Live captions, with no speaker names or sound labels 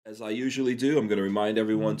As I usually do, I'm going to remind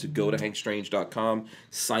everyone to go to hankstrange.com,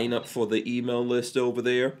 sign up for the email list over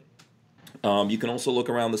there. You can also look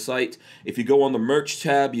around the site. If you go on the merch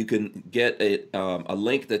tab, you can get a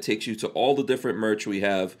link that takes you to all the different merch we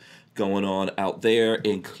have going on out there,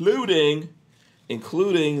 including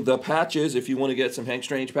the patches. If you want to get some Hank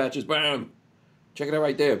Strange patches, bam! Check it out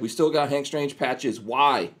right there. We still got Hank Strange patches.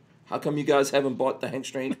 Why? How come you guys haven't bought the Hank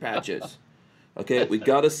Strange patches? Okay, we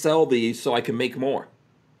got to sell these so I can make more.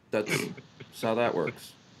 That's how that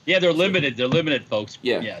works. Yeah, they're limited. They're limited, folks.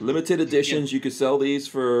 Yeah, limited editions. You could sell these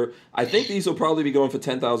for. I think these will probably be going for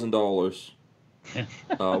 $10,000. Once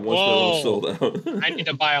they're all sold out. I need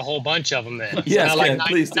to buy a whole bunch of them then. Yes,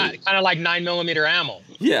 please do. Kind of like 9mm ammo.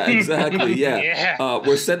 Yeah, exactly. Yeah. Yeah.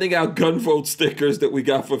 We're sending out gunvote stickers that we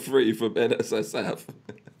got for free from NSSF.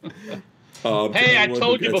 Hey, I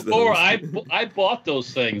told you before. I bought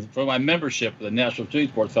those things for my membership for the National Shooting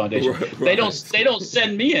Sports Foundation. Right. They don't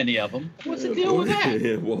send me any of them. What's the deal with that?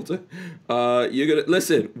 Yeah, Walter. You're gonna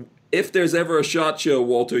listen. If there's ever a SHOT Show,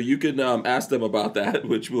 Walter, you can ask them about that.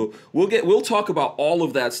 Which we'll talk about all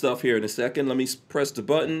of that stuff here in a second. Let me press the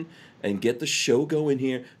button and get the show going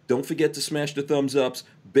here. Don't forget to smash the thumbs ups.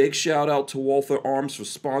 Big shout out to Walther Arms for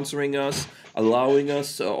sponsoring us, allowing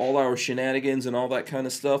us all our shenanigans and all that kind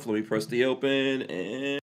of stuff. Let me press the open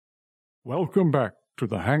and welcome back to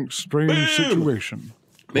the Hank Strange Situation.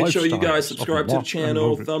 Make sure you guys subscribe to the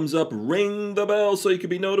channel, thumbs up, ring the bell so you can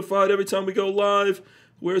be notified every time we go live.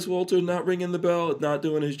 Where's Walter? Not ringing the bell, not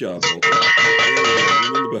doing his job, Walter.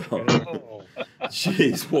 Ringing the bell.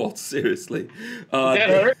 Jeez, Walt, seriously. That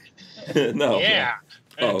hurt? No. Yeah.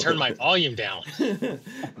 Turn my volume down.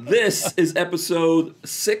 This is episode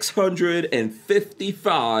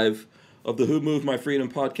 655 of the Who Moved My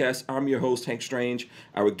Freedom podcast. I'm your host, Hank Strange.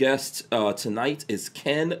 Our guest tonight is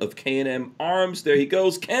Ken of K&M Arms. There he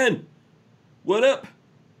goes. Ken, what up?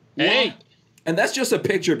 Hey. What? And that's just a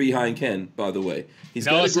picture behind Ken, by the way. He's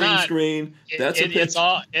got a green screen. That's a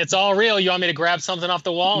picture. It's all real. You want me to grab something off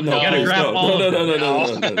the wall? No, no.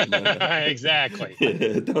 Exactly.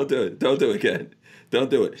 Yeah, don't do it. Don't do it, Ken.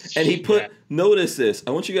 Don't do it. And he put, notice this.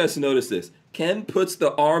 I want you guys to notice this. Ken puts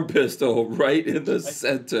the arm pistol right in the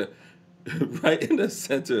center. Right in the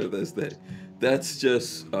center of this thing. That's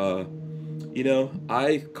just, I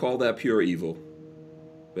call that pure evil,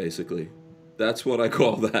 basically. That's what I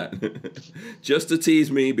call that. Just to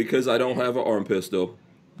tease me because I don't have an arm pistol.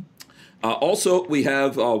 Also, we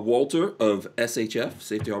have Walter of SHF,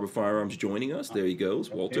 Safety Harbor Firearms, joining us. There he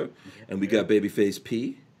goes, Walter. And we got Babyface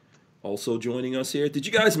P also joining us here. Did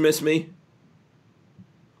you guys miss me?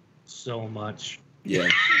 So much. Yeah.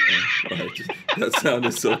 That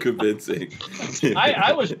sounded so convincing.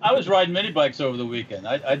 I was riding mini bikes over the weekend.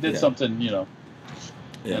 I did something, Yeah.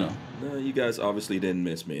 No, you guys obviously didn't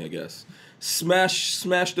miss me, I guess.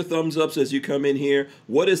 Smash the thumbs ups as you come in here.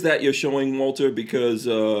 What is that you're showing, Walter? Because that's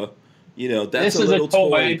a little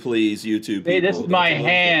toy, please, YouTube people. Hey, this is my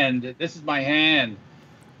hand. This is my hand.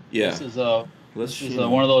 Yeah. This is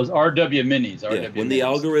one of those RW minis. When the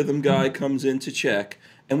algorithm guy comes in to check,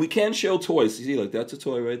 and we can show toys. See, look, that's a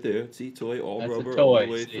toy right there. See, toy, all rubber, all the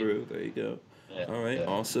way through. There you go. Yeah, all right,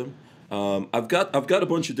 awesome. I've got a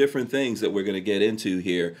bunch of different things that we're going to get into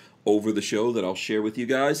here over the show that I'll share with you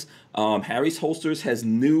guys. Harry's Holsters has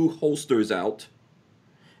new holsters out,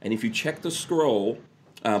 and if you check the scroll,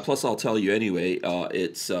 plus I'll tell you anyway,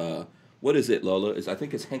 it's what is it, Lola? I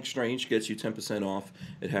think it's Hank Strange gets you 10% off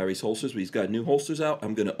at Harry's Holsters, but he's got new holsters out.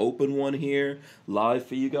 I'm going to open one here live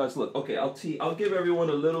for you guys. Look, okay, I'll give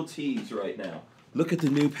everyone a little tease right now. Look at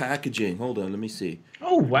the new packaging. Hold on, let me see.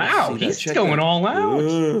 Oh, wow. He's going all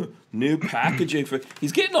out. New packaging.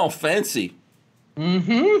 He's getting all fancy.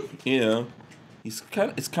 Mm-hmm. It's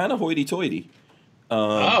kind of hoity-toity.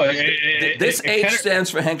 This H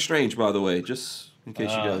stands for Hank Strange, by the way, just in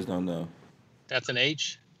case you guys don't know. That's an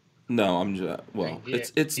H? No, I'm just,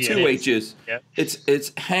 it's two H's. Yep.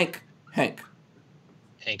 It's Hank. Hank.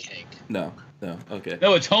 No, okay.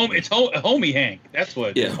 No, it's homie Hank. That's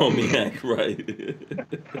what. Yeah, homie Hank, right.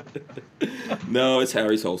 No, it's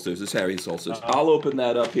Harry's Holsters. I'll open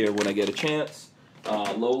that up here when I get a chance.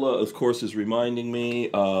 Lola, of course, is reminding me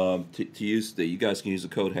to use you guys can use the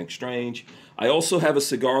code Hank Strange. I also have a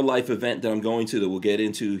Cigar Life event that I'm going to that we'll get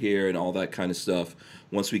into here and all that kind of stuff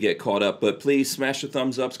once we get caught up. But please smash the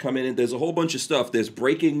thumbs ups, come in. There's a whole bunch of stuff. There's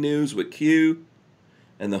breaking news with Q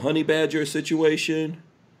and the Honey Badger situation.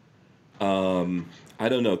 I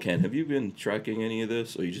don't know, Ken. Have you been tracking any of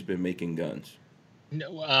this, or you just been making guns?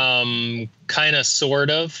 No, kind of,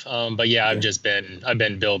 sort of. But yeah, I've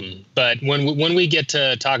been building. But when we get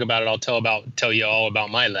to talk about it, I'll tell you all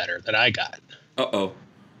about my letter that I got. Uh-oh.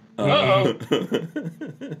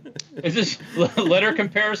 Is this letter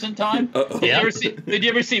comparison time? Did you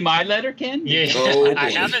ever see my letter, Ken? Yeah,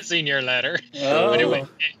 I haven't seen your letter. Oh. Anyway,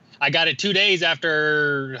 I got it 2 days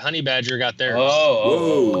after Honey Badger got theirs.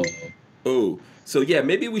 Oh. So yeah,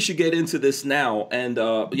 maybe we should get into this now, and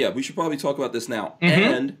we should probably talk about this now.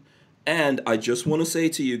 And I just want to say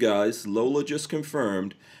to you guys, Lola just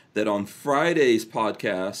confirmed that on Friday's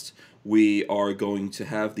podcast, we are going to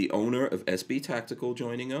have the owner of SB Tactical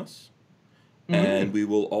joining us. And we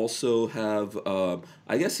will also have,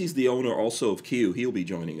 I guess he's the owner also of Q. He'll be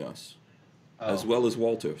joining us, as well as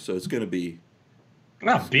Walter. So it's going to be...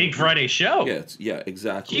 big Friday show. Yeah,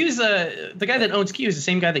 exactly. Q's the guy that owns Q is the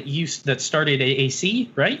same guy that started AAC,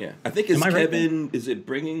 right? Yeah, I think it's Kevin. Right? Is it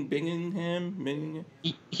Bingham?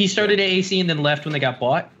 He started AAC and then left when they got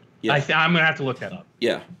bought. Yeah. I'm gonna have to look that up.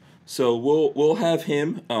 Yeah, so we'll have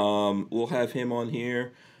him. We'll have him on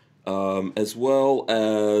here, as well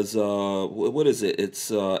as what is it? It's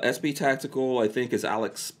SB Tactical. I think is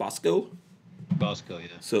Alex Bosco. Bosco, yeah.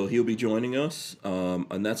 So he'll be joining us,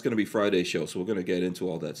 and that's going to be Friday's show. So we're going to get into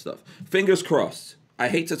all that stuff. Fingers crossed. I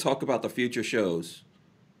hate to talk about the future shows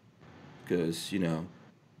because who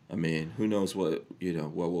knows what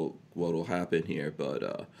will happen here.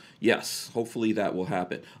 But yes, hopefully that will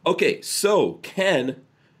happen. Okay, so Ken,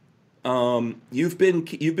 you've been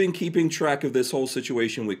keeping track of this whole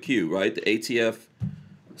situation with Q, right? The ATF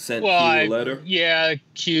sent Q a letter? Yeah,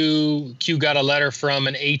 Q got a letter from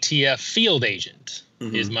an ATF field agent,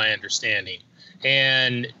 is my understanding.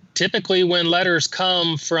 And typically when letters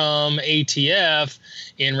come from ATF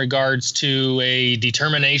in regards to a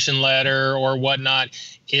determination letter or whatnot,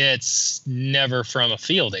 it's never from a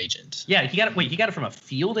field agent. Yeah, he got it from a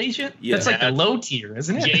field agent? Yeah. That's like the low tier,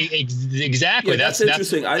 isn't it? Yeah, exactly. Yeah, that's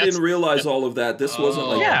interesting. I didn't realize all of that. This wasn't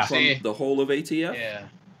from the whole of ATF? Yeah.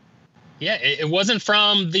 Yeah, it wasn't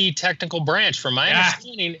from the technical branch. From my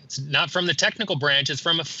understanding, it's not from the technical branch. It's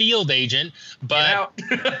from a field agent. But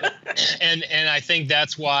and I think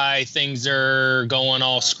that's why things are going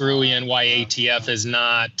all screwy and why ATF is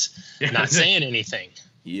not saying anything.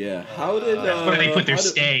 Yeah, how did where they put their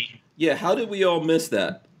stay? Yeah, how did we all miss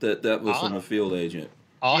that was from a field agent?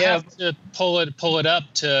 I'll have to pull it up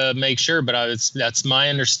to make sure, but that's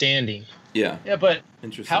my understanding. Yeah. Yeah, but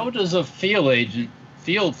interesting. How does a field agent?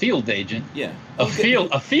 Field agent. Yeah. Who gave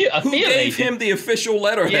agent. Him the official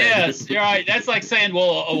letterhead? Yes, you're right. That's like saying,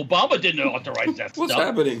 well, Obama didn't authorize that What's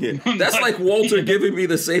happening here? That's like Walter giving me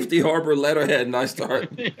the Safety Harbor letterhead, and I start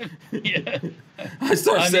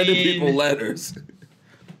sending people letters.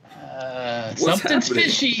 Something's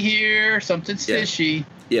fishy here. Something's fishy.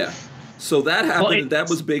 Yeah. So that happened. That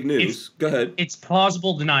was big news. Go ahead. It's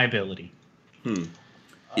plausible deniability.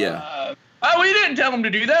 Yeah. We didn't tell him to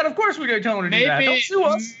do that. Of course we didn't tell him to do that. Don't sue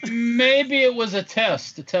us. Maybe it was a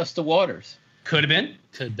test to test the waters. Could have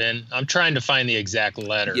been. I'm trying to find the exact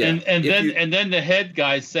letter. Yeah. And then the head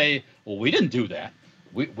guys say, well, we didn't do that.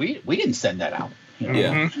 We didn't send that out.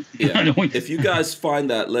 Yeah. If you guys find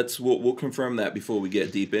that, we'll confirm that before we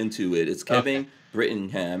get deep into it. It's Kevin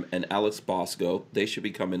Brittingham and Alex Bosco. They should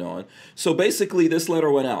be coming on. So basically, this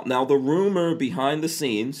letter went out. Now, the rumor behind the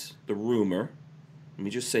scenes, let me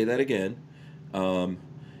just say that again,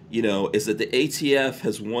 is that the ATF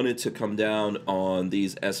has wanted to come down on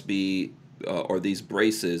these SB or these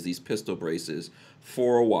braces, these pistol braces,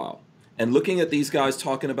 for a while. And looking at these guys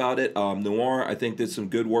talking about it, Noir, I think, did some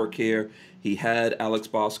good work here. He had Alex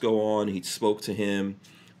Bosco on. He spoke to him.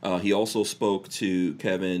 He also spoke to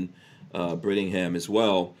Kevin Brittingham as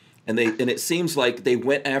well. And it seems like they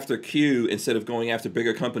went after Q instead of going after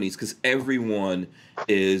bigger companies because everyone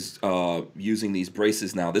is using these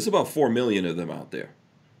braces now. There's about 4 million of them out there.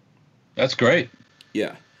 That's great.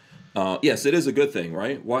 Yeah. Yes, it is a good thing,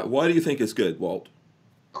 right? Why do you think it's good, Walt?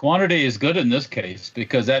 Quantity is good in this case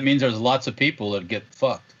because that means there's lots of people that get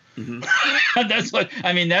fucked. Mm-hmm. That's what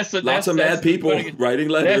I mean. Lots of mad people writing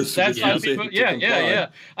letters. That's people, yeah.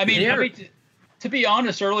 I mean, to be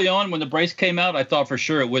honest, early on when the brace came out, I thought for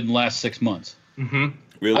sure it wouldn't last 6 months. Mm-hmm.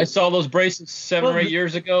 Really? I saw those braces 7 or 8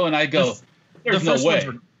 years ago, and I go, "There's no way."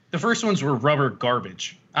 The first ones were rubber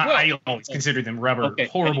garbage. I always consider them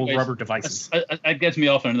horrible rubber devices. That gets me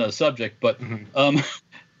off on another subject, but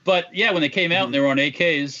but yeah, when they came out and they were on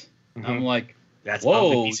AKs, I'm like, that's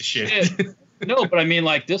whoa, a piece of shit. No, but I mean,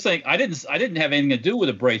 like this thing, I didn't have anything to do with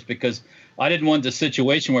a brace because I didn't want the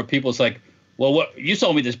situation where people's like, well, what you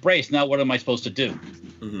sold me this brace, now what am I supposed to do?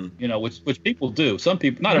 Mm-hmm. Which people do. Some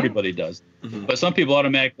people, not everybody does, but some people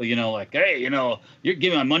automatically, like, hey, you're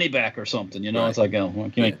giving my money back or something. Right. It's like,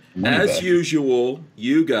 as usual,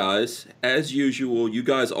 you guys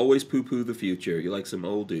always poo-poo the future. You're like some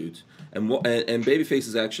old dudes. And Babyface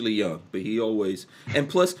is actually young, but he always, and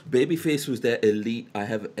plus Babyface was that elite, I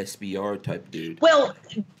have an SBR type dude. Well,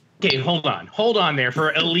 okay, hold on there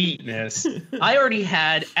for eliteness. I already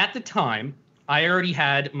had at the time. I already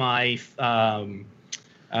had my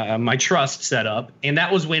my trust set up, and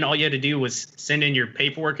that was when all you had to do was send in your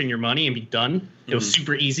paperwork and your money and be done. It was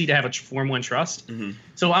super easy to have a Form 1 trust.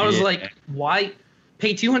 So I was like, why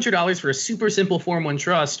pay $200 for a super simple Form 1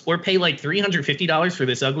 trust or pay like $350 for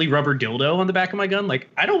this ugly rubber dildo on the back of my gun? Like,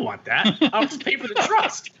 I don't want that. I'll just pay for the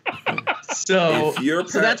trust. So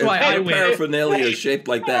that's why I went. Paraphernalia is shaped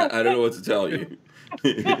like that, I don't know what to tell you.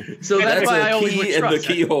 So that's why I always went trust. In the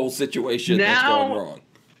keyhole situation that's gone wrong.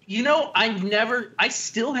 You know, I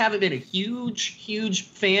still haven't been a huge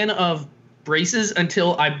fan of braces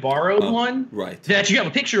until I borrowed one that you have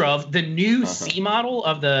a picture of, the new C model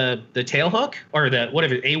of the tail hook, or the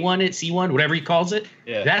whatever, A1, C1, whatever he calls it.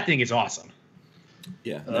 Yeah. That thing is awesome.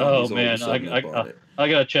 Yeah. No, man, I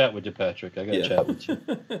got to chat with you, Patrick. I got to chat with you.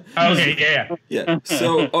 Okay, yeah.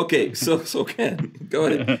 So Ken, go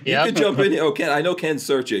ahead. You can jump in here. Oh, Ken, I know Ken's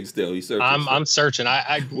searching still. He's searching. I'm searching.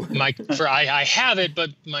 I have it, but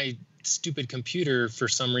my stupid computer for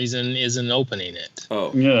some reason isn't opening it.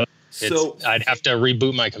 Oh, yeah. So I'd have to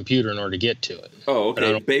reboot my computer in order to get to it. Oh,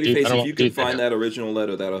 okay. Babyface, if you can find that original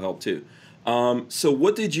letter, that'll help too. So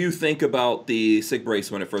what did you think about the SICK brace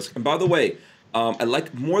when it first? And by the way,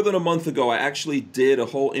 more than a month ago, I actually did a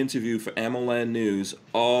whole interview for AmmoLand News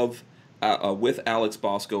with Alex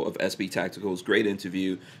Bosco of SB Tacticals. Great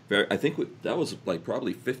interview. I think that was like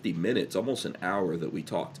probably 50 minutes, almost an hour that we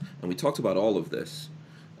talked, and we talked about all of this.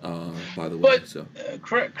 By the way,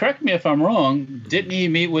 correct me if I'm wrong. Didn't he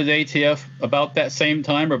meet with ATF about that same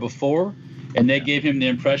time or before, and they gave him the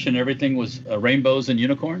impression everything was rainbows and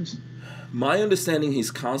unicorns? My understanding, he's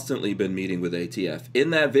constantly been meeting with ATF. In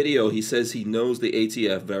that video, he says he knows the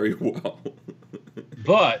ATF very well.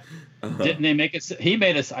 But didn't they make it?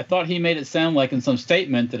 I thought he made it sound like in some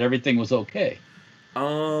statement that everything was okay.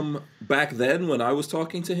 Back then, when I was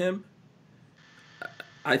talking to him,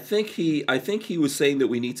 I think he was saying that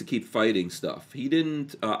we need to keep fighting stuff. He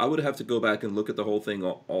didn't. I would have to go back and look at the whole thing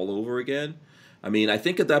all over again. I mean, I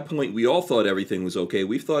think at that point we all thought everything was okay.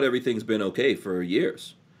 We've thought everything's been okay for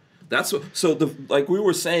years. That's what, like we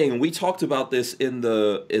were saying, and we talked about this in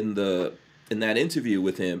that interview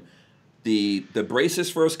with him. The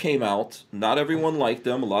braces first came out. Not everyone liked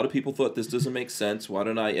them. A lot of people thought this doesn't make sense. Why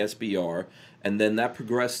don't I SBR? And then that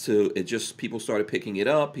progressed to people started picking it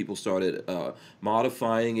up. People started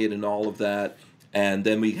modifying it and all of that. And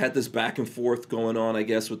then we had this back and forth going on, I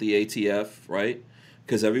guess, with the ATF, right?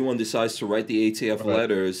 Because everyone decides to write the ATF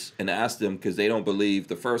letters and ask them because they don't believe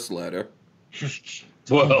the first letter.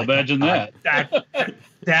 Well, imagine that.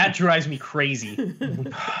 That drives me crazy.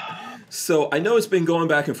 So I know it's been going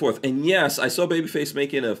back and forth, and yes, I saw Babyface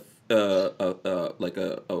making a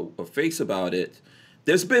face about it.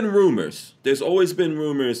 There's been rumors. There's always been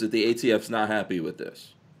rumors that the ATF's not happy with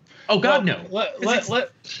this. Oh God, no.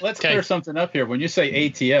 Let's clear something up here. When you say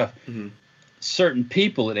ATF, certain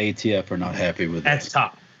people at ATF are not happy with That's this.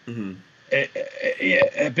 top.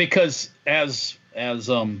 Because as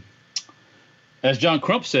John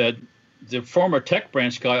Crump said, the former tech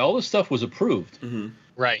branch guy, all this stuff was approved.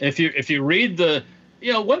 Right. If you read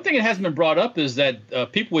one thing that hasn't been brought up is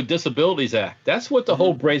that People with Disabilities Act. That's what the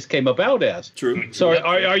whole brace came about as. True. So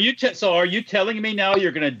are you telling me now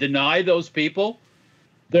you're going to deny those people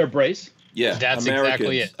their brace? Yeah, that's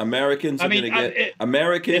exactly it. Americans are going to get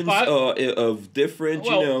Americans of different.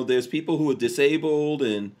 There's people who are disabled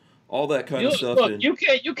and all that kind of stuff. Look,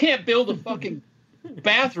 you can't build a fucking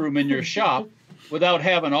bathroom in your shop without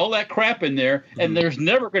having all that crap in there, and there's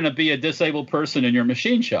never going to be a disabled person in your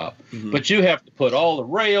machine shop. But you have to put all the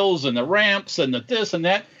rails and the ramps and the this and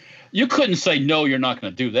that. You couldn't say, no, you're not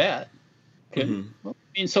going to do that.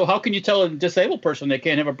 So how can you tell a disabled person they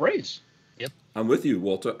can't have a brace? Yep. I'm with you,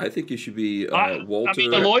 Walter. I think you should be Walter.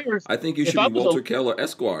 The lawyers, I think you should be Walter Keller,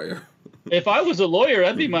 Esquire. If I was a lawyer,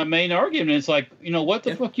 that'd be my main argument. It's like, what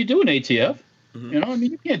the fuck you doing, ATF?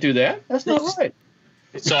 You can't do that. That's not right.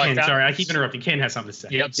 So sorry, I keep interrupting. Ken has something to say.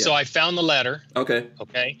 Yep. So I found the letter. Okay.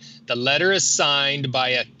 The letter is signed by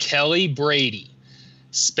a Kelly Brady,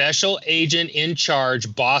 Special Agent in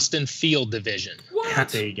Charge, Boston Field Division. What?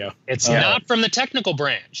 There you go. It's not from the technical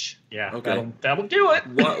branch. Yeah. Okay. That'll do it.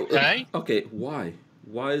 Okay. Okay. Why?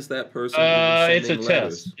 Why is that person? It's a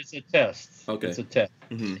letters? test. It's a test. Okay. It's a test.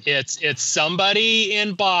 It's somebody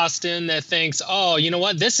in Boston that thinks, oh, you know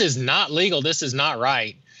what? This is not legal. This is not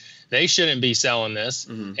right. They shouldn't be selling this,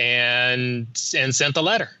 and sent the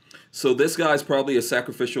letter. So this guy's probably a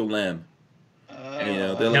sacrificial lamb.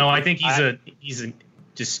 No, I think he's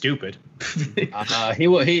just stupid. I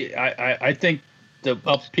think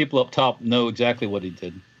the people up top know exactly what he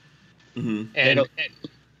did. Mm-hmm. And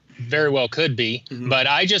very well could be, but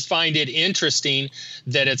I just find it interesting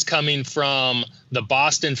that it's coming from the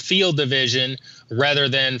Boston Field Division rather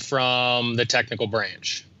than from the technical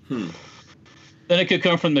branch. Then it could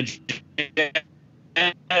come from the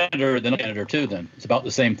janitor too. Then it's about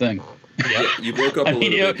the same thing. Yeah, you broke up a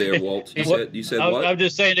little bit there, Walt. You said what? I'm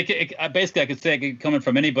just saying. Basically, I could say it could come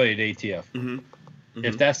from anybody at ATF.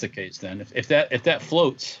 If that's the case, then if that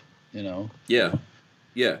floats, you know. Yeah.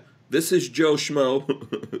 This is Joe Schmo.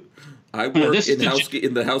 I work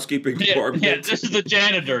in the housekeeping department. Yeah, this is the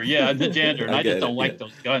janitor. Yeah, the janitor. And I just don't like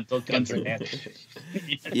those guns. Those guns are nasty.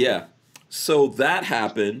 Yeah. So that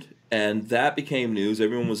happened, and that became news.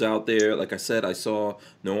 Everyone was out there. Like I said, I saw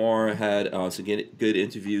Noir had some good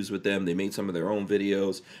interviews with them. They made some of their own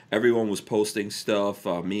videos. Everyone was posting stuff,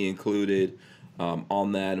 me included,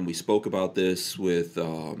 on that. And we spoke about this with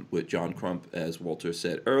John Crump, as Walter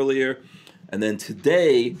said earlier. And then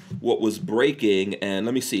today, what was breaking, and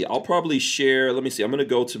let me see, I'll probably share, let me see, I'm going to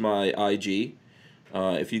go to my IG.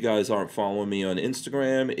 If you guys aren't following me on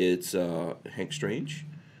Instagram, it's Hank Strange,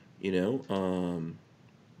 you know.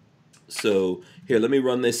 So here, let me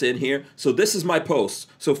run this in here. So this is my post.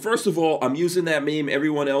 So first of all, I'm using that meme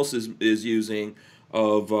everyone else is using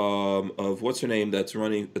of what's her name that's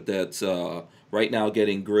right now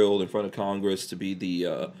getting grilled in front of Congress to be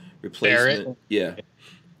the replacement. Barrett. Yeah.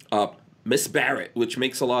 Miss Barrett, which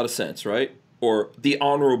makes a lot of sense, right? Or the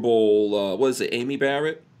Honorable, what is it, Amy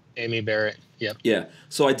Barrett? Amy Barrett, yep. Yeah.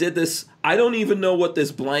 So I did this. I don't even know what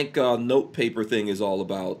this blank note paper thing is all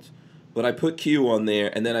about, but I put Q on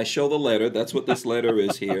there, and then I show the letter. That's what this letter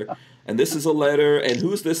is here. And this is a letter, and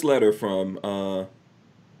who's this letter from?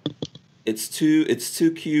 It's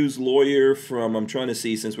to Q's lawyer from, I'm trying to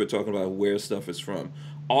see since we're talking about where stuff is from.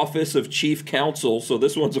 Office of Chief Counsel, so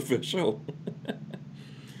this one's official.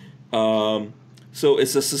 So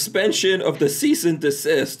it's a suspension of the cease and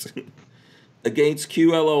desist against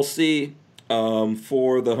QLLC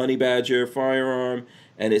for the Honey Badger firearm,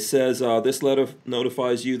 and it says this letter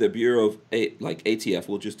notifies you the Bureau of ATF.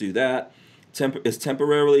 We'll just do that. Is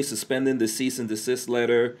temporarily suspending the cease and desist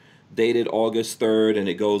letter dated August 3rd, and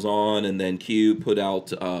it goes on, and then Q put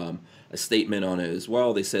out a statement on it as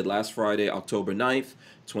well. They said last Friday, October 9th,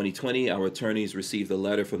 2020, our attorneys received a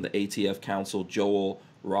letter from the ATF counsel Joel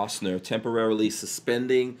Rossner temporarily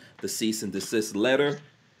suspending the cease and desist letter,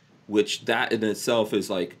 which that in itself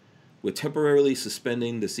is like, we're temporarily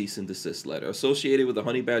suspending the cease and desist letter associated with the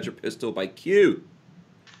Honey Badger pistol by Q.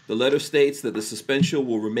 The letter states that the suspension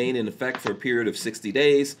will remain in effect for a period of 60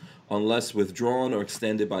 days unless withdrawn or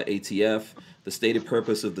extended by ATF. The stated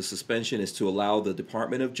purpose of the suspension is to allow the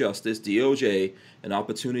Department of Justice, DOJ, an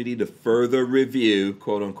opportunity to further review,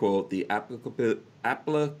 quote unquote, the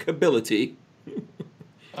applicability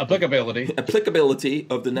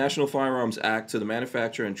of the National Firearms Act to the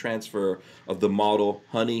manufacture and transfer of the model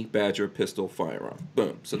Honey Badger pistol firearm.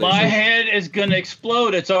 Boom. So my head is going to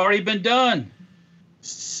explode. It's already been done.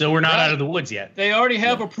 So we're not out of the woods yet. They already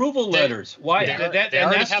have approval letters. Why? They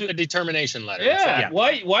already have the determination letter. Yeah. So.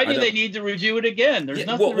 Why do they need to review it again? There's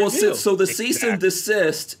nothing to review. So the cease and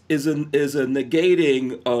desist is a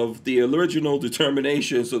negating of the original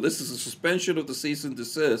determination. So this is a suspension of the cease and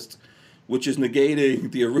desist, which is negating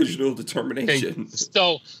the original determination.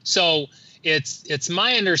 Okay. So it's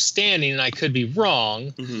my understanding, and I could be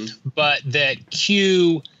wrong, but that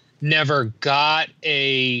Q never got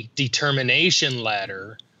a determination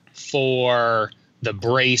letter for the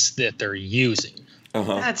brace that they're using.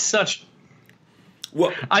 That's such.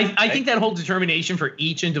 Well, I think that whole determination for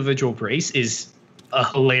each individual brace is a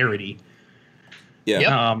hilarity.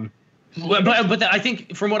 Yeah. But I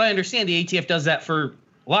think from what I understand, the ATF does that for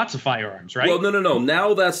lots of firearms, right? Well, no.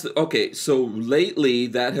 Now that's okay. So lately,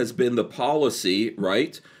 that has been the policy,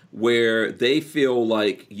 right? Where they feel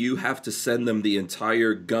like you have to send them the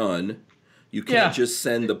entire gun. You can't just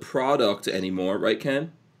send the product anymore, right,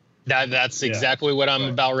 Ken? That's exactly what I'm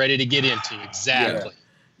about ready to get into. Exactly.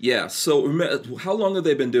 Yeah. So how long have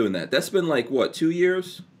they been doing that? That's been like, what, 2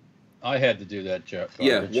 years? I had to do that, Jeff.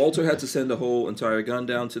 Yeah, Walter had to send the whole entire gun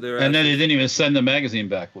down to their and then he didn't even send the magazine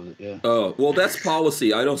back with it, yeah. Oh, well, that's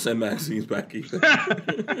policy. I don't send magazines back either.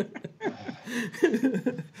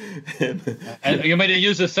 And you made to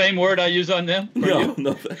use the same word I use on them?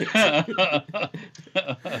 No thanks.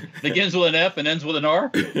 Begins with an F and ends with an R?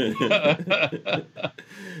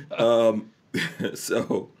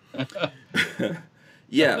 So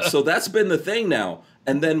that's been the thing now.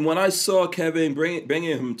 And then when I saw Kevin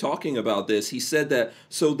Bingham talking about this, he said that,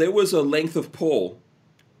 so there was a length of pole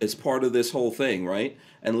is part of this whole thing, right?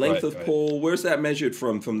 And length of pull, where's that measured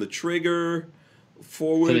from? From the trigger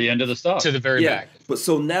forward to the end of the stock, to the very back. But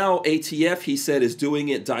so now ATF, he said, is doing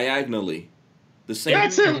it diagonally. The same.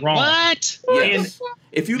 That's it. What? Yes.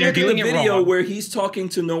 If you look at the video where he's talking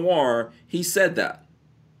to Noir, he said that.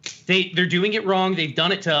 They're doing it wrong. They've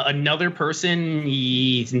done it to another person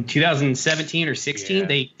in 2017 or 16.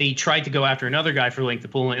 Yeah. They tried to go after another guy for length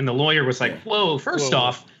of pull, and the lawyer was like, "Whoa! First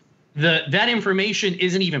off, that information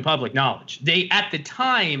isn't even public knowledge. They at the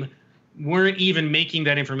time weren't even making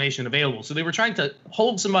that information available. So they were trying to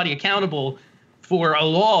hold somebody accountable for a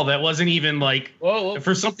law that wasn't even like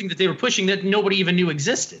for something that they were pushing that nobody even knew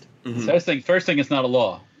existed. Mm-hmm. First thing, it's not a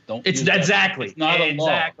law. Don't. It's exactly. It's not a law.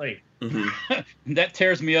 Exactly. Mm-hmm. That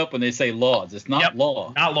tears me up when they say laws. It's not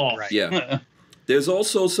law. Not law. Right. Yeah. There's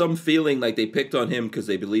also some feeling like they picked on him because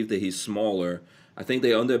they believe that he's smaller. I think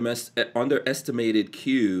they underestimated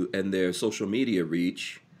Q and their social media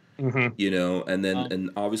reach. Mm-hmm. You know, and then and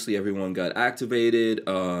obviously everyone got activated.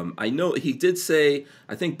 I know he did say,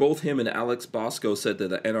 I think both him and Alex Bosco said that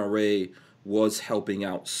the NRA was helping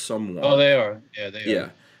out somewhat. Oh, they are. Yeah, they are. Yeah,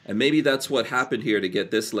 and maybe that's what happened here to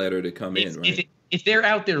get this letter to come in, right? If they're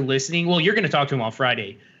out there listening, well, you're going to talk to them on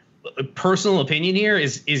Friday. Personal opinion here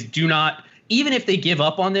is do not, even if they give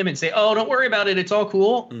up on them and say, oh, don't worry about it, it's all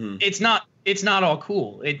cool. Mm-hmm. It's not all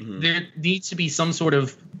cool. There needs to be some sort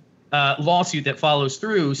of lawsuit that follows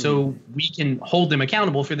through so we can hold them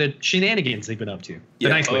accountable for the shenanigans they've been up to. The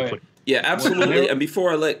nice way to put it. Yeah, absolutely. And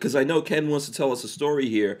before because I know Ken wants to tell us a story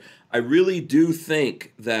here, I really do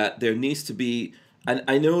think that there needs to be, and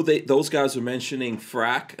I know those guys are mentioning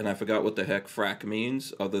frack, and I forgot what the heck frack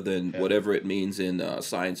means, other than whatever it means in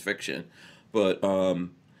science fiction. But,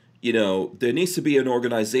 you know, there needs to be an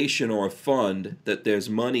organization or a fund that there's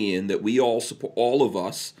money in that we all support, all of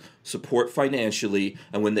us support financially.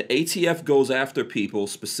 And when the ATF goes after people,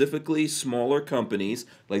 specifically smaller companies,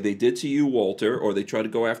 like they did to you, Walter, or they try to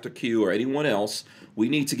go after Q or anyone else, we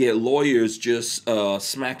need to get lawyers just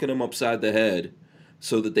smacking them upside the head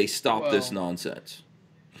so that they stop this nonsense.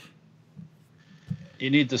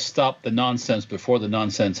 You need to stop the nonsense before the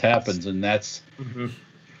nonsense happens, and that's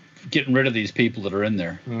getting rid of these people that are in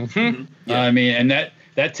there. Mm-hmm. Yeah. I mean, and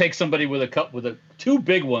that takes somebody with two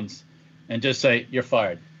big ones, and just say you're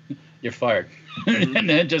fired, you're fired, and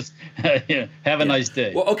then just have a nice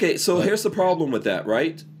day. Well, okay, so here's the problem with that,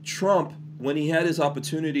 right? Trump, when he had his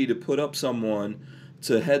opportunity to put up someone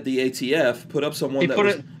to head the ATF, put up someone that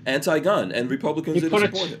was anti-gun, and Republicans didn't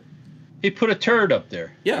support it. He put a turd up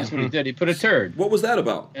there. Yeah, that's what he did. He put a turd. What was that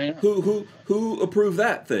about? Yeah. Who approved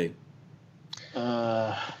that thing?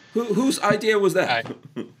 Whose idea was that?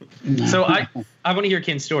 So I want to hear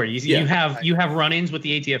Ken's story. You have run-ins with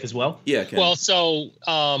the ATF as well? Yeah, Ken. Well, so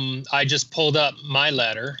I just pulled up my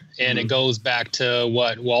letter, and it goes back to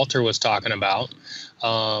what Walter was talking about.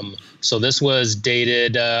 So this was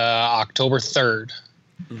dated October 3rd.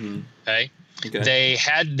 Mm-hmm. Okay.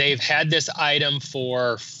 They've had this item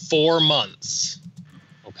for 4 months.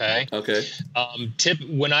 Okay.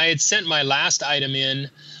 When I had sent my last item in,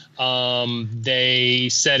 they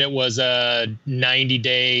said it was a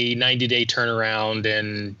 90-day turnaround,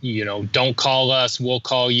 and don't call us, we'll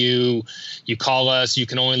call you. You call us, you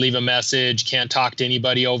can only leave a message, can't talk to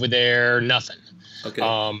anybody over there, nothing.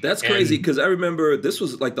 Okay, that's crazy, because I remember this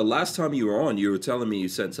was like the last time you were on. You were telling me you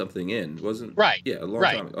sent something in, wasn't? Right. Yeah, a long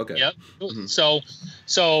time ago. Okay. Yep. Mm-hmm.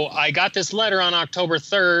 So I got this letter on October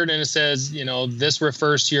 3rd, and it says, this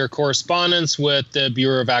refers to your correspondence with the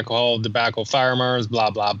Bureau of Alcohol, Tobacco, Firearms,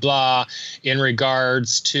 blah blah blah, in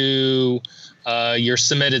regards to your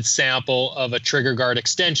submitted sample of a trigger guard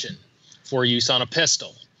extension for use on a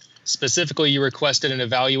pistol. Specifically, you requested an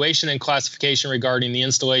evaluation and classification regarding the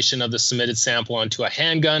installation of the submitted sample onto a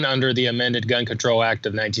handgun under the amended Gun Control Act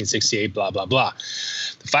of 1968, blah, blah, blah.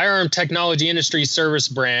 The Firearm Technology Industry Service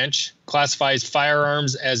Branch classifies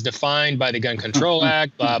firearms as defined by the Gun Control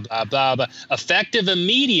Act, blah, blah, blah, blah. Effective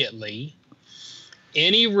immediately,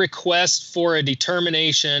 any request for a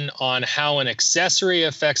determination on how an accessory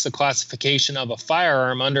affects the classification of a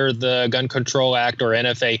firearm under the Gun Control Act or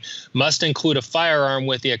NFA must include a firearm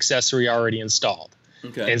with the accessory already installed.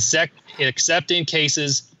 Okay. Except in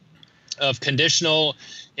cases of conditional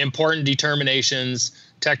important determinations,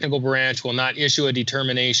 technical branch will not issue a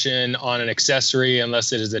determination on an accessory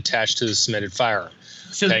unless it is attached to the submitted firearm.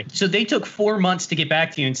 So they took 4 months to get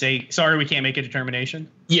back to you and say, sorry, we can't make a determination?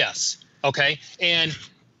 Yes. Okay. And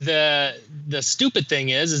the stupid thing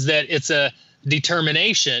is that it's a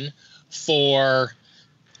determination for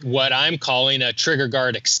what I'm calling a trigger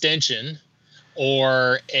guard extension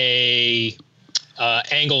or a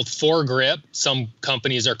angled foregrip. Some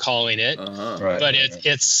companies are calling it, Right. but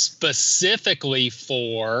it's specifically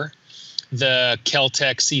for the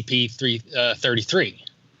Kel-Tec CP33.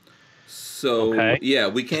 So yeah,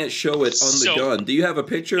 we can't show it on the gun. Do you have a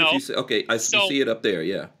picture? No. If you say, okay, I see it up there.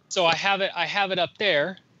 Yeah. So I have it up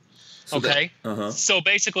there. So okay. That, So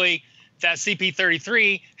basically, that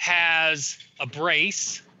CP33 has a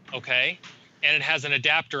brace. Okay. And it has an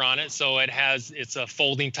adapter on it, so it's a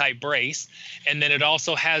folding type brace, and then it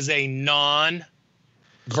also has a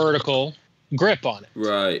non-vertical grip on it.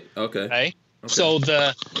 Right. Okay. Okay. So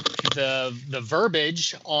the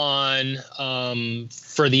verbiage on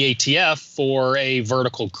for the ATF for a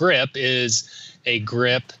vertical grip is a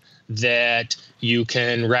grip that you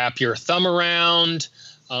can wrap your thumb around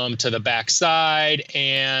to the back side,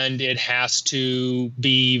 and it has to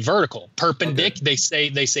be vertical, perpendicular. Okay.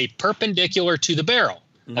 They say perpendicular to the barrel.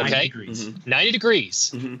 Okay, 90 degrees. 90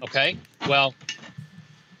 degrees. Okay, well,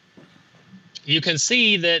 you can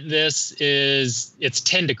see that it's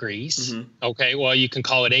 10 degrees. Okay, well, you can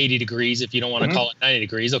call it 80 degrees if you don't want to call it 90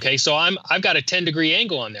 degrees. Okay, so I've got a 10-degree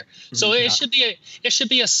angle on there, so it should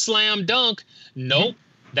be a slam dunk. Nope.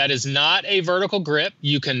 That is not a vertical grip.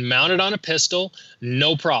 You can mount it on a pistol,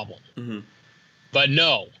 no problem. But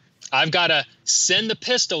no, I've got to send the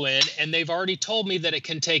pistol in, and they've already told me that it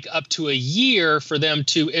can take up to a year for them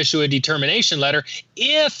to issue a determination letter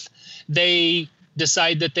if they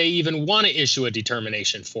decide that they even want to issue a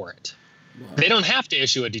determination for it. Wow. They don't have to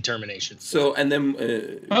issue a determination. So, and then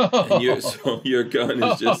so your gun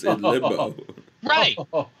is just in limbo. Right.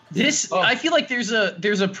 I feel like there's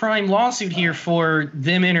a prime lawsuit here for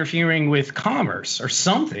them interfering with commerce or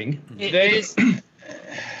something.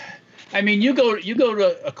 I mean, you go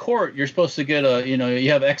to a court, you're supposed to get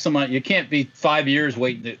you have X amount. You can't be 5 years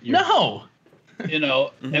waiting. No.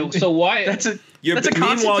 And so why? That's a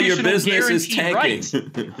meanwhile, your business is tanking. Right.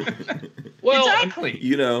 Well,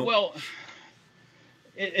 exactly. Well,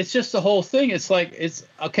 it's just the whole thing. It's like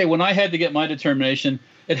okay. When I had to get my determination,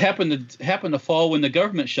 it happened to fall when the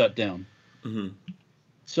government shut down.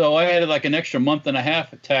 So I had like an extra month and a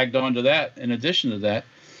half tagged onto that in addition to that.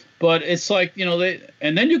 But it's like,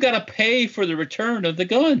 and then you got to pay for the return of the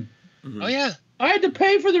gun. Oh yeah, I had to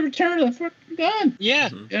pay for the return of the gun. Yeah,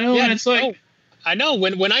 and it's like, I know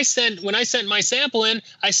when I sent my sample in,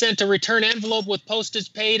 I sent a return envelope with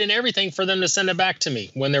postage paid and everything for them to send it back to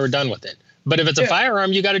me when they were done with it. But if it's a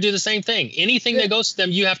firearm, you got to do the same thing. Anything that goes to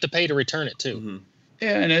them, you have to pay to return it too.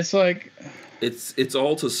 Yeah, and it's like, it's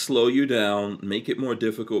all to slow you down, make it more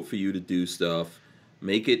difficult for you to do stuff,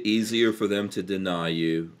 make it easier for them to deny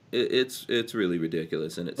you. It's really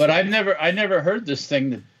ridiculous, and But I never heard this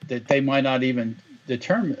thing that they might not even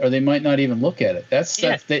determine, or they might not even look at it. That's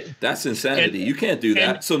insanity. You can't do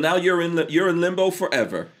that. So now you're in limbo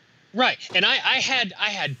forever. Right, and I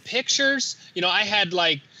had pictures. I had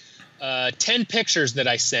like 10 pictures that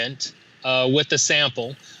I sent with the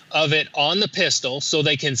sample of it on the pistol, so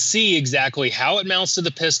they can see exactly how it mounts to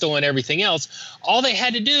the pistol and everything else. All they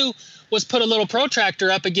had to do was put a little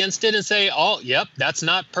protractor up against it and say, "Oh, yep, that's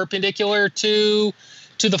not perpendicular to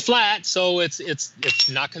the flat, so it's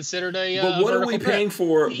not considered a." But what are we paying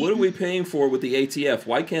for? What are we paying for with the ATF?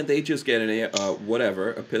 Why can't they just get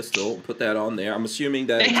a pistol, put that on there? I'm assuming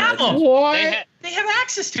that they have them. Why? They have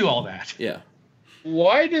access to all that. Yeah.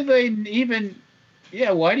 Why do they even?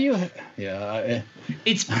 Yeah. Why do you? Yeah.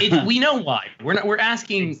 It's we know why. We're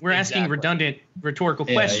asking redundant rhetorical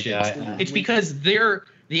questions. It's because the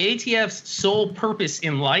ATF's sole purpose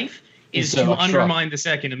in life is to undermine the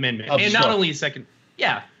Second Amendment. And not only a second,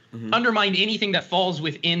 undermine anything that falls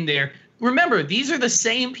within there. Remember, these are the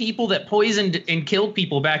same people that poisoned and killed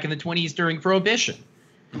people back in the 1920s during Prohibition.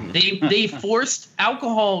 They forced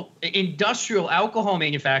industrial alcohol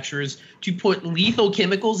manufacturers to put lethal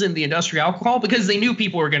chemicals in the industrial alcohol because they knew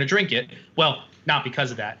people were going to drink it. Well, not because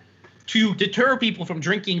of that. To deter people from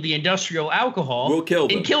drinking the industrial alcohol,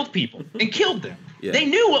 killed people and killed them. Yeah. They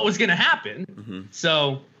knew what was going to happen.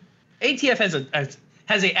 So ATF has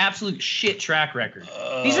a absolute shit track record.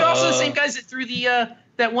 These are also the same guys that threw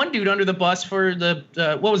that one dude under the bus for the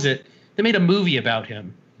what was it? They made a movie about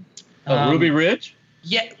him. Ruby Ridge?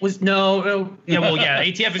 Yeah,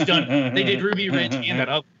 ATF is done. They did Ruby Ridge and that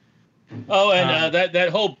other. Oh, and that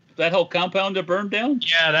whole compound that burned down?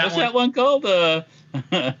 Yeah, What's that one called? Waco.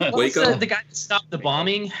 The guy that stopped the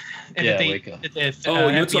bombing. And Waco.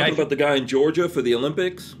 You're talking about the guy in Georgia for the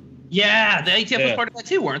Olympics? Yeah, the ATF was part of that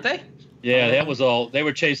too, weren't they? Yeah, that was all. They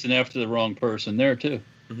were chasing after the wrong person there too.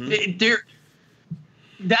 If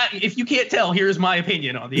you can't tell, here's my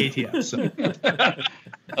opinion on the ATF. So.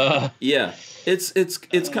 Yeah, it's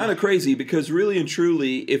kind of crazy because really and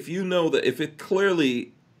truly, if you know that if it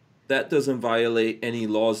clearly that doesn't violate any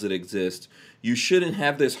laws that exist, you shouldn't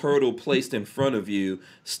have this hurdle placed in front of you,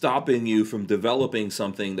 stopping you from developing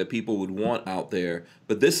something that people would want out there.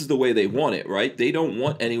 But this is the way they want it, right? They don't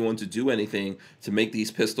want anyone to do anything to make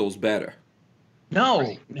these pistols better.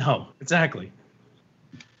 No, exactly.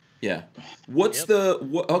 Yeah.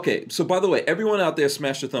 Okay, so by the way, everyone out there,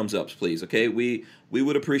 smash the thumbs ups, please, okay? We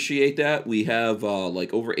would appreciate that. We have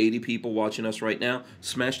like over 80 people watching us right now.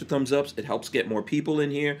 Smash the thumbs ups. It helps get more people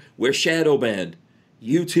in here. We're shadow banned.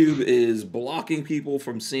 YouTube is blocking people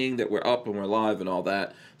from seeing that we're up and we're live and all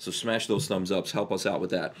that. So smash those thumbs ups. Help us out with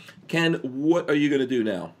that. Ken, what are you going to do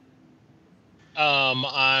now?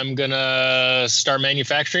 I'm going to start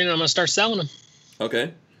manufacturing and I'm going to start selling them.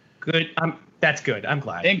 Okay. Good. That's good. I'm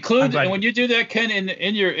glad. And when you do that, Ken,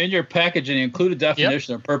 in your packaging, include a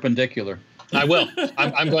definition of perpendicular. I will.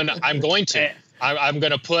 I'm going to. I'm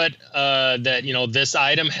going to put that this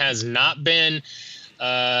item has not been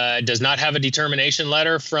does not have a determination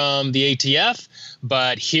letter from the ATF,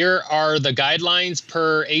 but here are the guidelines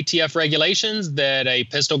per ATF regulations that a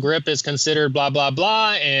pistol grip is considered blah blah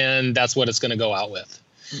blah, and that's what it's going to go out with.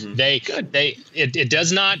 Mm-hmm. It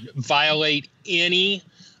does not violate any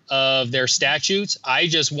of their statutes. I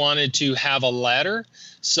just wanted to have a letter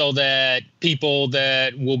so that people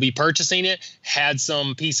that will be purchasing it had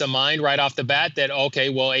some peace of mind right off the bat that, okay,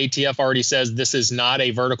 well, ATF already says this is not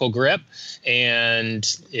a vertical grip, and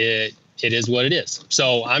it is what it is.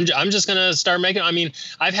 So I'm just going to start making,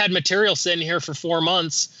 I've had material sitting here for 4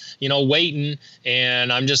 months, waiting,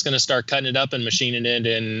 and I'm just going to start cutting it up and machining it,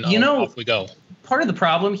 and off we go. Part of the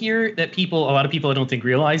problem here that a lot of people I don't think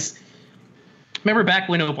realize, remember back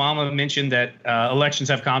when Obama mentioned that elections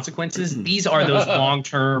have consequences? These are those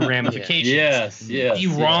long-term ramifications. Yes. The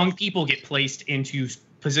wrong people get placed into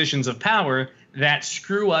positions of power that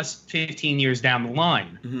screw us 15 years down the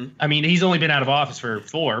line. Mm-hmm. He's only been out of office for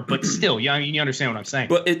 4, but still, you understand what I'm saying.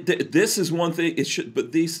 But this is one thing. It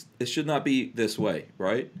should not be this way,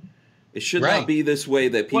 right? It should not be this way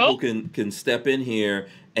that people can step in here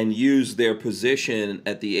and use their position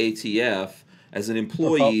at the ATF as an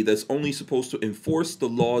employee that's only supposed to enforce the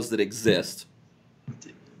laws that exist,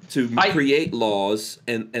 to create laws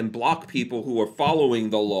and block people who are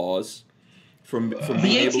following the laws from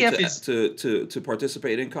being able to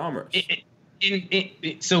participate in commerce.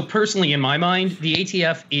 So personally, in my mind, the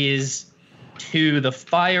ATF is to the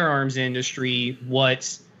firearms industry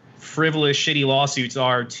what frivolous, shitty lawsuits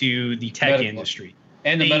are to the tech industry.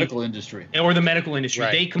 And the medical industry. Or the medical industry.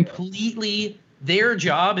 Right. They completely... Their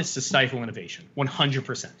job is to stifle innovation,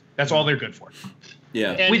 100%. That's all they're good for.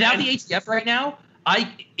 Yeah. Without the ATF right now,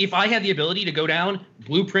 if I had the ability to go down,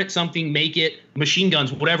 blueprint something, make it, machine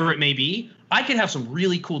guns, whatever it may be, I could have some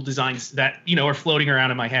really cool designs that are floating around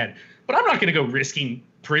in my head. But I'm not going to go risking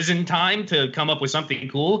prison time to come up with something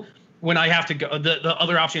cool when I have to go. The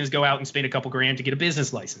other option is go out and spend a couple grand to get a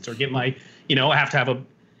business license or get my, I have to have a.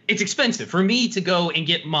 It's expensive for me to go and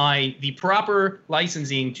get the proper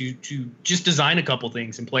licensing to just design a couple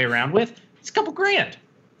things and play around with. It's a couple grand,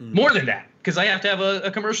 more than that, because I have to have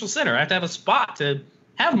a commercial center. I have to have a spot to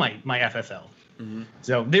have my FFL. Mm-hmm.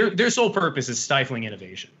 So their sole purpose is stifling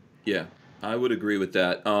innovation. Yeah, I would agree with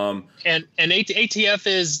that. And ATF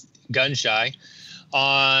is gun shy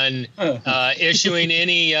on issuing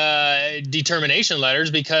any determination letters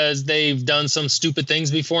because they've done some stupid things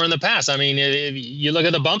before in the past. If you look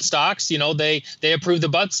at the bump stocks, they approved the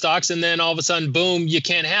bump stocks, and then all of a sudden, boom, you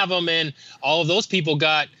can't have them, and all of those people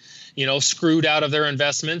got screwed out of their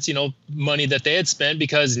investments, money that they had spent,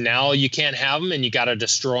 because now you can't have them and you got to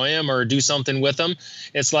destroy them or do something with them.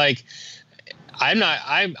 It's like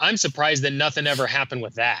I'm surprised that nothing ever happened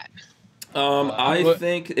with that. I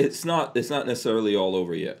think it's not necessarily all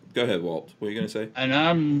over yet. Go ahead, Walt. What are you going to say? And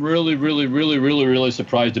I'm really, really, really, really, really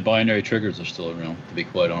surprised that binary triggers are still around, to be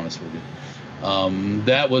quite honest with you.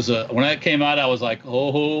 That was when that came out, I was like,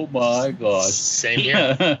 oh my gosh. Same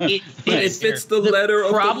here. It fits the letter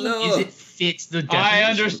of the law. It fits the definition. I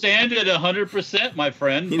understand it 100%, my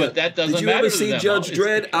friend, but that doesn't matter to them. Did you ever see Judge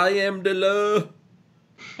Dredd? I am the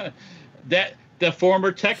law. The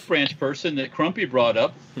former tech branch person that Crumpy brought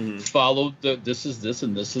up followed this is this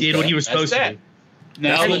and this is did that. What he was supposed to do.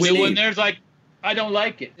 Now the new one there's like, I don't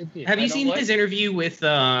like it. Have you seen his interview with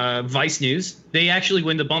Vice News? They actually,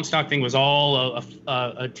 when the bump stock thing was all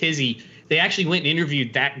a tizzy, they actually went and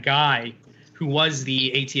interviewed that guy who was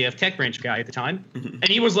the ATF tech branch guy at the time, and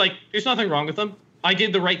he was like, "There's nothing wrong with them. I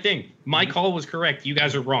did the right thing. My call was correct. You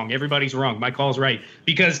guys are wrong. Everybody's wrong. My call's right.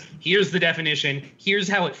 Because here's the definition. Here's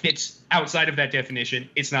how it fits outside of that definition.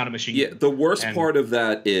 It's not a machine gun. Yeah, the worst part of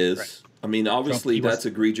that is, I mean, obviously that's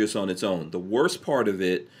egregious on its own. The worst part of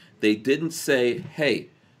it, they didn't say, hey,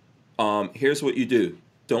 here's what you do.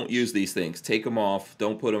 Don't use these things. Take them off.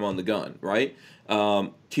 Don't put them on the gun, right?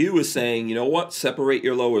 Q is saying, you know what? Separate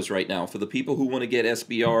your lowers right now. For the people who want to get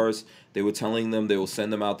SBRs, they were telling them they will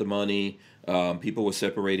send them out the money. People were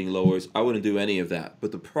separating lowers. I wouldn't do any of that.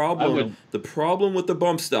 But the problem with the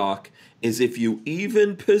bump stock is if you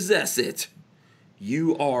even possess it,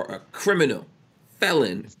 you are a criminal,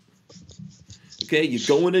 felon. Okay, you're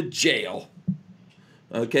going to jail.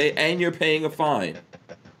 Okay, and you're paying a fine.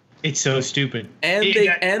 It's so stupid. And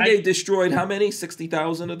they destroyed how many?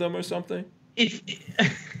 60,000 of them or something?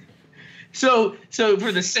 So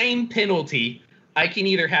for the same penalty, I can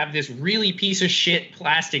either have this really piece of shit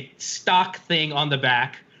plastic stock thing on the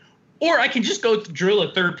back, or I can just go drill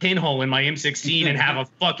a third pinhole in my M16 and have a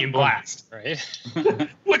fucking blast. Right.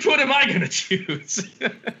 Which one am I going to choose?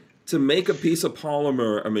 To make a piece of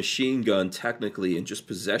polymer a machine gun, technically, and just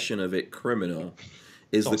possession of it criminal,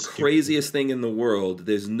 is the craziest thing in the world.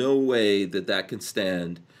 There's no way that can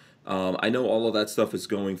stand. I know all of that stuff is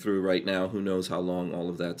going through right now. Who knows how long all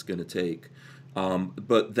of that's going to take.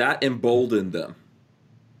 But that emboldened them,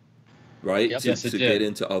 right? Yep. To get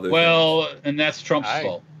into other things. And that's Trump's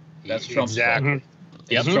fault. That's Trump's fault.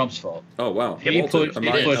 That's Trump's fault. Oh, wow.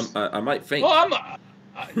 I might faint. Well,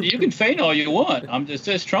 you can faint all you want.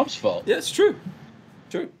 It's Trump's fault. Yeah, it's true.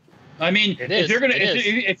 True. I mean,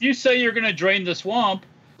 if you say you're gonna drain the swamp,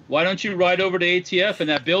 why don't you ride over to ATF in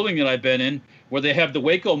that building that I've been in, where they have the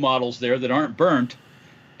Waco models there that aren't burnt,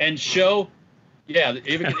 and show? Yeah,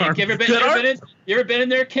 you ever been in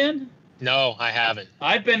there, Ken? No, I haven't.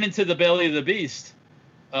 I've been into the belly of the beast.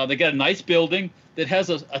 They got a nice building that has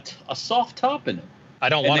a soft top in it. I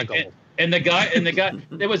don't want to go. And the guy,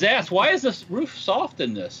 it was asked, why is this roof soft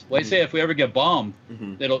in this? Well, they say if we ever get bombed,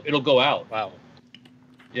 it'll go out. Wow.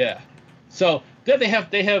 Yeah. So they have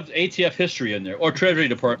ATF history in there, or Treasury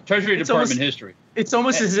Department history. It's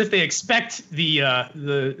almost as if they expect the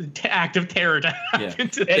act of terror to happen. Yeah.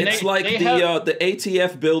 It's like the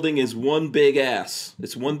ATF building is one big ass.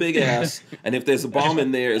 It's one big ass, and if there's a bomb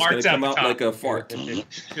in there, it's going to come out like a fart.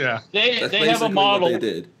 Yeah. They have a model. What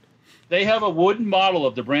they did. They have a wooden model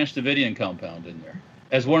of the Branch Davidian compound in there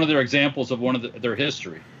as one of their examples of one of their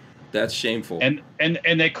history. That's shameful. And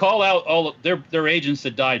they call out all of their agents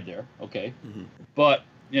that died there. Okay, but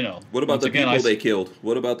what about the people they killed?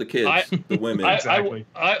 What about the kids, the women? Exactly.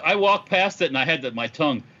 I walked past it and I had my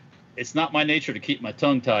tongue. It's not my nature to keep my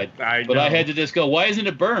tongue tied, but I had to just go. Why isn't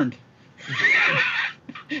it burned?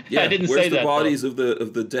 Yeah, I didn't where's say the that. bodies of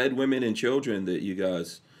the dead women and children that you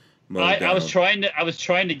guys? I was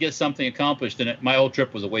trying to get something accomplished, and my whole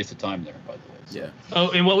trip was a waste of time there. By the way. So. Yeah.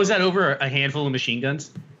 Oh, and what was that over? A handful of machine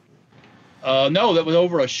guns? No, that was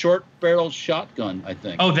over a short-barreled shotgun, I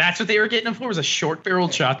think. Oh, that's what they were getting him for? Was a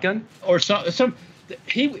short-barreled shotgun? Or some.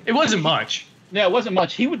 It wasn't much. Yeah, it wasn't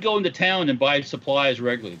much. He would go into town and buy supplies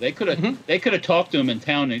regularly. They could have talked to him in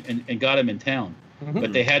town and got him in town,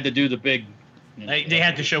 but they had to do the big. They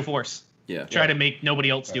had to show force. Yeah. Try to make nobody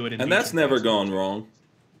else do it. And that's never gone wrong.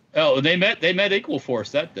 Oh, they met equal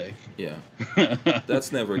force that day. Yeah,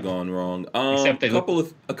 that's never gone wrong. A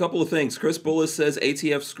couple of things. Chris Bullis says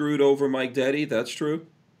ATF screwed over Mike Deddy. That's true.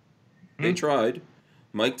 They tried.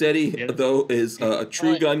 Mike Deddy, though, is a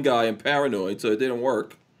true gun guy and paranoid, so it didn't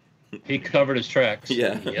work. He covered his tracks.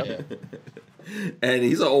 Yeah. Yep. And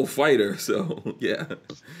he's an old fighter, so yeah.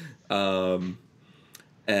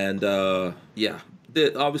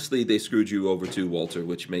 Obviously, they screwed you over too, Walter,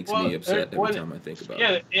 which makes me upset every time I think about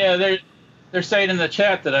it. Yeah, they're saying in the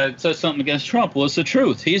chat that I said something against Trump. Well, it's the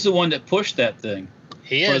truth. He's the one that pushed that thing.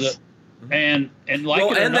 He is. And the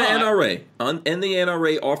NRA. And the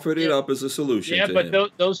NRA offered it up as a solution. Yeah, but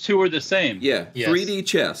those two are the same. Yeah, yes.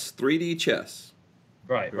 3D chess.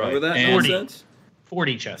 Right. Remember that nonsense?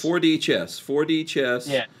 4D chess. 4D chess.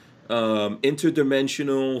 Yeah.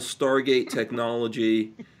 Interdimensional Stargate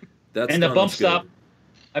technology. And the bump stock,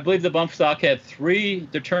 I believe the bump stock had 3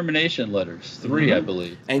 determination letters. 3, I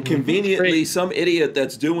believe. And conveniently, some idiot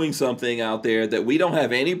that's doing something out there that we don't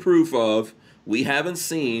have any proof of, we haven't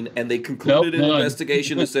seen, and they concluded an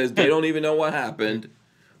investigation that says they don't even know what happened.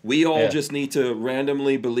 We all just need to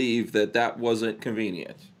randomly believe that wasn't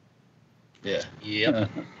convenient. Yeah. Yep.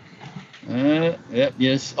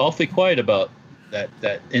 Yes. Awfully quiet about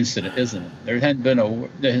that incident, isn't it? There hadn't been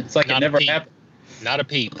it's like it never happened. Not a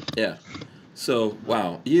peep. Yeah. So,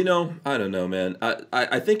 wow. I don't know, man.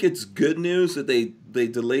 I think it's good news that they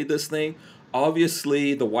delayed this thing.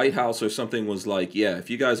 obviously the White House or something was like, yeah, if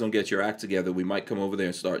you guys don't get your act together, we might come over there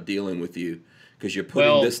and start dealing with you because you're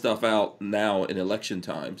putting this stuff out now in election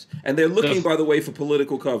times. And they're looking, by the way, for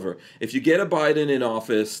political cover. If you get a Biden in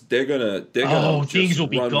office, they're gonna things will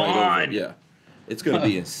be gone. Right, yeah, it's gonna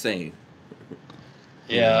be insane.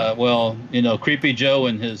 Yeah, well, Creepy Joe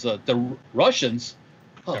and his the Russians.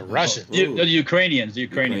 The Russians. The Ukrainians.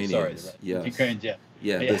 Sorry. Yes. Ukrainians, yeah.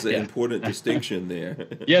 Yeah, there's an important distinction there.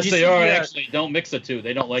 Yes, they are actually. Don't mix the two.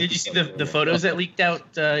 They don't like. Did you see the photos that leaked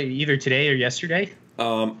out either today or yesterday?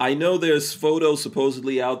 I know there's photos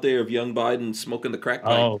supposedly out there of young Biden smoking the crack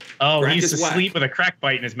pipe. He's asleep with a crack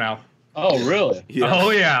bite in his mouth. Oh, really? Yeah. Oh,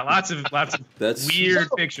 yeah. Lots of That's weird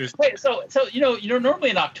pictures. Wait, so normally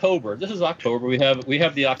in October, this is October, we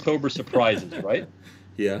have the October surprises, right?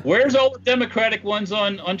 Yeah. Where's all the Democratic ones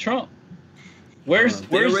on Trump? They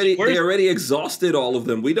already exhausted all of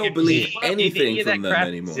them. We don't believe anything from them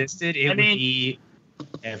anymore. Existed, it would be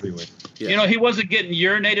everywhere. Yeah. He wasn't getting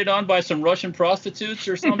urinated on by some Russian prostitutes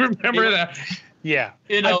or something. Remember that? Yeah.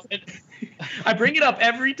 I bring it up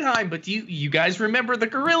every time, but do you guys remember the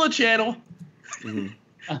Gorilla Channel?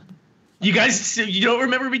 Mm-hmm. You don't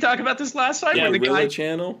remember me talking about this last time? Yeah, where the Gorilla guy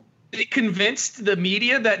Channel? They convinced the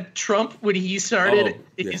media that Trump, when he started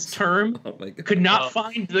his term, could not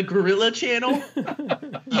find the Gorilla Channel. You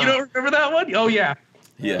don't remember that one? Oh, yeah.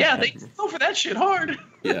 Yeah, they go for that shit hard.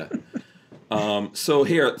 Yeah. So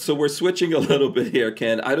we're switching a little bit here,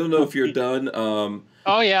 Ken. I don't know if you're done.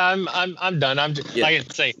 Oh yeah, I'm done. Like I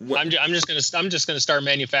say, I'm just gonna start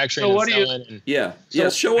manufacturing and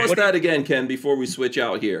selling. Show us that again, Ken, before we switch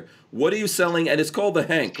out here. What are you selling? And it's called the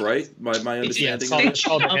Hank, right? My understanding. It's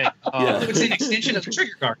called the Hank. It's an extension of the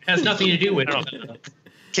trigger guard. It has nothing to do with it.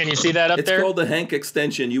 Can you see that up there? It's called the Hank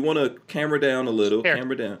extension. You want to camera down a little.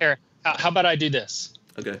 Camera down. Here. How about I do this?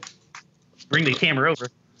 Okay. Bring the camera over.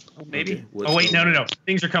 Maybe. Okay, wait, no.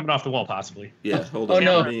 Things are coming off the wall, possibly. Yeah, hold on.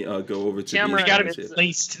 Let me go over to camera. They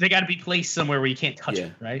got to be placed somewhere where you can't touch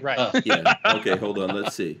it, right? Right. Yeah. Okay, hold on.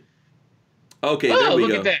 Let's see. Okay, there we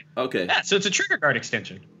go. At that. Okay. Yeah, so it's a trigger guard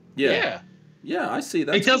extension. Yeah, I see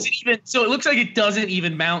that. It doesn't even. So it looks like it doesn't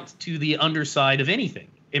even mount to the underside of anything.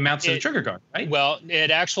 It mounts to the trigger guard, right? Well,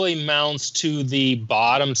 it actually mounts to the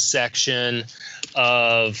bottom section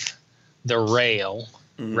of the rail.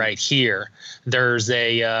 Right here, there's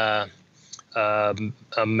a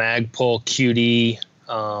Magpul QD,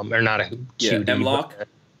 or not a QD, M-lock.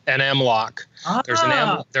 An M-lock.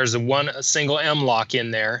 There's a single M-lock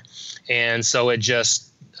in there, and so it just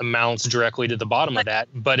mounts directly to the bottom of that.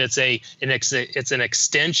 But it's an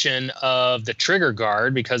extension of the trigger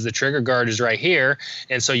guard, because the trigger guard is right here,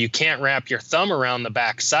 and so you can't wrap your thumb around the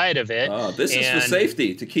back side of it. This is for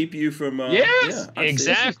safety, to keep you from.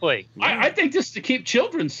 Exactly. I think this is to keep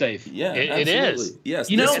children safe. Yeah, it is. Yes,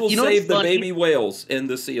 this will save the baby whales and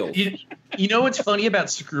the seals. You know what's funny about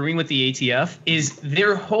screwing with the ATF is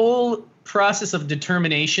their whole process of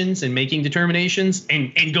determinations and making determinations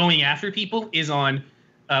and going after people is on.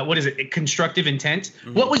 What is it? Constructive intent.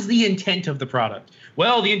 Mm-hmm. What was the intent of the product?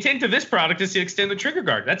 Well, the intent of this product is to extend the trigger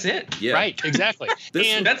guard. That's it. Yeah. Right. Exactly.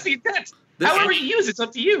 And that's the intent. However you use it's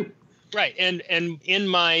up to you. Right. And in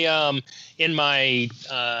my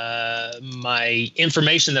my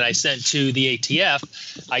information that I sent to the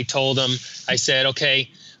ATF, I told them, I said, okay,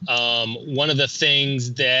 one of the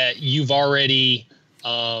things that you've already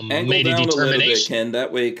made a determination. A little bit, Ken,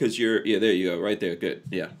 that way, because there you go, right there. Good.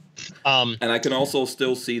 Yeah. And I can also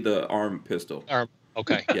still see the arm pistol.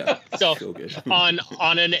 Okay. Yeah. So good. on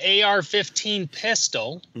an AR-15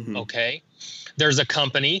 pistol, okay, there's a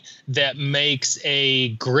company that makes a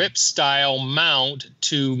grip style mount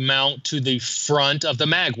to the front of the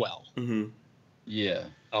magwell. Mm-hmm. Yeah.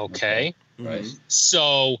 Okay. Right.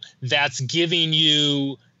 So that's giving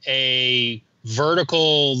you a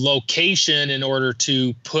vertical location in order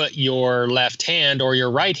to put your left hand or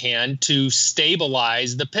your right hand to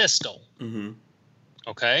stabilize the pistol. Mm-hmm.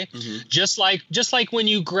 Okay. Mm-hmm. Just like when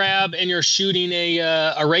you grab and you're shooting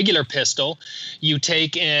a regular pistol, you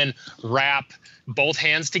take and wrap both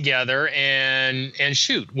hands together and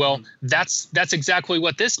shoot. Well, that's exactly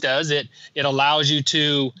what this does. It allows you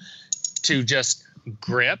to just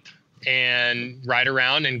grip and ride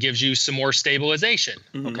around and gives you some more stabilization.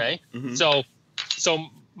 Mm-hmm. Okay. Mm-hmm. So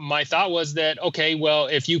my thought was that, okay, well,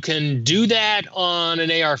 if you can do that on an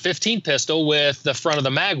AR-15 pistol with the front of the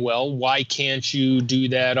magwell, why can't you do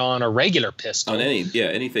that on a regular pistol? On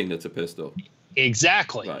anything that's a pistol.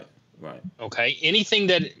 Exactly. Right. Okay. Anything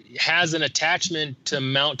that has an attachment to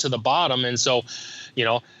mount to the bottom. And so,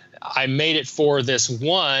 I made it for this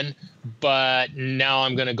one but now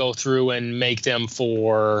I'm going to go through and make them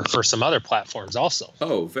for some other platforms also.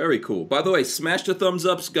 Oh, very cool. By the way, smash the thumbs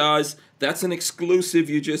ups, guys. That's an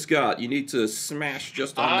exclusive you just got. You need to smash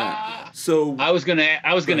just on that. So I was gonna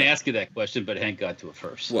ask you that question, but Hank got to it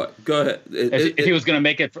first. What? Go ahead. If he was gonna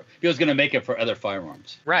make it for other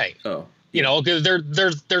firearms. Right. Oh. You know,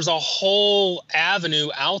 there's a whole avenue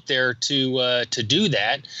out there to do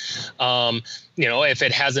that. You know, if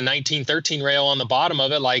it has a 1913 rail on the bottom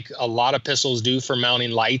of it, like a lot of pistols do for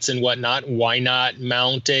mounting lights and whatnot, why not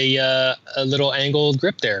mount a little angled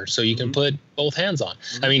grip there so you can put both hands on?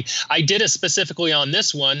 I mean, I did it specifically on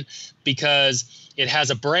this one because it has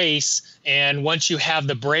a brace, and once you have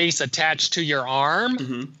the brace attached to your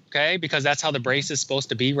arm, okay, because that's how the brace is supposed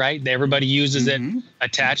to be, right? Everybody uses it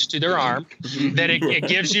attached to their arm. That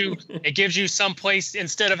it gives you some place,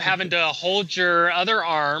 instead of having to hold your other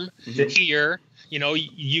arm here, you know,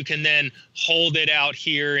 you can then hold it out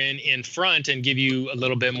here in front and give you a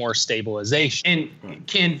little bit more stabilization. And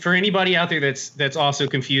Ken, for anybody out there that's also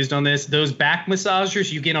confused on this, those back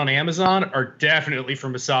massagers you get on Amazon are definitely for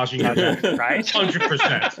massaging your back, right?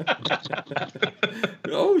 100%.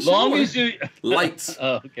 Oh, sure. Long as you lights.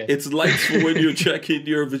 Oh, okay. It's lights for when you're checking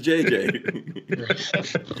your vajayjay.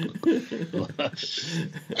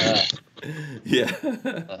 Yeah.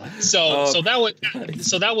 So that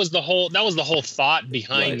was the whole thought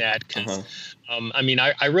behind that. 'Cause, I mean,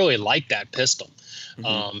 I really like that pistol.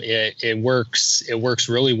 It works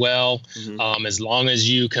really well. As long as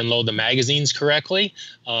you can load the magazines correctly,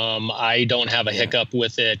 I don't have a hiccup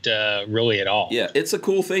with it really at all. Yeah, it's a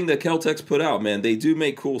cool thing that Kel-Tec's put out, man. They do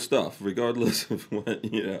make cool stuff, regardless of what,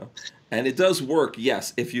 you know. And it does work,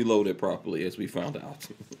 yes, if you load it properly, as we found out.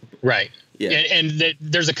 Right. Yeah. And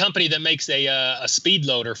there's a company that makes a speed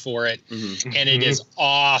loader for it, and it is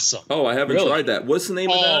awesome. Oh, I haven't tried that. What's the name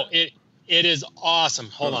of that? It is awesome.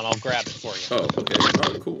 Hold on, I'll grab it for you. Oh, okay.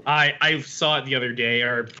 Oh, cool. I saw it the other day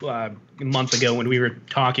or a month ago when we were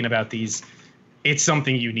talking about these. It's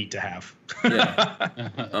something you need to have. Yeah.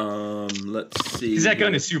 Let's see. Because that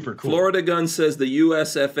gun is super cool. Florida Gun says the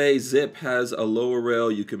USFA Zip has a lower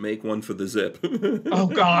rail. You can make one for the Zip. Oh,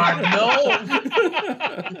 God, no.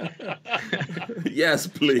 Yes,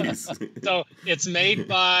 please. So it's made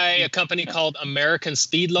by a company called American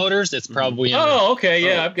Speed Loaders. It's probably Oh, okay.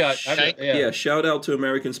 Yeah, I've got yeah. Shout out to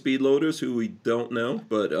American Speed Loaders, who we don't know,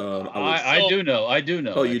 but I do know. Oh,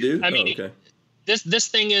 you do? I mean, okay. This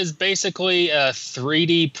thing is basically a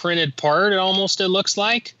 3D printed part. It looks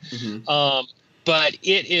like, but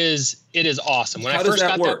it is awesome. How does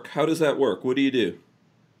that work? How does that work? What do you do?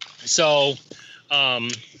 So,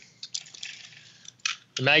 the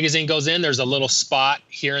magazine goes in. There's a little spot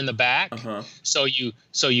here in the back. So you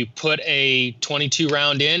put a 22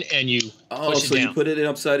 round in and you push it down. You put it in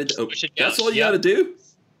upside down. Push it down. That's all you got to do?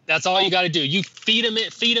 That's all you got to do. You feed them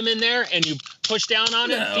in there, and you push down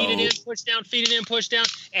on it, feed it in, push down, feed it in, push down,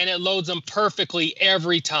 and it loads them perfectly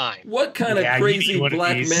every time. What kind of crazy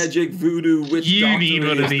black magic voodoo witch you need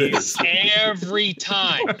one of these every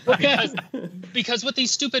time? Because with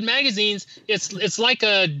these stupid magazines, it's like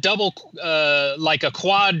a like a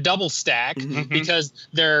quad double stack because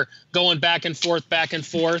they're going back and forth.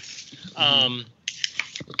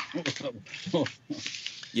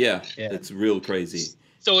 Yeah, it's real crazy.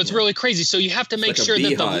 So it's really crazy. So you have to make sure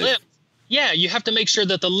that the lip, you have to make sure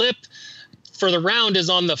that the lip for the round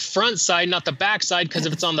is on the front side, not the back side, because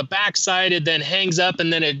if it's on the back side, it then hangs up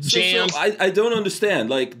and then it jams. So I don't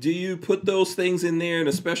understand. Like, do you put those things in there in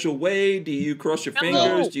a special way? Do you cross your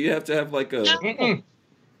fingers? Do you have to have like a...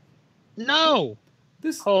 No.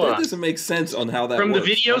 That doesn't make sense on how that works. From the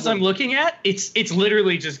videos I'm looking at, it's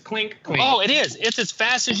literally just clink, clink. Oh, it is. It's as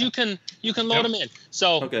fast as you can load them in.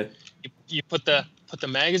 So you put the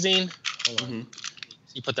magazine. Hold on.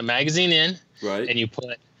 You put the magazine in, right, and you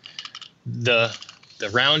put the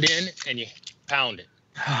round in, and you pound it.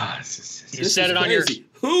 You set it on your.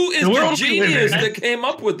 Who is the genius that came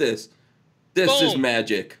up with this? This is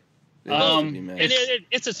magic.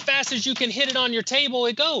 It's as fast as you can hit it on your table.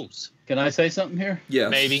 It goes. Can I say something here? Yeah,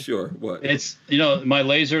 maybe. Sure. What? It's my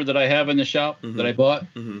laser that I have in the shop that I bought.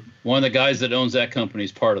 One of the guys that owns that company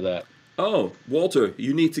is part of that. Oh, Walter,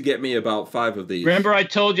 you need to get me about 5 of these. Remember I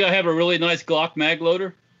told you I have a really nice Glock mag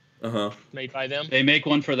loader? Made by them. They make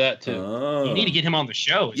one for that too. You need to get him on the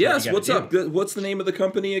show. Yes. What's up? What's the name of the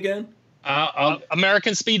company again?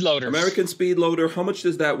 American Speed Loaders. American Speed Loader. How much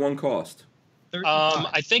does that one cost?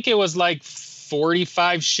 I think it was like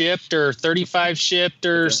 45 shipped or 35 shipped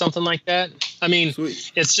or something like that. I mean,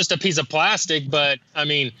 Sweet. It's just a piece of plastic, but I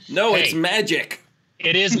mean, no, it's magic.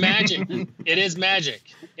 It is magic. It is magic.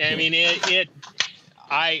 I mean,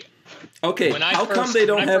 Okay, When I how come first- they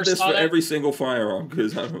don't when I have first this saw for that- every single firearm?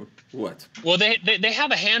 Because I don't. What? Well, they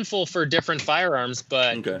have a handful for different firearms,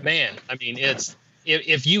 but Okay. man, I mean, it's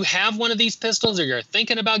if you have one of these pistols or you're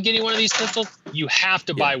thinking about getting one of these pistols, you have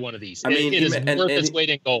to buy one of these. I mean, it is and- worth and- its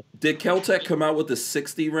weight in gold. Did Kel-Tec come out with the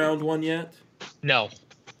 60 round one yet? No,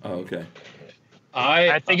 Oh, okay.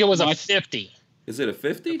 I think it was my- a 50. Is it a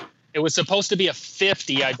 50? It was supposed to be a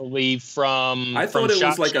 50, I believe, from. I thought from it was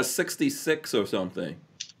Shot like Show. a 66 or something.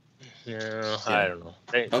 Yeah, I don't know.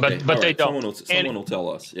 Okay, but all they right, don't. Someone will tell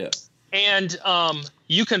us. Yeah. And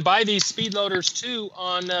you can buy these speed loaders too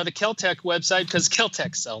on the Kel-Tec website because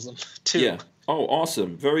Kel-Tec sells them too. Yeah. Oh,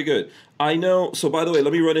 awesome. Very good. I know. So, by the way,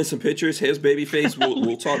 let me run in some pictures. Here's Babyface.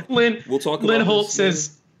 We'll talk. We'll talk. Lynn about Holt this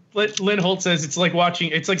says. Lynn Holt says it's like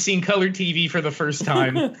seeing color TV for the first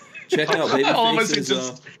time. later. Check out Almost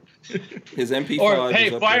Babyface's his MP5. Or hey,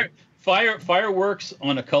 is up there. fireworks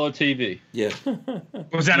on a color TV. Yeah.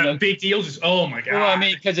 Was that a big deal? Just oh my god. Well, I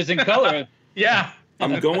mean, because it's in color. yeah.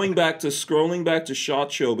 I'm scrolling back to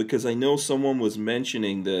SHOT Show because I know someone was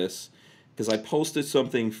mentioning this because I posted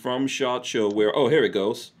something from SHOT Show where here it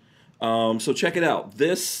goes. So check it out.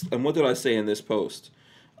 This, and what did I say in this post?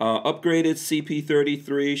 Upgraded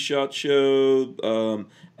CP33 SHOT Show,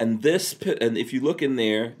 and if you look in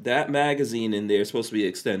there, that magazine in there is supposed to be an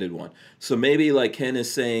extended one. So maybe like Ken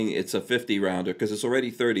is saying it's a 50 rounder because it's already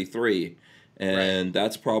 33. And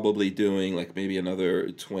that's probably doing like maybe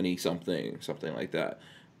another 20 something like that.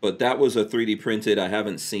 But that was a 3D printed. I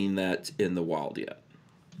haven't seen that in the wild yet.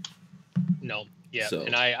 No. Yeah. So-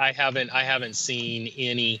 And I haven't seen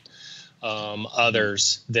any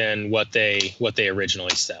others than what they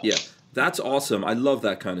originally sell. Yeah, that's awesome. I love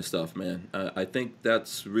that kind of stuff, man. I think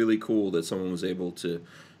that's really cool that someone was able to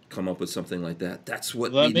come up with something like that. That's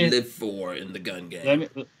what we live for in the gun game.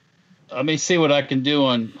 Let me see what I can do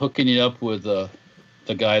on hooking you up with the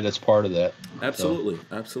guy that's part of that. Absolutely.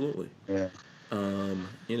 Yeah.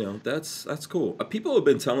 That's cool. People have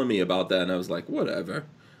been telling me about that, and I was like, whatever.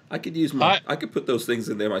 I could use I could put those things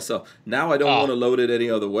in there myself. Now I don't want to load it any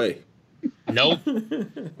other way. Nope.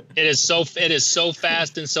 It is so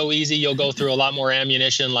fast and so easy. You'll go through a lot more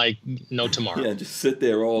ammunition like no tomorrow. Yeah, just sit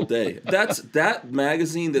there all day. That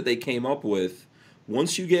magazine that they came up with.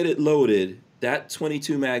 Once you get it loaded, that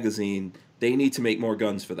 22 magazine, they need to make more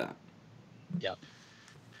guns for that. Yep.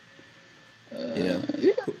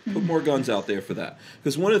 Put more guns out there for that.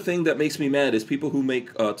 Because one of the things that makes me mad is people who make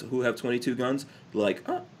who have 22 guns, like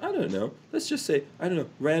I don't know. Let's just say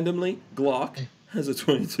randomly Glock has a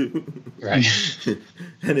 22, right?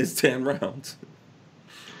 And it's 10 rounds.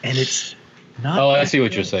 And it's not. Oh, I see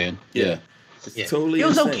what you're saying. Yeah. It's totally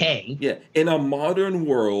Feels insane. okay. Yeah, in a modern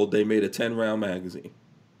world, they made a 10-round magazine.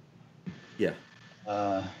 Yeah.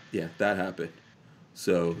 Yeah, that happened.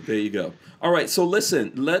 So there you go. All right, so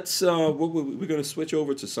listen, let's. We're going to switch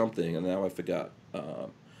over to something, and now I forgot.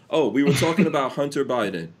 We were talking about Hunter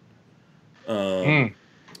Biden.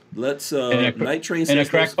 Let's. Night Train says in a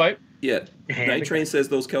crack pipe. Yeah, Night Train says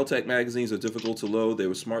those Kel-Tec magazines are difficult to load. They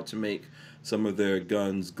were smart to make some of their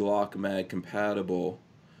guns Glock mag compatible.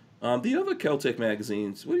 The other Kel-Tec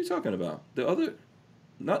magazines, what are you talking about? The other,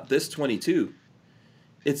 not this 22.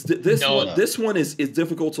 It's this one. No. This one is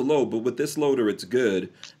difficult to load, but with this loader, it's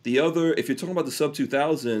good. The other, if you're talking about the sub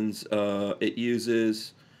 2000s, it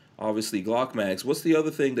uses obviously Glock mags. What's the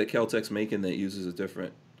other thing that Kel-Tec's making that uses a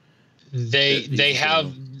different? They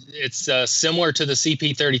have. It's similar to the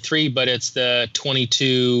CP33, but it's the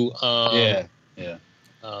 22. Yeah.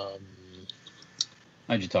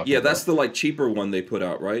 How'd you talk? Yeah, that's the cheaper one they put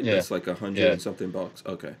out, right? Yeah. That's like $100 and something bucks.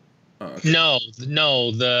 Okay. Okay.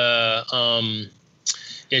 No, the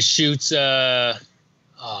it shoots. Why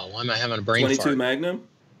am I having a brain 22 fart? Magnum.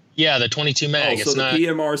 Yeah, the 22 mag. Oh, so the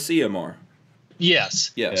PMR CMR.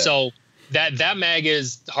 Yes. Yeah. So that mag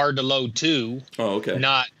is hard to load too. Oh, okay.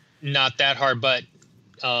 Not that hard, but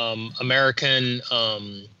American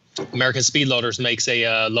Speed Loaders makes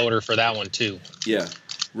a loader for that one too. Yeah.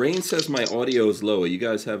 Rain says my audio is low. Are you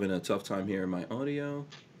guys having a tough time hearing my audio?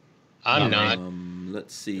 I'm not.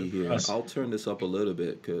 Let's see here. I'll turn this up a little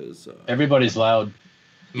bit because everybody's loud.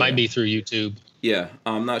 Might be through YouTube. Yeah,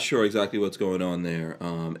 I'm not sure exactly what's going on there.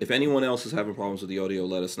 If anyone else is having problems with the audio,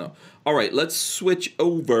 let us know. All right, let's switch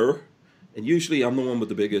over. And usually I'm the one with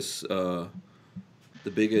the biggest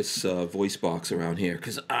voice box around here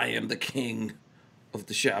because I am the king of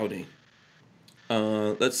the shouting.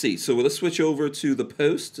 Let's see. So let's switch over to the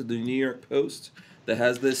Post, the New York Post, that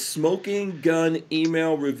has this smoking gun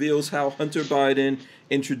email reveals how Hunter Biden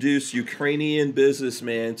introduced Ukrainian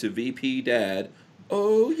businessman to VP dad.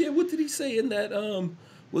 Oh yeah, what did he say in that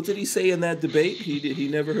What did he say in that debate? He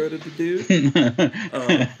never heard of the dude.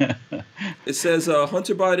 It says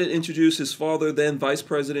Hunter Biden introduced his father, then Vice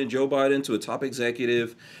President Joe Biden, to a top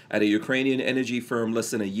executive at a Ukrainian energy firm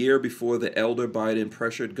less than a year before the elder Biden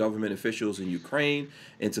pressured government officials in Ukraine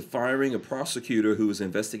into firing a prosecutor who was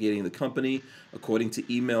investigating the company, according to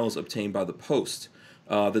emails obtained by the Post.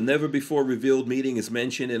 The never-before-revealed meeting is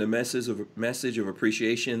mentioned in a message of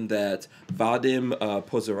appreciation that Vadim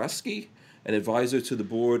Pozharskyi, an advisor to the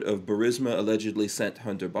board of Burisma, allegedly sent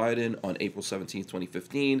Hunter Biden on April 17,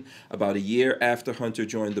 2015, about a year after Hunter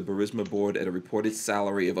joined the Burisma board at a reported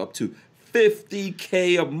salary of up to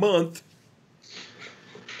 $50K a month.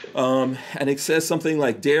 And it says something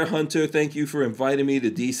like, "Dear Hunter, thank you for inviting me to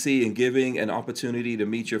D.C. and giving an opportunity to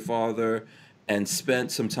meet your father and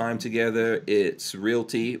spent some time together. It's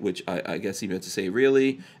realty," which I guess he meant to say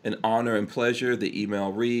really, "an honor and pleasure," the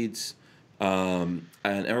email reads.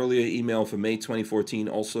 An earlier email from May 2014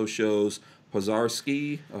 also shows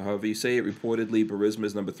Pozharskyi, or however you say it, reportedly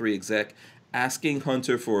Burisma's number 3 exec, asking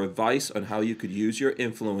Hunter for advice on how you could use your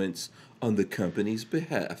influence on the company's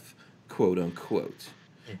behalf, quote unquote.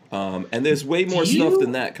 And there's way more stuff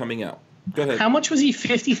than that coming out. Go ahead. How much was he?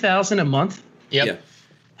 $50,000 a month? Yep. Yeah.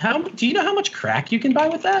 Do you know how much crack you can buy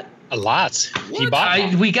with that? A lot. He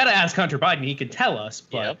bought. We got to ask Hunter Biden. He could tell us,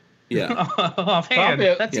 but. Yep. Yeah. Offhand,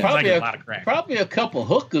 that's probably a lot of crack. Probably a couple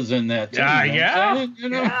hookers in that too. Yeah. You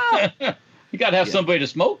know? You got to have somebody to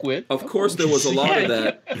smoke with. Of course, there was a lot of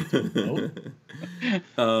that.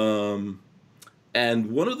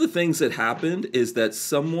 And one of the things that happened is that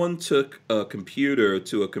someone took a computer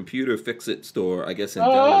to a computer fix-it store, I guess in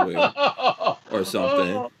Delaware or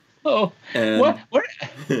something. And, what?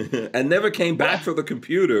 and never came back for the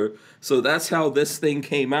computer. So that's how this thing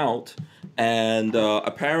came out. And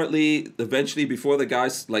apparently, eventually, before the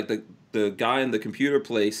guys, like the guy in the computer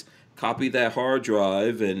place, copied that hard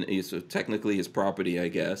drive, and it's technically his property, I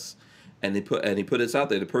guess. And he put it out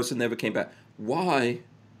there. The person never came back. Why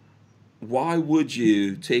would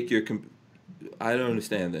you take your? I don't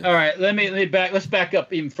understand that. All right, let's back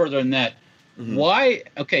up even further than that. Mm-hmm. Why?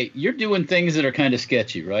 Okay, you're doing things that are kind of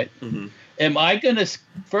sketchy, right? Mm-hmm. Am I gonna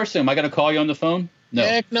call you on the phone? No.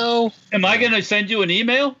 Heck no. Am I gonna send you an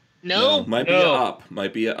email? No. Might be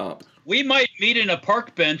a up. We might meet in a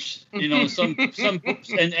park bench, some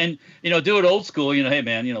and do it old school, hey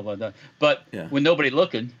man, but when nobody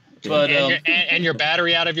looking. But and your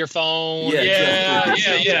battery out of your phone. Yeah,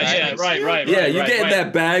 right. Yeah, you're getting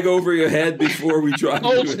that bag over your head before we drive.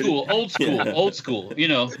 Old school. You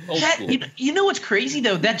know what's crazy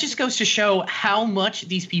though? That just goes to show how much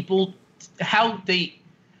these people, how they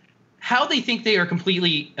think they are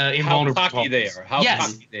completely invulnerable. How cocky they are.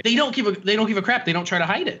 They don't give a crap. They don't try to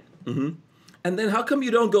hide it. Mm-hmm. And then how come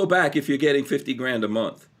you don't go back if you're getting $50,000 a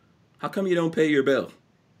month? How come you don't pay your bill?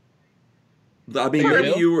 I mean,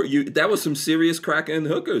 maybe that was some serious cracking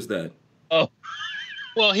hookers then. Oh.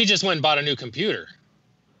 Well, he just went and bought a new computer.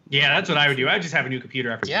 Yeah, that's what I would do. I would just have a new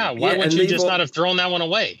computer after. Yeah, why would you just not have thrown that one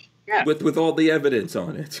away? Yeah. With all the evidence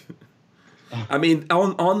on it. I mean,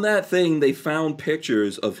 on that thing, they found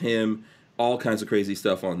pictures of him, all kinds of crazy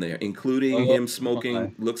stuff on there, including him smoking.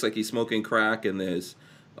 Okay. Looks like he's smoking crack, and there's,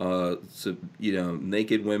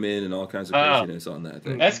 naked women and all kinds of craziness on that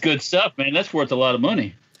thing. That's good stuff, man. That's worth a lot of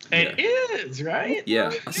money. It is, right?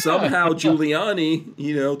 Yeah. Somehow Giuliani,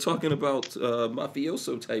 talking about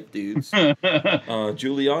mafioso type dudes,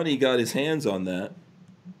 Giuliani got his hands on that.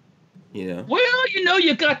 Yeah. Well,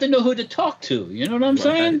 you got to know who to talk to. You know what I'm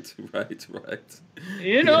saying? Right.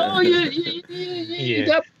 You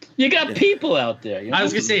got people out there. I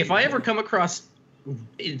was gonna say, if I ever come across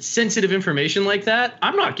sensitive information like that,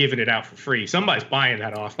 I'm not giving it out for free. Somebody's buying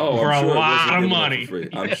that off for a lot of money.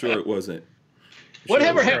 I'm sure it wasn't.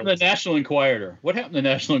 Whatever happened to the National Enquirer?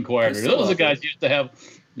 Those are the guys used to have.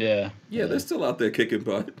 Yeah, they're still out there kicking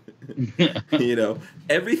butt.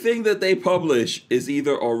 Everything that they publish is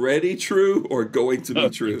either already true or going to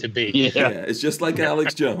be true. Yeah, it's just like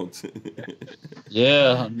Alex Jones.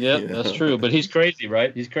 That's true. But he's crazy,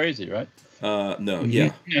 right? No,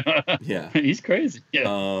 yeah. He's crazy.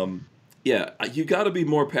 Yeah, you got to be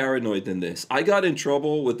more paranoid than this. I got in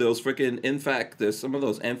trouble with those freaking NFAC. There's some of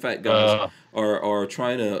those NFAC guys are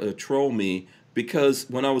trying to troll me because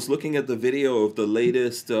when I was looking at the video of the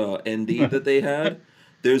latest ND that they had,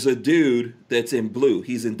 there's a dude that's in blue.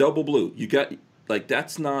 He's in double blue. You got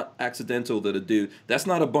that's not accidental that a dude. That's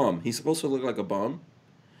not a bum. He's supposed to look like a bum,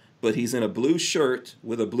 but he's in a blue shirt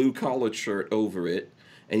with a blue collared shirt over it,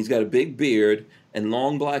 and he's got a big beard and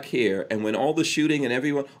long black hair. And when all the shooting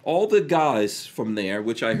and all the guys from there,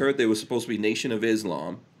 which I heard they were supposed to be Nation of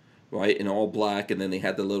Islam, right, in all black, and then they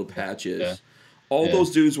had the little patches. Yeah. All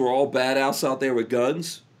those dudes were all badass out there with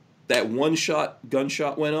guns. That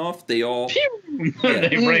gunshot went off. They all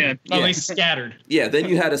they ran. Oh, they scattered. Yeah. Then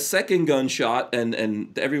you had a second gunshot,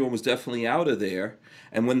 and everyone was definitely out of there.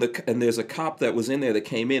 And there's a cop that was in there that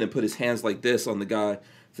came in and put his hands like this on the guy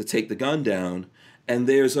to take the gun down. And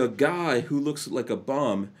there's a guy who looks like a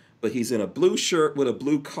bum, but he's in a blue shirt with a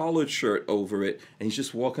blue collared shirt over it, and he's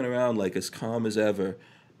just walking around like as calm as ever.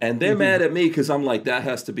 And they're mad at me because I'm like, that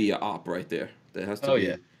has to be an op right there. That has to be.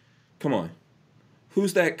 Yeah. Come on.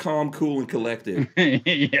 Who's that calm, cool, and collected?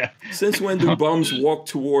 Yeah. Since when do bums walk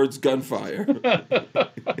towards gunfire?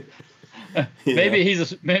 Maybe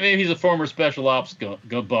he's a former special ops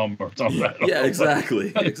bum or something. Yeah,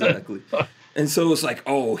 exactly. And so it's like,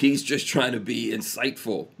 oh, he's just trying to be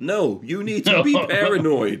insightful. No, you need to be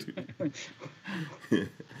paranoid.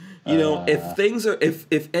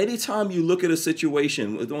 If any time you look at a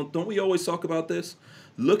situation, don't we always talk about this?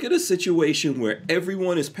 Look at a situation where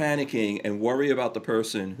everyone is panicking and worry about the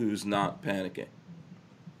person who's not panicking.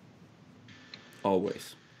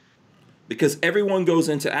 Always. Because everyone goes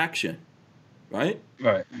into action, right?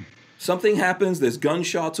 Right. Something happens, there's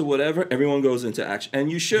gunshots or whatever, everyone goes into action.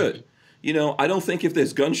 And you should. I don't think if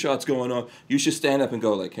there's gunshots going on, you should stand up and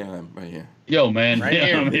go like, hey, I'm right here. Yo, man. Right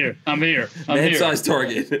here. I'm here. Man-sized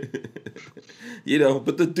target.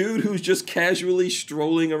 But the dude who's just casually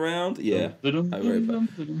strolling around, I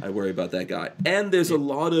worry about that guy. And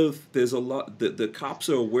the cops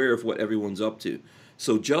are aware of what everyone's up to.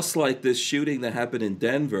 So just like this shooting that happened in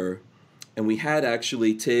Denver, and we had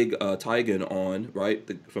actually Tig Tigan on, right,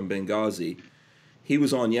 from Benghazi. He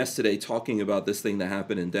was on yesterday talking about this thing that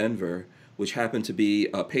happened in Denver, which happened to be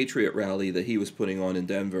a Patriot rally that he was putting on in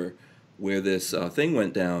Denver, where this thing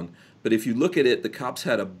went down. But if you look at it, the cops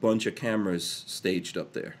had a bunch of cameras staged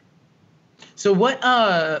up there. So what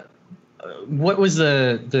was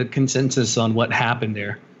the consensus on what happened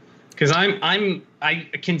there? Because I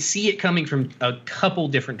can see it coming from a couple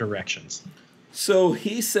different directions. So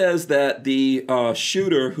he says that the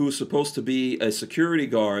shooter, who's supposed to be a security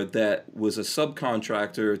guard that was a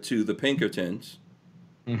subcontractor to the Pinkertons,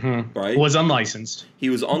 right? Was unlicensed. He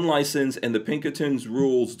was unlicensed, and the Pinkertons'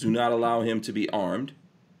 rules do not allow him to be armed,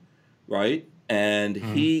 right? And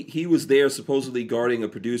he was there supposedly guarding a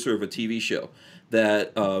producer of a TV show.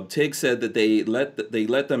 That Tig said that they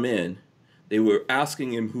let them in. They were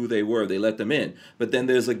asking him who they were. They let them in. But then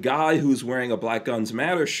there's a guy who's wearing a Black Guns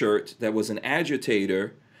Matter shirt that was an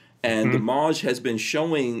agitator, and the Maj has been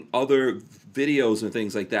showing other videos and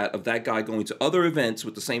things like that of that guy going to other events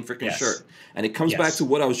with the same freaking shirt. And it comes back to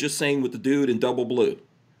what I was just saying with the dude in Double Blue.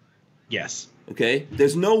 Yes. Okay?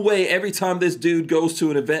 There's no way every time this dude goes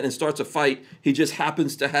to an event and starts a fight, he just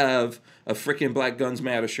happens to have a freaking Black Guns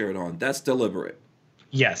Matter shirt on. That's deliberate.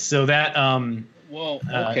 Yes. So that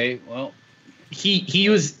He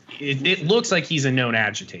was. It looks like he's a known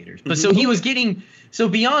agitator, but so he was getting. So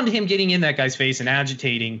beyond him getting in that guy's face and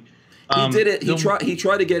agitating, he did it. He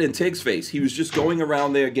tried to get in Tig's face. He was just going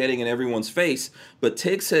around there getting in everyone's face. But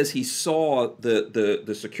Tig says he saw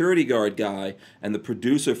the security guard guy and the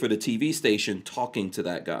producer for the TV station talking to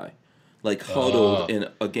that guy, like huddled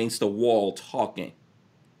against a wall talking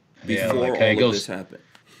before all of this happened.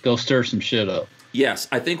 Go stir some shit up. Yes,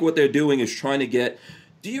 I think what they're doing is trying to get.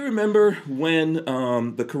 Do you remember when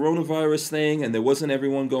the coronavirus thing and there wasn't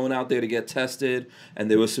everyone going out there to get tested,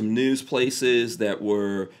 and there were some news places that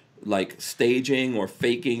were like staging or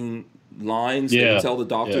faking lines to tell the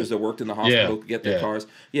doctors that worked in the hospital to get their cars?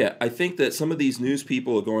 Yeah, I think that some of these news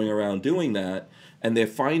people are going around doing that, and they're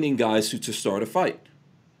finding guys to start a fight.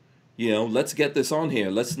 Let's get this on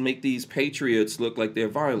here. Let's make these patriots look like they're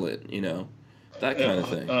violent, that kind of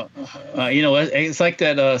thing. It's like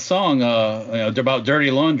that song about dirty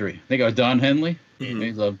laundry. I think it was Don Henley.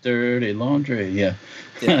 He loved dirty laundry. Yeah.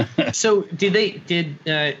 So did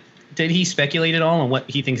he speculate at all on what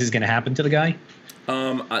he thinks is going to happen to the guy?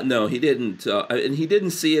 No, he didn't. And he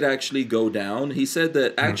didn't see it actually go down. He said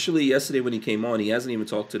that actually yesterday when he came on, he hasn't even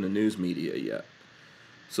talked to the news media yet.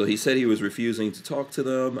 So he said he was refusing to talk to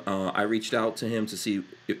them. I reached out to him to see,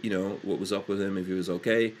 what was up with him, if he was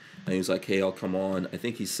okay. And he was like, hey, I'll come on. I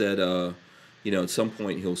think he said, at some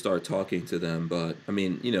point he'll start talking to them. But, I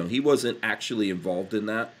mean, he wasn't actually involved in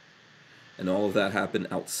that. And all of that happened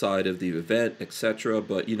outside of the event, etc.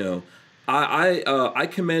 But, I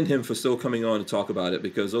commend him for still coming on to talk about it,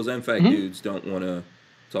 because those MFAC dudes don't want to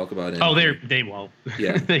talk about anything. Oh, they won't.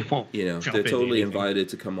 Yeah. They won't. They're totally invited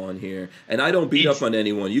to come on here. And I don't beat up on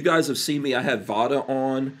anyone. You guys have seen me. I had Vada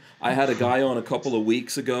on. I had a guy on a couple of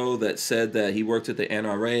weeks ago that said that he worked at the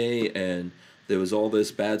NRA and there was all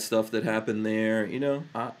this bad stuff that happened there.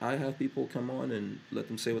 I have people come on and let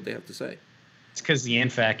them say what they have to say. It's because the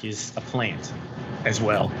NFAC is a plant as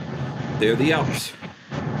well. They're the Alps.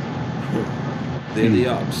 They're the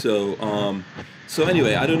Alps. So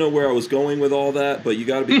anyway, I don't know where I was going with all that, but you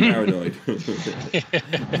got to be paranoid.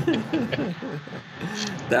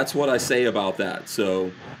 That's what I say about that.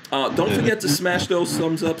 So don't forget to smash those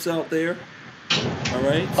thumbs ups out there. All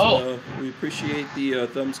right. We appreciate the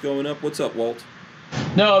thumbs going up. What's up, Walt?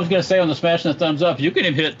 No, I was going to say on the smashing the thumbs up, you can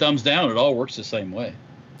even hit thumbs down. It all works the same way.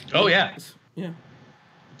 Oh, yeah. Yeah.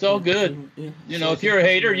 It's all good. Yeah. You know, if you're a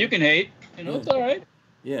hater, you can hate. You know, it's all right.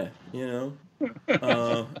 Yeah, you know.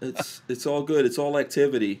 It's all good. It's all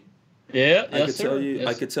activity. Yeah, I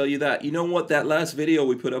could tell you that. You know what? That last video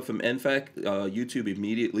we put up from NFAC, YouTube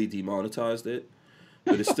immediately demonetized it,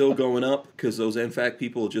 but it's still going up because those NFAC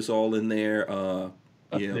people are just all in there.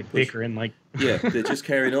 Bickering they're just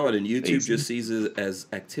carrying on, and YouTube just sees it as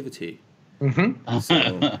activity. Mm-hmm.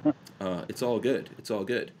 So it's all good. It's all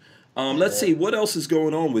good. Let's see what else is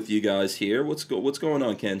going on with you guys here. What's going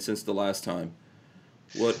on, Ken? Since the last time.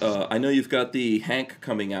 What I know you've got the Hank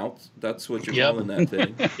coming out. That's what you're calling that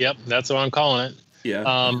thing. Yep, that's what I'm calling it. Yeah.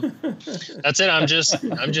 That's it. I'm just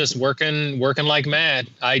working like mad.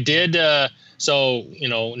 I did not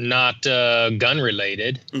gun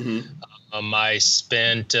related. Mm-hmm. I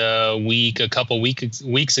spent a couple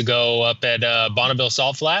weeks ago up at Bonneville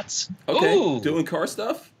Salt Flats. Okay. Ooh. Doing car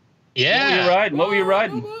stuff? Yeah. What were you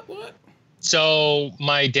riding? What? So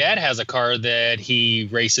my dad has a car that he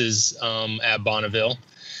races at Bonneville,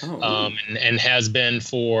 and has been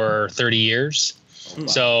for 30 years. Wow.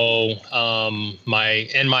 So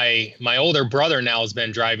my older brother now has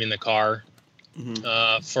been driving the car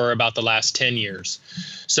for about the last 10 years.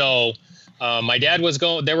 So my dad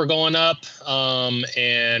they were going up,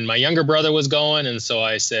 and my younger brother was going, and so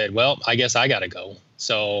I said, well, I guess I got to go.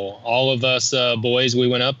 So all of us boys, we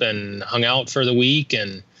went up and hung out for the week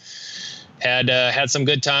and had some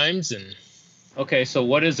good times. And okay, so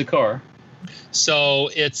what is the car? So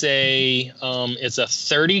it's a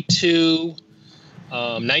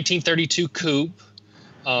 1932 coupe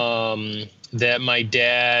that my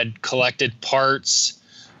dad collected parts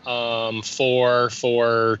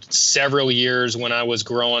for several years when I was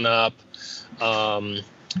growing up.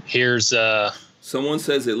 Here's someone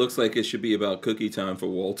says it looks like it should be about cookie time for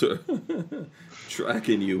Walter.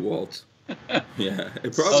 Tracking you, Walt. Yeah,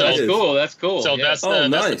 it probably is. Cool. That's cool. So yeah.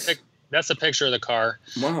 Nice. That's a picture of the car.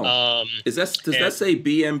 Wow. Does that say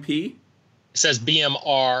BMP? It says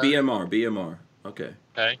BMR. BMR. Okay.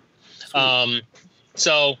 Okay.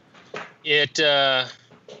 So it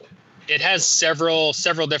has several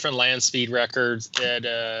different land speed records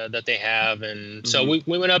that they have, and so we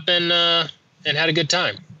went up and had a good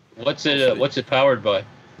time. What's it powered by?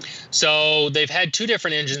 So they've had two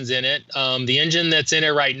different engines in it. The engine that's in it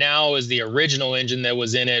right now is the original engine that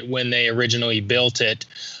was in it when they originally built it.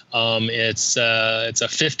 It's a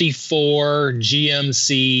 54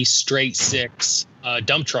 GMC straight six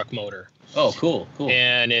dump truck motor. Oh, cool.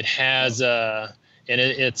 And it has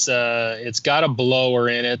it's got a blower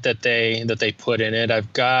in it that they put in it.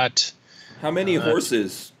 I've got how many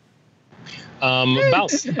horses? About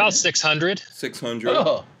 600. 600.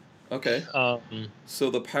 Oh. Okay. So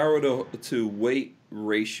the power to weight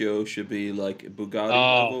ratio should be like Bugatti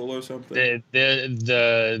level or something.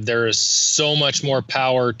 There is so much more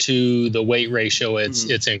power to the weight ratio.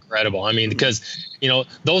 It's incredible. I mean, because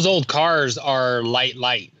those old cars are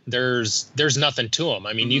light. There's nothing to them.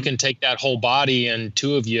 I mean, you can take that whole body, and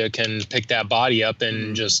two of you can pick that body up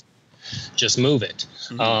and just move it.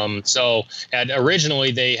 So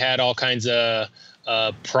originally they had all kinds of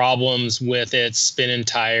problems with it spinning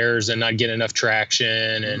tires and not getting enough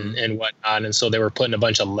traction and whatnot, and so they were putting a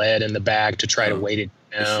bunch of lead in the back to try to weight it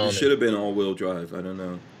down. It should have been all-wheel drive. I don't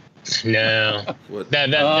know. No.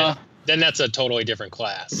 Then that's a totally different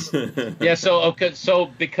class. Yeah. So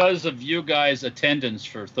because of you guys' attendance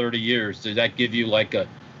for 30 years, did that give you like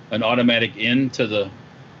an automatic in to the?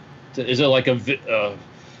 Is it like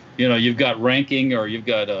you've got ranking or you've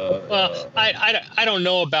got I don't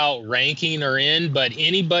know about ranking or in, but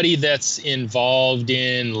anybody that's involved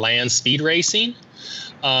in land speed racing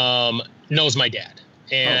knows my dad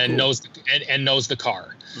and knows the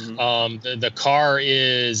car. The car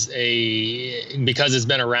is because it's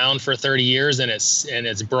been around for 30 years and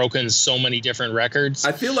it's broken so many different records.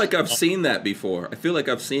 I feel like I've seen that before. I feel like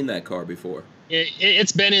I've seen that car before.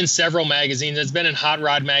 It's been in several magazines. It's been in Hot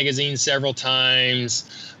Rod magazine several times.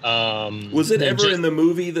 Was it ever in the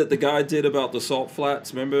movie that the guy did about the salt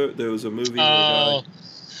flats? Remember, there was a movie. I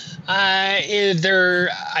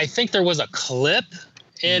think there was a clip,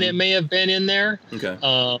 and it may have been in there. Okay.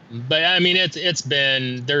 But I mean,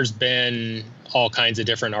 there's been all kinds of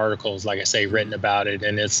different articles, like I say, written about it,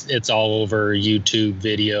 and it's all over YouTube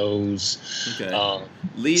videos. Okay.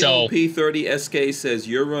 Leo P30SK says,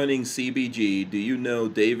 you're running CBG. Do you know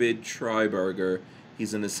David Treiberger?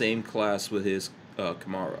 He's in the same class with his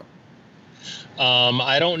Camaro.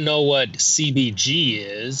 I don't know what CBG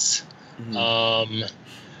is.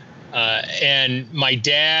 And my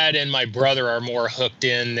dad and my brother are more hooked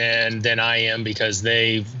in than I am, because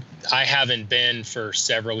I haven't been for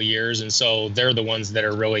several years, and so they're the ones that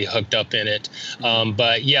are really hooked up in it.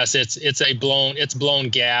 But yes, it's blown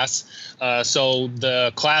gas. So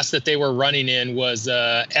the class that they were running in was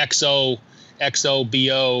XOBO,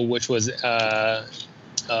 which was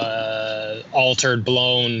altered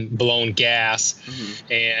blown gas,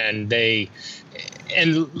 and there's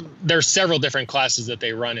several different classes that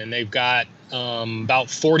they run in. They've got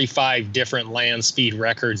about 45 different land speed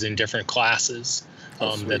records in different classes.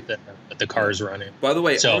 That the cars run in. By the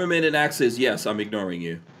way, Armament and Axe says, yes, I'm ignoring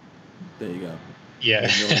you. There you go. Yeah. I'm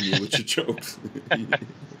ignoring you with your jokes.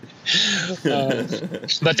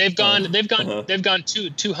 But they've gone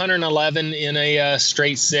 211 in a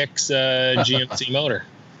straight six GMC motor.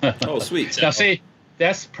 Oh, sweet. Now, see,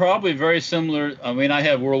 that's probably very similar. I mean, I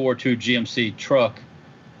have World War II GMC truck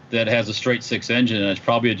that has a straight six engine, and it's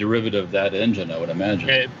probably a derivative of that engine, I would imagine.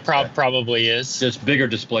 It probably is. Just bigger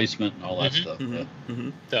displacement and all that stuff.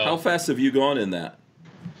 So, how fast have you gone in that?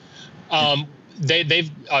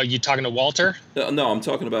 They've are you talking to Walter? No, I'm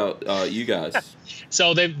talking about you guys.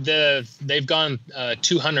 So they've gone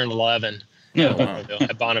 211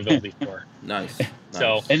 at Bonneville before. Nice.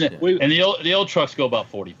 So and the old trucks go about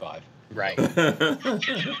 45. Right.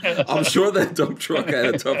 I'm sure that dump truck had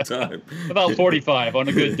a tough time. About 45 on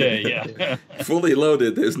a good day, yeah. Fully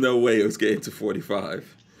loaded, there's no way it was getting to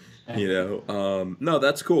 45. No,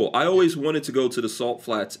 that's cool. I always wanted to go to the salt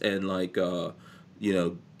flats and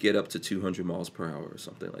get up to 200 miles per hour or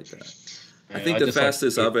something like that. I think the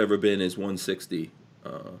fastest I've ever been is 160.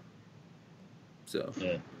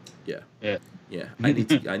 Yeah. I need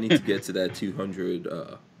to get to that 200.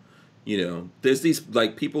 There's these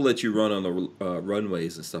people let you run on the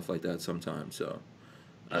runways and stuff like that sometimes. So,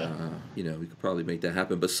 we could probably make that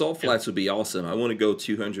happen. But salt flats would be awesome. I want to go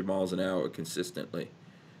 200 miles an hour consistently,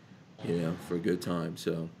 for a good time.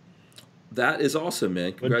 So that is awesome,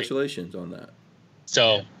 man. Congratulations on that.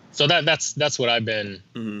 So that's what I've been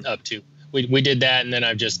up to. We did that, and then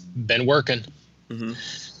I've just been working.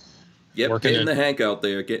 Yep, getting the Hank out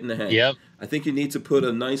there, getting the Hank. Yep. I think you need to put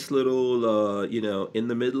a nice little, in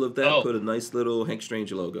the middle of that, put a nice little Hank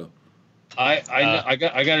Strange logo. I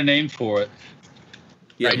got a name for it.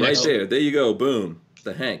 Yeah, right there. There you go. Boom.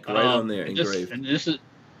 The Hank right on there engraved. And this is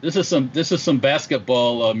some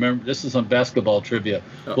basketball. This is some basketball trivia.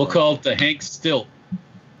 We'll call it the Hank Stilt.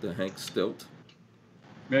 The Hank Stilt.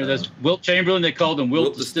 Remember, that's Wilt Chamberlain. They called him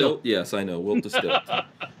Wilt the Stilt. Yes, I know, Wilt the Stilt.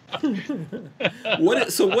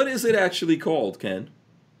 What is it actually called, Ken?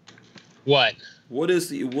 What? What is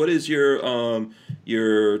your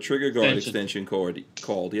trigger guard extension cord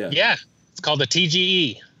called? Yeah. Yeah, it's called the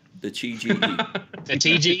TGE. The TGE. The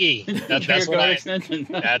TGE. That's what extension.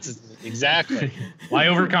 That's exactly. Why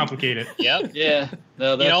overcomplicate it? Yep. Yeah.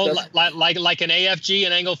 No, like an AFG,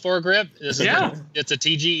 an angle foregrip. It's a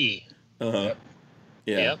TGE.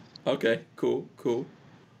 Yeah. Yep. Okay. Cool.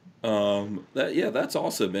 That's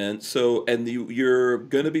awesome, man. So, and you're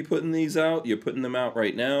gonna be putting these out? You're putting them out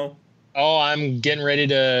right now? Oh, I'm getting ready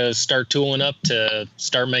to start tooling up to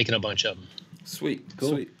start making a bunch of them. Sweet. Cool.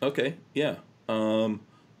 Sweet. Okay. Yeah.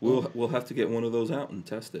 We'll have to get one of those out and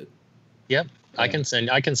test it. Yep. I can send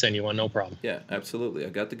you one, no problem. Yeah, absolutely. I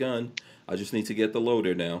got the gun. I just need to get the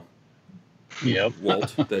loader now. Yep.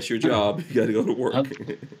 Walt, that's your job. You got to go to work.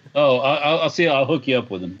 I'll see. I'll hook you up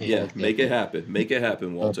with him. Yeah, make it happen. Make it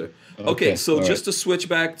happen, Walter. Okay, so just to switch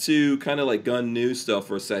back to kind of like gun news stuff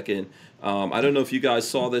for a second. I don't know if you guys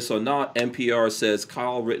saw this or not. NPR says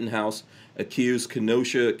Kyle Rittenhouse, accused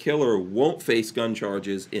Kenosha killer, won't face gun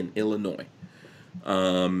charges in Illinois.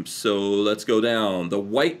 So let's go down. The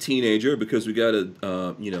white teenager, because we got to,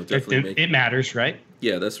 definitely it matters, right?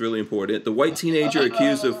 Yeah, that's really important. The white teenager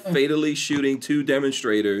accused of fatally shooting 2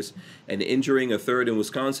 demonstrators and injuring a third in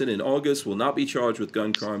Wisconsin in August will not be charged with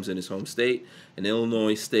gun crimes in his home state. An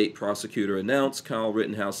Illinois state prosecutor announced Kyle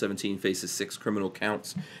Rittenhouse, 17, faces 6 criminal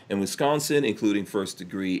counts in Wisconsin, including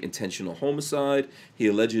first-degree intentional homicide. He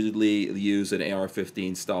allegedly used an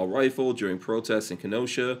AR-15 style rifle during protests in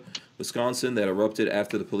Kenosha, Wisconsin, that erupted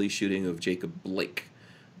after the police shooting of Jacob Blake.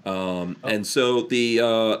 And so the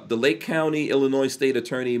Lake County, Illinois State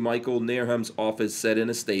Attorney Michael Nearham's office said in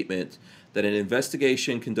a statement that an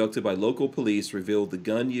investigation conducted by local police revealed the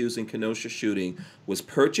gun used in Kenosha shooting was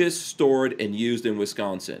purchased, stored, and used in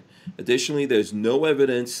Wisconsin. Additionally, there's no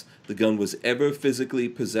evidence the gun was ever physically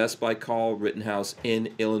possessed by Carl Rittenhouse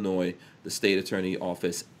in Illinois, the state attorney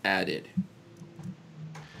office added.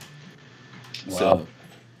 Wow. So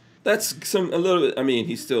that's a little bit. I mean,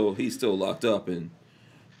 he's still locked up, and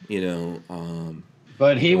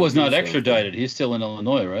but he was not extradited. He's still in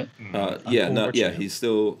Illinois, right? He's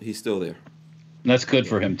still there. And that's good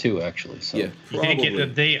for him too, actually. So. Yeah,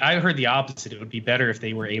 probably. I heard the opposite. It would be better if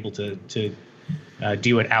they were able to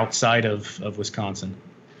do it outside of Wisconsin.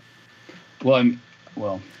 Well,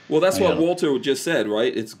 that's what Walter just said,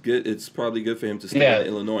 right? It's good. It's probably good for him to stay in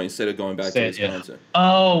Illinois instead of going back to Wisconsin. Yeah.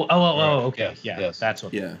 Oh, okay. Yes. That's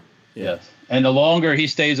what. Yeah. Yes. And the longer he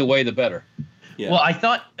stays away, the better. Yeah. Well, I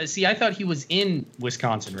thought he was in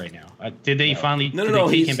Wisconsin right now. Did they finally? No.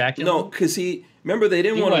 He came back. No, because remember they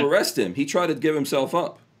didn't want to arrest him. He tried to give himself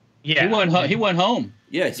up. Yeah. He went home.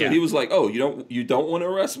 Yeah. So he was like, "Oh, you don't want to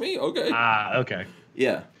arrest me? Okay." Okay.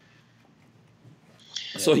 Yeah.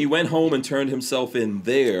 So he went home and turned himself in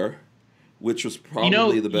there, which was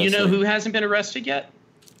probably the best. You know who hasn't been arrested yet?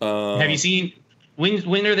 Have you seen?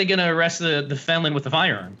 When are they going to arrest the felon with the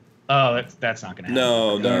firearm? Oh, that's not going to happen.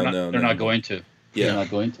 No. They're not going to. Yeah. They're not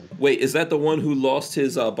going to. Wait, is that the one who lost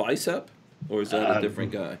his bicep, or is that a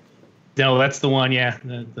different guy? No, that's the one. Yeah.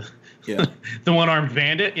 Yeah. The one-armed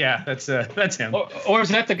bandit. Yeah, that's him. Or is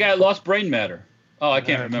that the guy that lost brain matter? Oh, I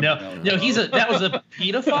can't remember. No, that was a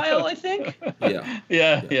pedophile, I think.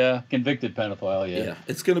 Yeah. Convicted pedophile. Yeah.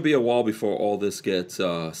 It's going to be a while before all this gets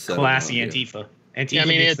settled. Classy Antifa. Antifa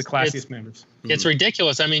gets the classiest members. It's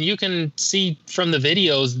ridiculous. I mean, you can see from the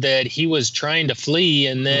videos that he was trying to flee,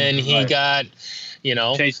 and then he got,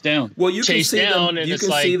 chased down. Well, you can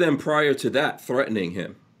see them prior to that threatening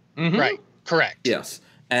him. Mm-hmm. Right. Correct. Yes.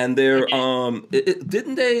 And they're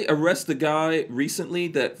didn't they arrest the guy recently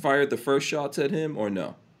that fired the first shots at him, or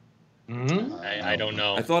no? Mm-hmm. I don't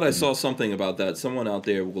know. I thought I saw something about that. Someone out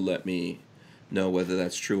there will let me know whether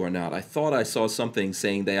that's true or not. I thought I saw something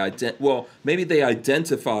saying maybe they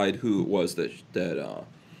identified who it was that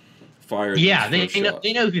fired. Yeah,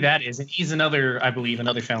 they know who that is, and he's another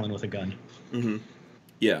felon with a gun. Mm-hmm.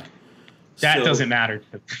 Yeah. That doesn't matter.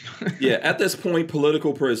 Yeah, at this point,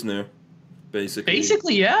 political prisoner, basically.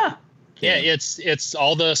 Basically, yeah. Yeah, it's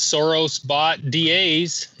all the Soros bought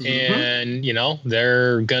DAs, and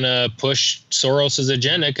they're gonna push Soros's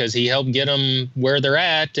agenda because he helped get them where they're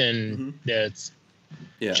at, and it's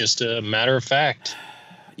just a matter of fact.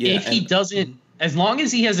 Yeah, if he doesn't, as long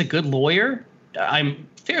as he has a good lawyer, I'm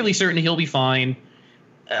fairly certain he'll be fine.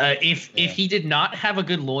 If he did not have a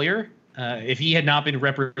good lawyer, if he had not been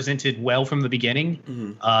represented well from the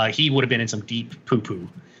beginning, he would have been in some deep poo-poo.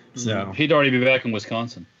 So he'd already be back in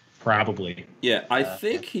Wisconsin. Probably. Yeah, I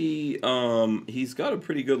think he's got a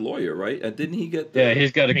pretty good lawyer, right? Didn't he get?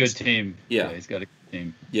 He's got a good team. Yeah, he's got a good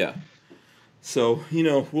team. Yeah. So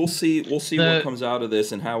we'll see what comes out of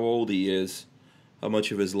this and how old he is, how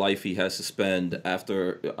much of his life he has to spend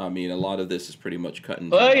after. I mean, a lot of this is pretty much cut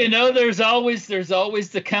and dry. Well, there's always the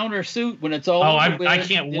countersuit when it's all. I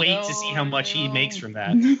can't wait to see how much he makes from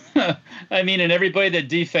that. I mean, and everybody that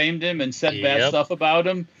defamed him and said bad stuff about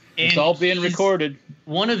him. It's all being recorded.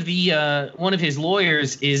 One of his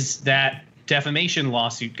lawyers is that defamation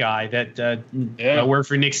lawsuit guy that worked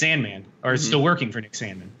for Nick Sandmann, or is still working for Nick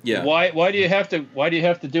Sandmann. Yeah. Why do you have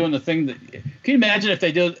to do in the thing that? Can you imagine if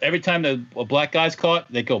they do every time a black guy's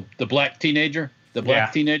caught, they go the black teenager, the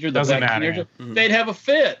black teenager, the black teenager. They'd have a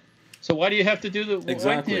fit. So why do you have to do the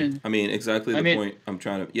exactly? White I mean, exactly the point I'm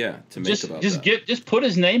trying to make about that. Just put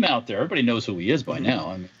his name out there. Everybody knows who he is by now.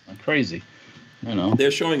 I mean, I'm crazy. They're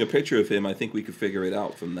showing a picture of him. I think we could figure it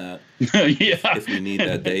out from that. If we need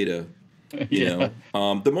that data.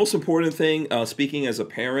 The most important thing, speaking as a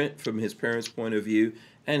parent, from his parents' point of view,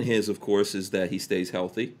 and his, of course, is that he stays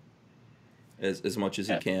healthy as much as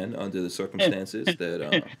he can under the circumstances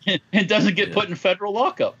and doesn't get put in federal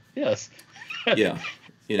lockup. Yes. Yeah.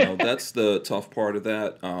 That's the tough part of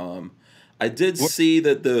that. I did see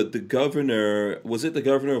that the governor, was it the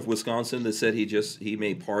governor of Wisconsin that said he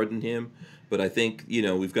may pardon him, but I think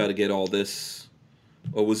we've got to get all this.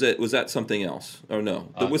 Or was that something else? Or no,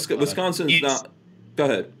 Wisconsin's not. Go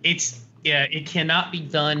ahead. It cannot be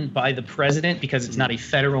done by the president because it's not a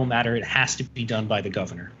federal matter. It has to be done by the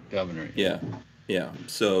governor. Yeah.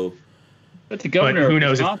 So. But the governor. Who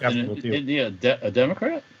knows? Isn't he a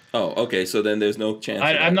Democrat? Oh, okay. So then there's no chance.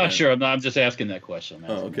 I'm not sure. I'm just asking that question.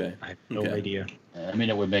 Oh, okay. I have no idea. I mean,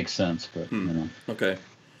 it would make sense, but Okay.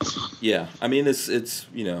 Yeah, I mean, it's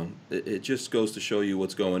it just goes to show you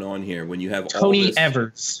what's going on here when you have Tony all this.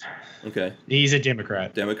 Evers. Okay. He's a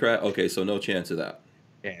Democrat. Democrat. Okay, so no chance of that.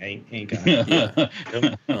 Yeah, ain't got it.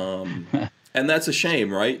 Yeah. And that's a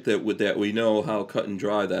shame, right? That we know how cut and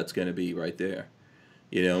dry that's going to be right there.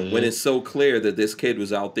 You know, when it's so clear that this kid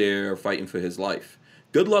was out there fighting for his life.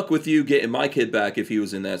 Good luck with you getting my kid back if he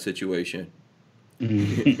was in that situation.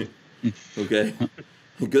 Okay.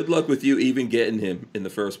 Good luck with you even getting him in the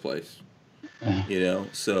first place. You know,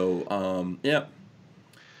 so yeah,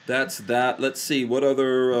 that's that. Let's see what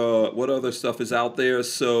other stuff is out there.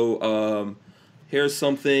 So here's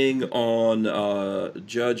something on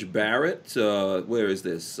Judge Barrett. Where is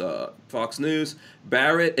this? Fox News.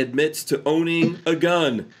 Barrett admits to owning a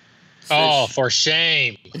gun. Oh, for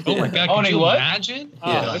shame! Oh my God! Owning Could you what? imagine?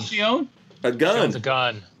 Yeah. What's she own? A gun. Owns a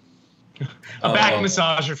gun. A back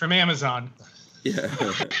massager from Amazon. Yeah.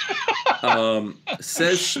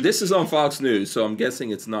 Says this is on Fox News, so I'm guessing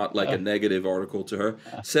it's not like a negative article to her.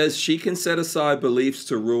 Says she can set aside beliefs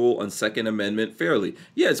to rule on Second Amendment fairly.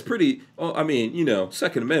 Yeah, it's pretty. Well, I mean, you know,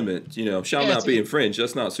 Second Amendment, you know, shall not be infringed.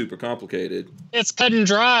 That's not super complicated. It's cut and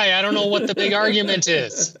dry. I don't know what the big argument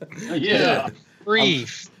is. Yeah.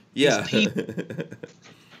 Brief. Yeah.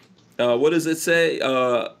 What does it say?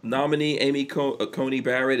 Nominee Amy Coney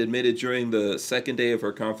Barrett admitted during the second day of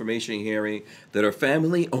her confirmation hearing that her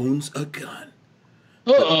family owns a gun.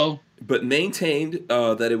 Uh-oh. But maintained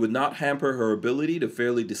that it would not hamper her ability to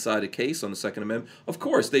fairly decide a case on the Second Amendment. Of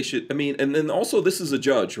course, they should. I mean, and then also this is a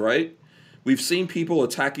judge, right? We've seen people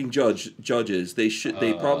attacking judges.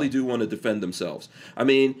 They probably do want to defend themselves. I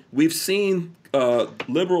mean, we've seen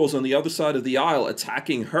liberals on the other side of the aisle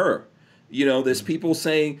attacking her. You know, there's people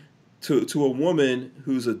saying to a woman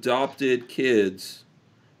who's adopted kids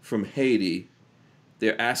from Haiti,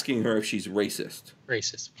 they're asking her if she's racist.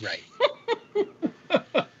 Racist, right.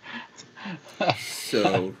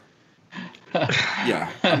 So, yeah,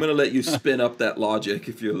 I'm going to let you spin up that logic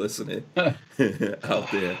if you're listening out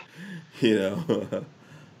there. You know.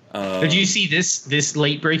 Did you see this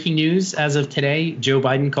late breaking news as of today? Joe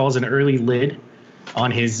Biden calls an early lid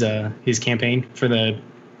on his campaign for the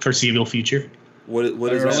foreseeable future. What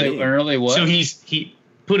does that mean? Early what? So he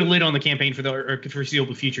put a lid on the campaign for the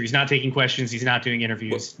foreseeable future. He's not taking questions. He's not doing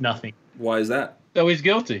interviews. Nothing. Why is that? So he's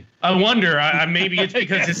guilty. I wonder. Maybe it's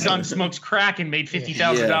because his son smokes crack and made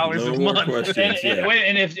 $50,000 a month. Questions,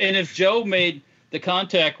 And if Joe made the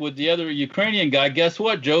contact with the other Ukrainian guy, guess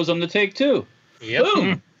what? Joe's on the take too. Yep.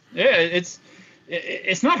 Boom. Yeah,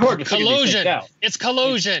 it's not hard to figure these things out. It's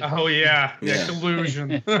collusion. Oh yeah.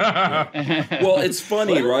 Collusion. Well, it's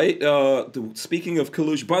funny, right? Speaking of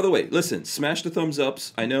collusion, by the way, listen, smash the thumbs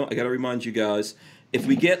ups. I know I got to remind you guys. If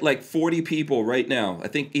we get like 40 people right now, I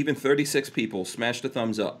think even 36 people, smash the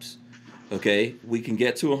thumbs ups. Okay, we can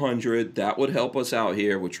get to 100. That would help us out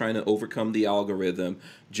here. We're trying to overcome the algorithm.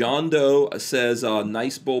 John Doe says,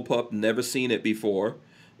 nice bullpup, never seen it before.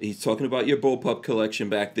 He's talking about your bullpup collection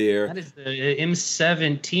back there. That is the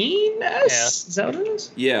M17S? Yeah. Is that what it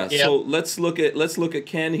is? Yeah, so let's look at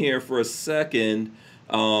Ken here for a second.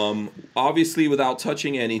 Obviously, without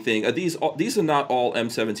touching anything, these are not all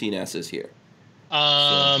M17Ss here.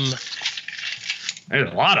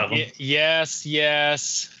 There's a lot of them. Yes.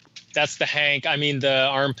 That's the Hank. I mean, the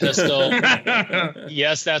arm pistol.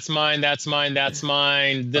 Yes, that's mine. This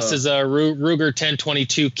is a Ruger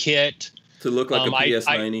 1022 kit. To look like a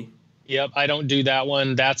PS90. Yep, I don't do that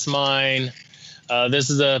one. That's mine. This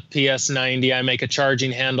is a PS90. I make a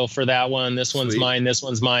charging handle for that one. This one's mine. This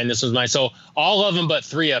one's mine. This one's mine. So all of them but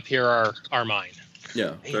 3 up here are mine.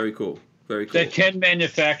 Yeah, very cool. Very cool. That Ken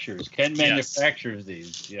manufactures. Ken manufactures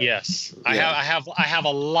these. Yeah. Yes, I have a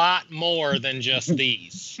lot more than just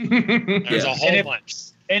these. There's a whole bunch.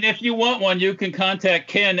 And if you want one, you can contact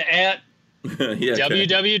Ken at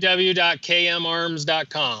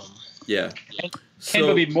www.kmarms.com. Yeah. Ken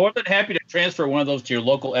will be more than happy to transfer one of those to your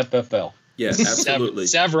local FFL. Yeah, absolutely.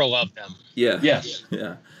 Several of them. Yeah. Yes.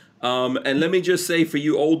 Yeah. And let me just say for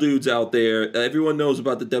you old dudes out there, everyone knows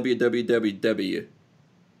about the www.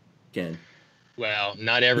 Ken. Well,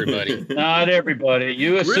 not everybody. Not everybody.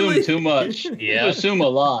 You assume too much. Yeah. You assume a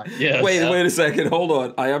lot. Yes. Wait a second. Hold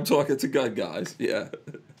on. I am talking to gun guys. Yeah.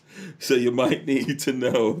 So you might need to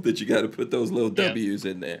know that you got to put those little W's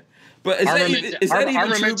in there. But is that even true,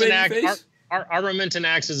 Babyface? Armament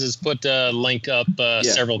Axes has put a link up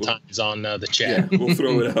several times on the chat. Yeah, we'll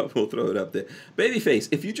throw it up. We'll throw it up there. Babyface,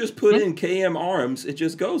 if you just put in KM Arms, it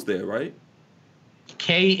just goes there, right?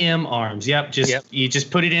 KM Arms. Yep. You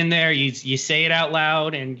just put it in there. You say it out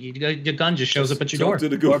loud, and your gun just shows up at your door. To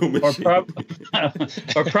the Google machine. Or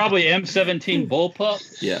probably M17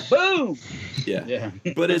 bullpup. Yeah. Boom. Yeah.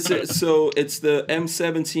 But it's the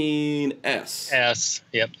M17S. S.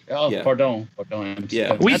 Yep. Oh, Yeah. pardon.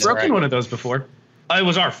 Yeah. We've broken one of those before. It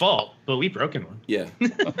was our fault, but we've broken one. Yeah.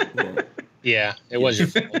 Yeah, it was your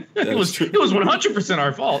fault. It was 100%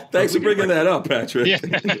 our fault. Thanks for bringing that up, Patrick. Yeah.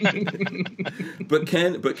 But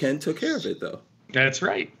Ken took care of it though. That's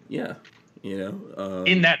right. Yeah.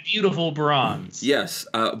 In that beautiful bronze. Yes,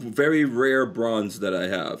 very rare bronze that I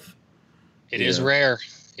have. It is rare.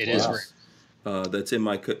 It is rare. That's in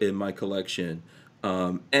my collection.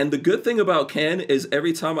 And the good thing about Ken is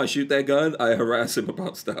every time I shoot that gun, I harass him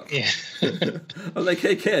about stuff. Yeah. I'm like,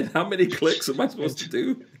 hey Ken, how many clicks am I supposed to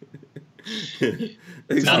do?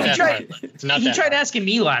 It's not that hard. He tried asking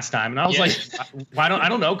me last time, and I was like, "Why don't I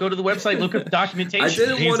don't know? Go to the website, look up documentation." I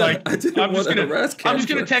didn't want to harass Ken. I'm just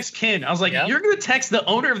gonna text Ken. I was like, "You're gonna text the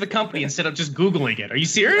owner of the company instead of just Googling it. Are you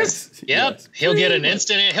serious?" Yep. Yes. He'll get an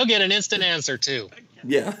instant answer too.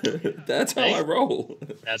 Yeah, that's how I roll.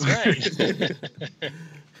 That's right.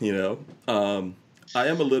 I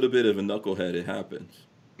am a little bit of a knucklehead. It happens.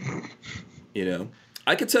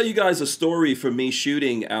 I could tell you guys a story from me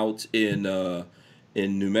shooting out in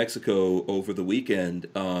New Mexico over the weekend.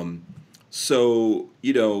 We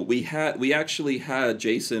actually had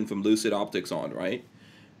Jason from Lucid Optics on, right?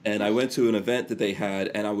 And I went to an event that they had,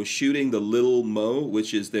 and I was shooting the Little Mo,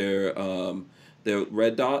 which is their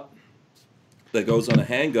red dot that goes on a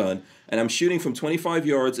handgun, and I'm shooting from 25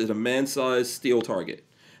 yards at a man-sized steel target.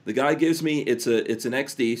 The guy gives me it's an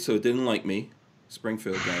XD, so it didn't like me,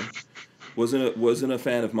 Springfield gun. Wasn't a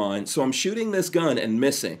fan of mine. So I'm shooting this gun and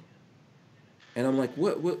missing. And I'm like,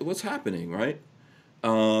 what's happening, right?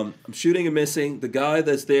 I'm shooting and missing. The guy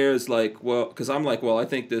that's there is like, because I'm like, I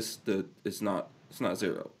think it's not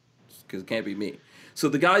zero, because it can't be me. So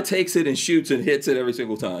the guy takes it and shoots and hits it every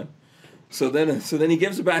single time. So then he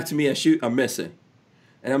gives it back to me. I'm missing.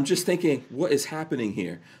 And I'm just thinking, what is happening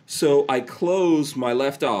here? So I close my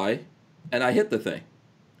left eye and I hit the thing.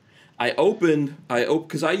 I open,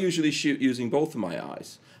 because I usually shoot using both of my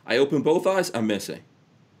eyes. I open both eyes, I'm missing.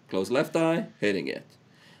 Close left eye, hitting it.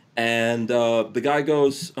 And the guy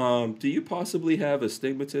goes, do you possibly have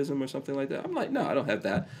astigmatism or something like that? I'm like, no, I don't have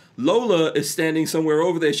that. Lola is standing somewhere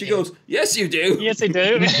over there. She goes, yes, you do. Yes, I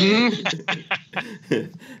do.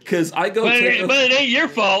 Because I go but it ain't your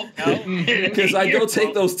fault. Because I go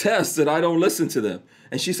take those tests and I don't listen to them.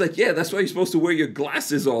 And she's like, yeah, that's why you're supposed to wear your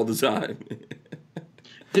glasses all the time.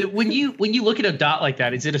 When you look at a dot like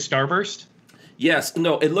that, is it a starburst? Yes.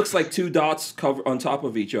 No, it looks like two dots cover on top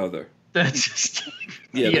of each other. That's just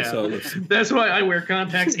that's how it looks. That's why I wear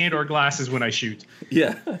contacts and or glasses when I shoot.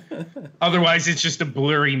 Yeah. Otherwise, it's just a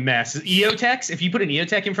blurry mess. EOTechs, if you put an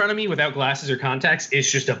EOTech in front of me without glasses or contacts,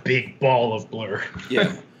 it's just a big ball of blur.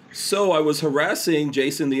 Yeah. So I was harassing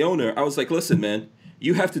Jason, the owner. I was like, listen, man,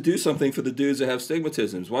 you have to do something for the dudes that have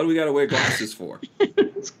stigmatisms. Why do we got to wear glasses for?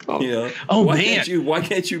 Why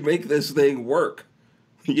can't you make this thing work?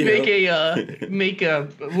 You'd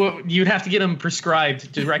have to get them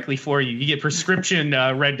prescribed directly for you. You get prescription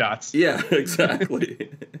red dots. Yeah, exactly.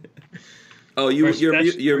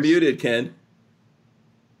 You're muted, Ken.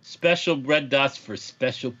 Special red dots for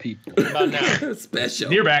special people. How about now?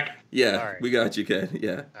 Special. You're back. Yeah, right. We got you, Ken.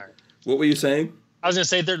 Yeah. All right. What were you saying? I was gonna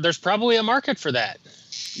say there's probably a market for that.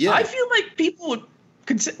 Yeah. I feel like people would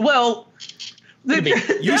consider. Well.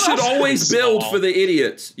 You should always build for the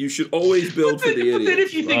idiots. You should always build for the idiots. But then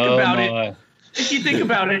if you think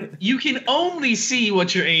about it, you can only see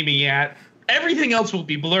what you're aiming at. Everything else will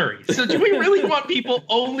be blurry. So do we really want people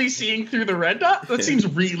only seeing through the red dot? That seems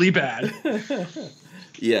really bad.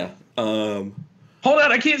 Yeah. Hold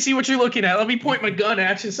on, I can't see what you're looking at. Let me point my gun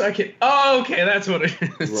at you so I can. Oh, okay, that's what it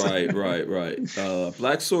is. Right.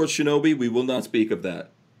 Black Sword Shinobi, we will not speak of that.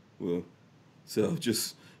 So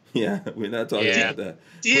just. Yeah, we're not talking about that.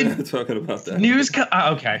 We're not talking about that.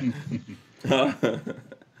 Okay.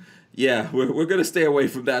 Yeah, we're gonna stay away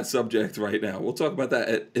from that subject right now. We'll talk about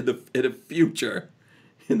that in the future.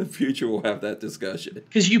 In the future, we'll have that discussion.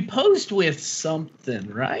 Because you posed with something,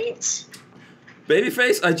 right?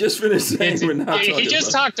 Babyface, I just finished saying we're not. He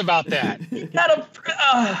just talked about that. God. Okay.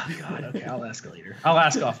 I'll ask later. I'll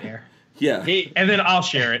ask off air. Yeah. And then I'll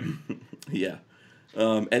share it. Yeah.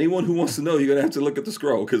 Anyone who wants to know, you're gonna have to look at the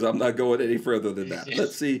scroll because I'm not going any further than that.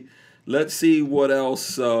 Let's see what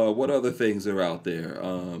else. What other things are out there?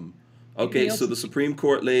 Okay, so the Supreme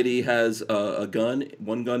Court lady has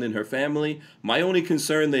one gun in her family. My only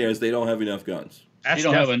concern there is they don't have enough guns. You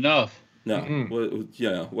don't have enough. No.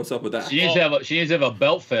 What's up with that? She needs to have a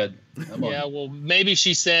belt fed. Yeah, well, maybe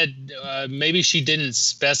she said, maybe she didn't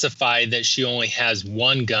specify that she only has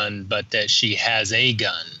one gun, but that she has a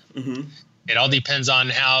gun. Mm-hmm. It all depends on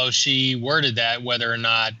how she worded that, whether or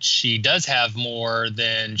not she does have more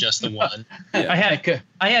than just the one. I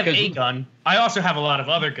have a gun. I also have a lot of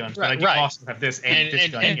other guns, but I do also have this and this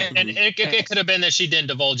gun. And it could have been that she didn't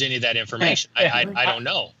divulge any of that information. I don't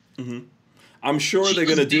know. Mm-hmm. I'm sure they're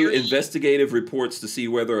going to do investigative reports to see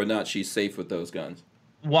whether or not she's safe with those guns.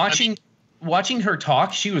 Watching her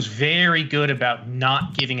talk, she was very good about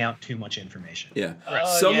not giving out too much information. Yeah.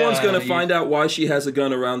 Someone's going to find out why she has a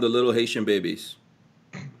gun around the little Haitian babies.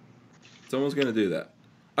 Someone's going to do that.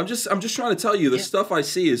 I'm just trying to tell you, the stuff I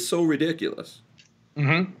see is so ridiculous.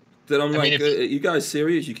 Mm-hmm. That I'm you guys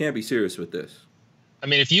serious? You can't be serious with this. I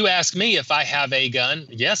mean, if you ask me if I have a gun,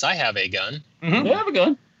 yes, I have a gun. Mm-hmm. You have a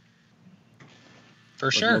gun. For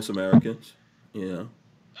like sure. Most Americans, I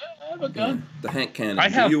have a gun. Yeah. The Hank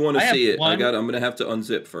cannon. Do you want to see it? I'm going to have to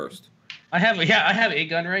unzip first. I have a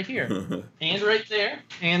gun right here. And right there.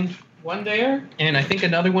 And one there. And I think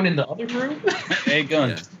another one in the other room. A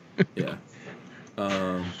gun.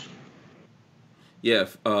 Yeah.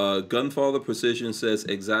 Gunfather Precision says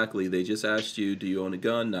exactly. They just asked you, do you own a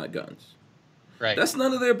gun? Not guns. Right. That's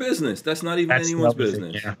none of their business. That's not even anyone's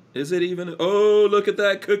business. Yeah. Is it even? Oh, look at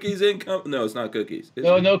that. Cookies income. No, it's not cookies.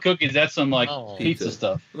 No cookies. That's some pizza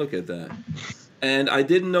stuff. Look at that. And I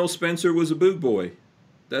didn't know Spencer was a boog boy.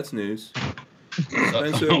 That's news.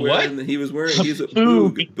 Spencer, he's a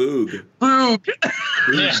boog boy.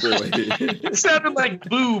 It sounded like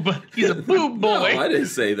boob. He's a boob boy. No, I didn't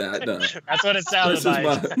say that. No. That's what it sounded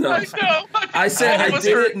like. I said I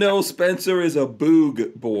didn't know Spencer is a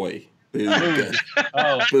boog boy. Boog.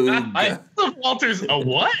 Boog. Walter's a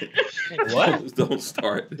what? What? Don't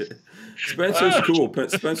start. Spencer's cool.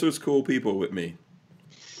 Spencer's cool people with me.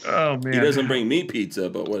 Oh man. He doesn't bring me pizza,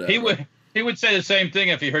 but whatever. He would say the same thing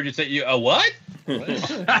if he heard you say a what? Yeah, he's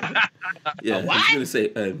gonna say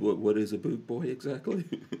what is a boog boy exactly?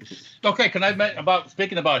 Okay, can I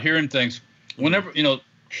speaking about hearing things? Whenever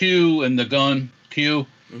Q and the gun Q,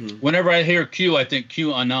 whenever I hear Q, I think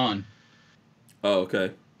Q Anon. Oh,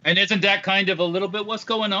 okay. And isn't that kind of a little bit what's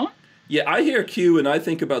going on? Yeah, I hear Q and I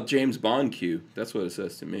think about James Bond Q. That's what it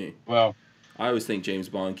says to me. Well, I always think James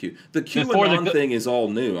Bond Q. The QAnon thing is all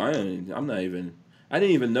new. I didn't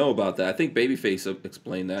even know about that. I think Babyface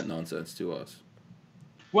explained that nonsense to us.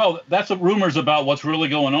 Well, that's what rumors about what's really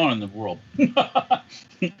going on in the world.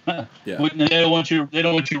 Yeah. They don't want you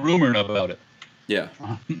rumoring about it. Yeah.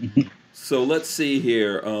 So let's see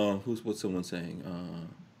here. What's someone saying?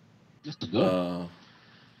 Just good.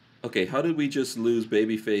 Okay, how did we just lose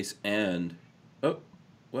Babyface and... Oh,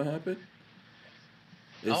 what happened?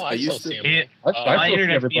 I still see him. It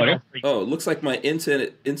looks like my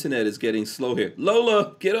internet is getting slow here.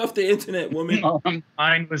 Lola, get off the internet, woman.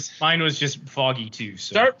 Mine was just foggy too.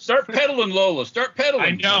 So. Start pedaling, Lola. Start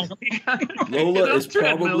pedaling. I know. Lola is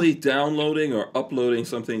probably downloading or uploading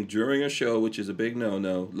something during a show, which is a big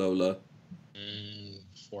no-no, Lola.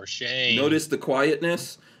 For shame. Notice the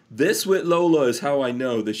quietness? This with Lola is how I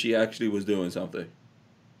know that she actually was doing something.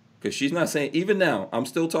 Because she's not saying... Even now, I'm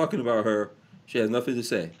still talking about her. She has nothing to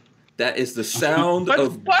say. That is the sound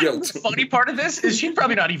of guilt. The funny part of this is she's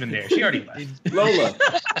probably not even there. She already left. Lola.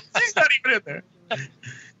 She's not even in there.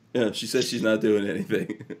 Yeah, she says she's not doing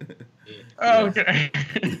anything. Oh, okay.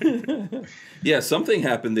 Yeah, something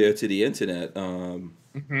happened there to the internet. I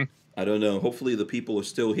don't know. Hopefully the people are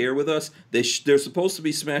still here with us. They're supposed to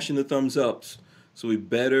be smashing the thumbs ups. So we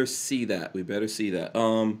better see that.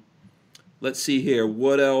 Let's see here.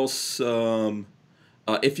 What else?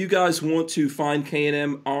 If you guys want to find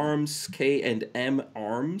K&M Arms,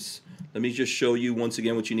 let me just show you once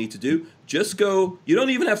again what you need to do. Just go. You don't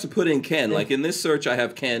even have to put in Ken. Like in this search, I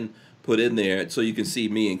have Ken put in there so you can see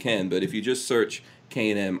me and Ken. But if you just search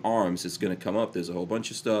K&M Arms, it's going to come up. There's a whole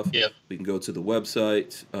bunch of stuff. Yep. We can go to the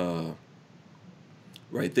website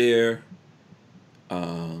right there.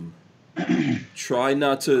 Try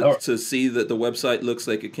not to see that the website looks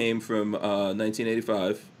like it came from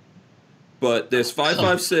 1985. But there's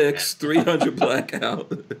 556, 300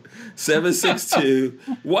 blackout, 762.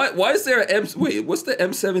 Why is there what's the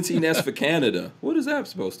M17S for Canada? What is that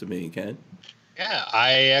supposed to mean, Ken? Yeah,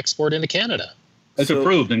 I export into Canada. It's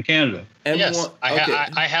approved in Canada. Yes,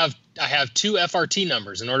 I have two FRT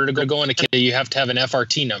numbers. In order to go into Canada, you have to have an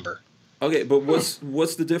FRT number. Okay, but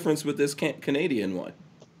what's the difference with this Canadian one?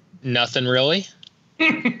 Nothing really.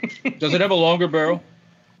 Does it have a longer barrel?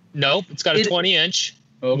 Nope, it's got a 20-inch.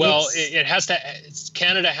 Well, it has to.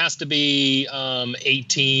 Canada has to be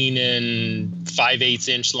 18 and 5/8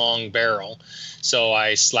 inch long barrel. So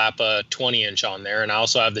I slap a 20-inch on there, and I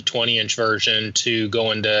also have the 20-inch version to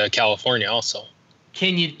go into California also.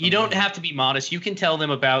 Can you don't have to be modest. You can tell them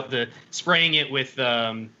about the spraying it with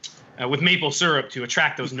maple syrup to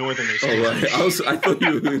attract those northerners. Oh, right. I thought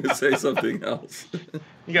you were going to say something else.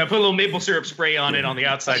 You got to put a little maple syrup spray on it on the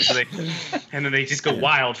outside, and then they just go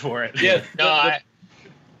wild for it. Yeah. No,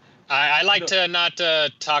 I like to not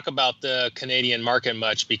talk about the Canadian market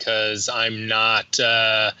much because I'm not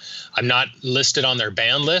listed on their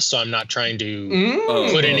ban list, so I'm not trying to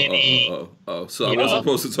put in any. So I wasn't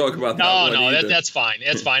supposed to talk about that. No, that's fine.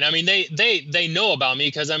 It's fine. I mean, they know about me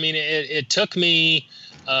because I mean, it took me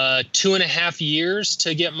 2.5 years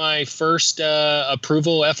to get my first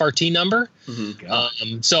approval FRT number.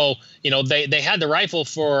 So they had the rifle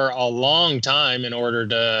for a long time in order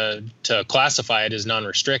to classify it as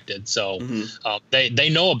non-restricted. So they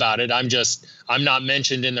know about it. I'm not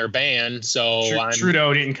mentioned in their ban. So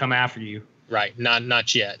Trudeau didn't come after you. Right.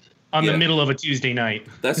 Not yet. On the middle of a Tuesday night.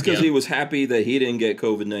 That's because he was happy that he didn't get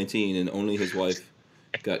COVID-19 and only his wife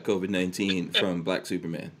got COVID-19 from Black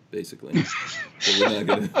Superman, basically. So we're not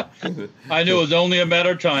gonna. I knew it was only a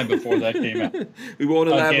matter of time before that came out. We won't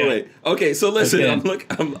elaborate. Okay, so listen, I'm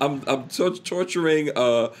torturing.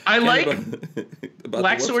 I like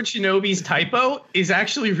Black Sword Shinobi's typo is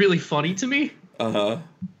actually really funny to me.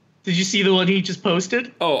 Did you see the one he just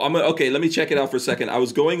posted? Oh, okay. Let me check it out for a second. I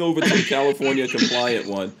was going over to the California compliant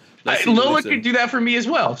one. Lola could do that for me as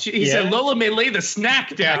well. He said, Lola may lay the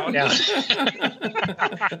snack down.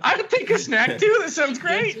 I would take a snack too. That sounds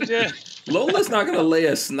great. Lola's not going to lay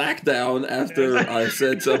a snack down after I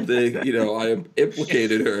said something, I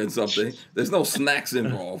implicated her in something. There's no snacks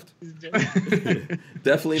involved.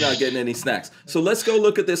 Definitely not getting any snacks. So let's go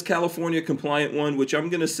look at this California compliant one, which I'm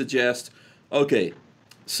going to suggest. Okay.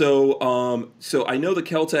 So I know the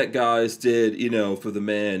Keltec guys did, for the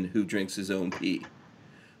man who drinks his own pee.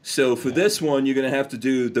 So for this one, you're gonna have to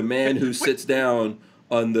do the man who sits down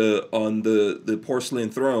on the porcelain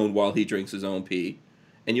throne while he drinks his own pee,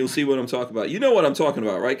 and you'll see what I'm talking about. You know what I'm talking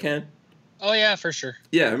about, right, Ken? Oh yeah, for sure.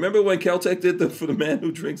 Yeah, remember when Keltec did for the man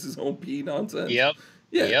who drinks his own pee nonsense? Yep.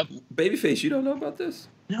 Yeah. Yep. Babyface, you don't know about this?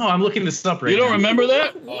 No, I'm looking this up right now. You don't remember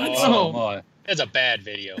that? Oh my. It's a bad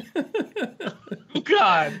video.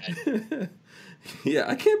 God. Yeah,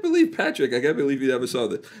 I can't believe Patrick. I can't believe you never saw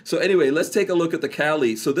this. So anyway, let's take a look at the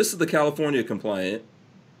Cali. So this is the California compliant.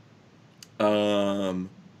 So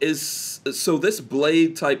this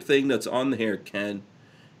blade type thing that's on here, Ken,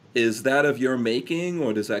 is that of your making,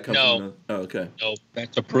 or does that come from? Oh, okay. No,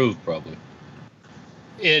 that's approved probably.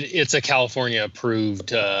 It's a California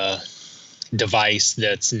approved device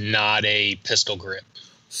that's not a pistol grip.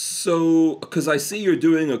 So, because I see you're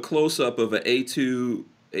doing a close up of an A2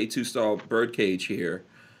 style birdcage here.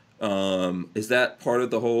 Is that part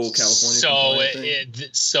of the whole California thing?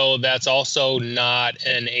 So that's also not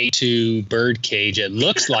an A2 birdcage. It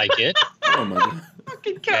looks like it. Oh my God.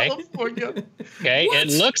 Fucking California. Okay, it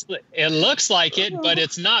looks like it, but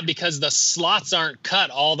it's not because the slots aren't cut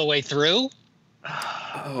all the way through.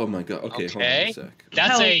 Oh my God. Okay. Hold on a sec.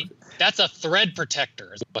 That's a thread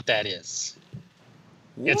protector is what that is.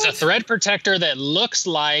 What? It's a thread protector that looks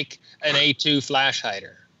like an A2 flash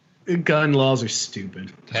hider. Gun laws are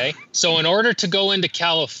stupid. Okay. So in order to go into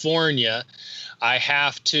California, I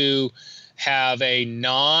have to have a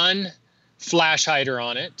non-flash hider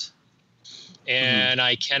on it, and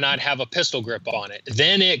I cannot have a pistol grip on it.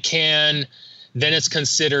 Then it's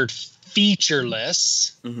considered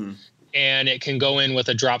featureless, and it can go in with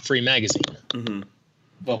a drop-free magazine.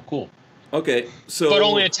 Oh, cool. Okay. So, but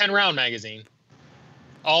only a 10-round magazine.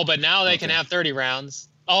 Oh, but now they can have 30 rounds.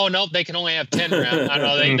 Oh, no, they can only have 10 rounds. I don't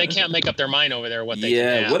know. They can't make up their mind over there what they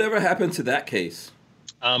can have. Whatever happened to that case?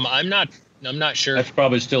 I'm not sure. That's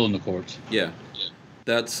probably still in the courts. Yeah.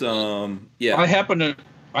 That's yeah. I happen to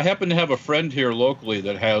have a friend here locally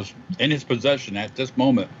that has in his possession at this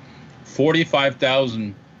moment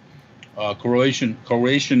 45,000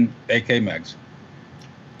 Croatian AK mags.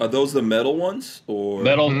 Are those the metal ones or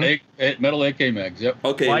metal AK mags? Yep.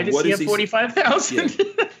 Okay. Why does he have 45,000?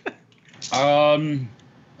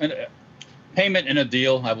 And payment in a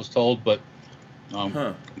deal, I was told, but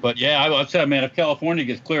yeah, I said, man, if California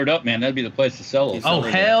gets cleared up, man, that'd be the place to sell them. Oh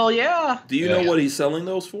hell yeah! Do you know what he's selling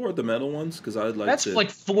those for? The metal ones, because I'd like that's to. Like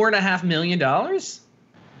 $4.5 million. They're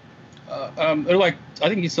like, I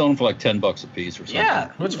think he's selling for like $10 a piece or something.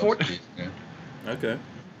 Yeah, what's Yeah. Okay.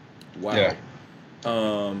 Wow. Yeah.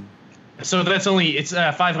 So that's only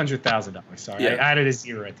 $500,000. Sorry, I added a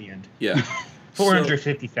zero at the end. Yeah.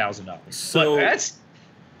 $450,000. So that's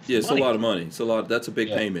Yeah, it's a lot of money. It's a lot. That's a big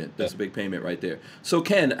payment. That's a big payment right there. So,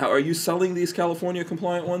 Ken, are you selling these California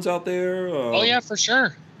compliant ones out there? Oh yeah, for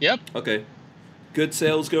sure. Yep. Okay. Good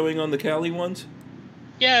sales going on the Cali ones.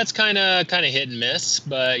 Yeah, it's kind of hit and miss,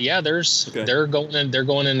 but yeah, they're going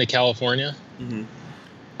into California. Mm-hmm.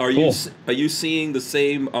 Are you seeing the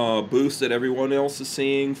same boost that everyone else is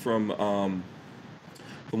seeing from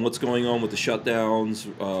what's going on with the shutdowns,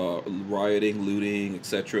 rioting, looting,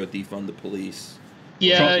 etc., defund the police?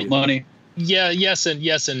 Yeah, money. Yeah, yes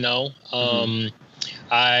and no.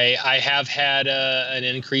 I have had an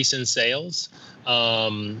increase in sales,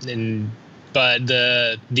 but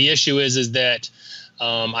the issue is that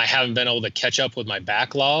I haven't been able to catch up with my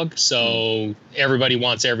backlog. So everybody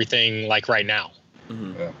wants everything like right now,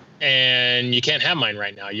 and you can't have mine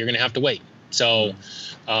right now. You're gonna have to wait. So,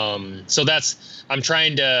 I'm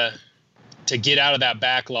trying to get out of that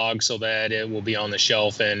backlog so that it will be on the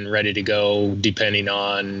shelf and ready to go. Depending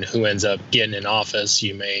on who ends up getting in office,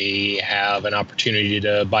 you may have an opportunity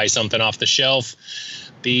to buy something off the shelf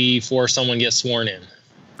before someone gets sworn in.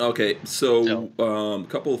 Okay, so a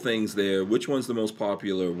couple of things there. Which one's the most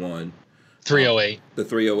popular one? 308. The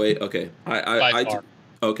 308. Okay,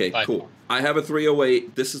 okay, cool. I have a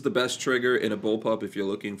 308. This is the best trigger in a bullpup if you're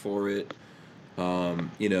looking for it.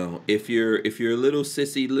 If you're a little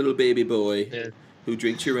sissy little baby boy who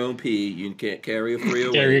drinks your own pee, you can't carry a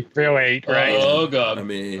 308. Carry 308, right? Oh God. I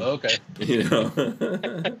mean, okay.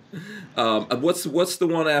 What's the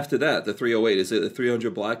one after that? The 308. Is it a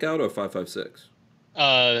 300 blackout or 556?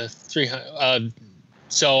 300.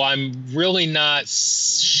 So I'm really not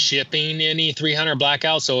shipping any 300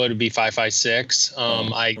 blackout, so it would be 556.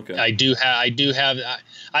 I do have.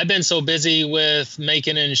 I've been so busy with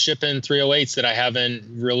making and shipping 308s that I haven't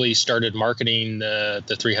really started marketing the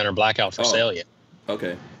 300 blackout for sale yet.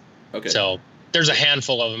 Okay. So there's a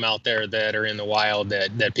handful of them out there that are in the wild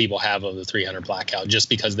that people have of the 300 blackout, just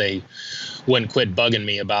because they wouldn't quit bugging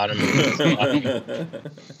me about them.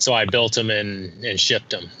 So I built them and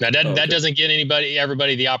shipped them. Now that doesn't get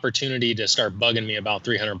everybody the opportunity to start bugging me about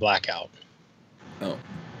 300 blackout. Oh.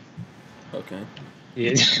 Okay.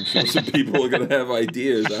 Yeah. I'm sure some people are going to have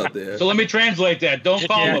ideas out there. So let me translate that. Don't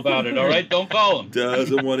call him about it, all right? Don't call him.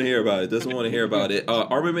 Doesn't want to hear about it.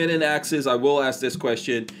 Armament and Axes, I will ask this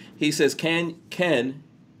question. He says, can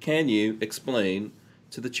you explain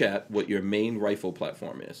to the chat what your main rifle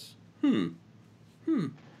platform is? It's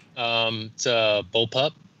a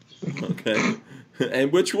bullpup. Okay.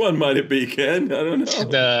 And which one might it be, Ken? I don't know.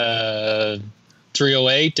 The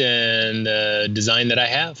 308 and the design that I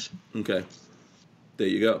have. Okay. There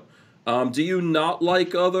you go. Do you not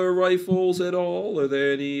like other rifles at all? Are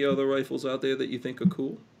there any other rifles out there that you think are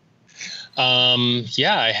cool?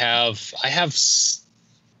 Yeah, I have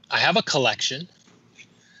a collection.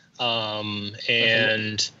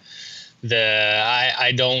 And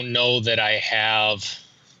I don't know that I have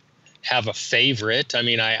a favorite. I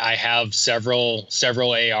mean, I have several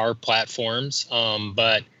AR platforms,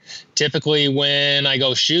 but typically when I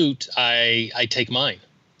go shoot, I take mine.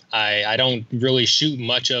 I don't really shoot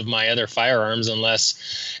much of my other firearms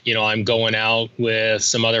unless, I'm going out with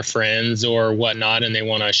some other friends or whatnot, and they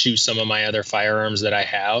want to shoot some of my other firearms that I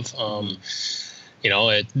have.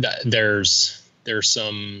 There's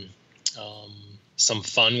some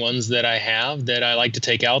fun ones that I have that I like to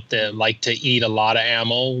take out that like to eat a lot of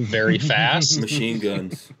ammo very fast. Machine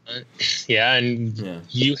guns. Yeah, and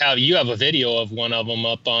you have a video of one of them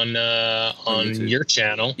up on your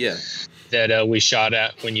channel. Yeah. That we shot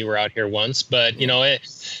at when you were out here once, but I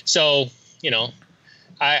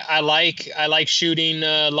like shooting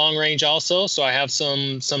long range also. So I have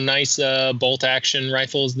some nice bolt action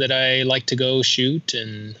rifles that I like to go shoot,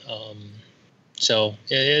 and so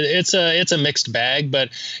it's a mixed bag.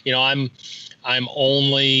 But I'm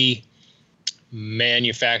only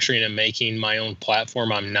manufacturing and making my own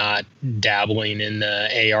platform. I'm not dabbling in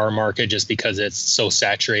the AR market just because it's so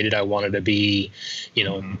saturated. I wanted to be,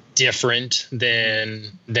 different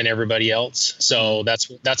than everybody else. So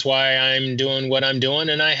that's why I'm doing what I'm doing.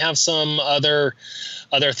 And I have some other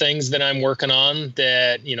things that I'm working on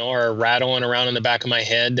that, are rattling around in the back of my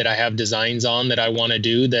head that I have designs on that I want to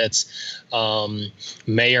do. That's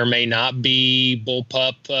may or may not be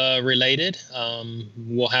bullpup related.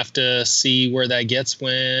 We'll have to see where that gets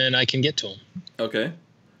when I can get to them. Okay.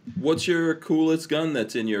 What's your coolest gun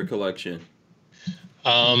that's in your collection?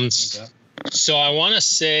 So I want to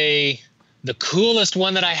say the coolest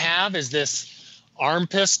one that I have is this arm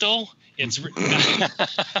pistol. It's.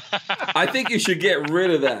 I think you should get rid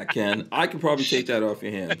of that, Ken. I could probably take that off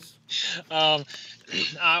your hands.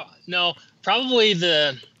 No, probably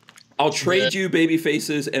the. I'll trade you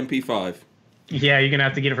Babyface's MP5. Yeah, you're gonna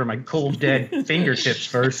have to get it from my cold dead fingertips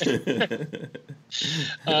first.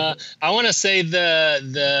 I want to say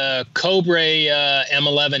the Cobra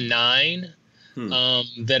M11-9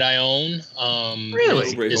 that I own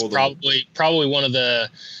Really? is probably one of the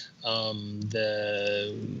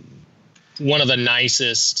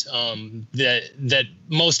nicest that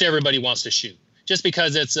most everybody wants to shoot, just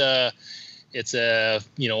because it's a a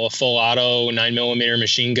full auto 9mm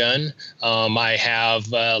machine gun. I have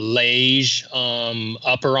Lage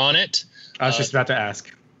upper on it. I was just about to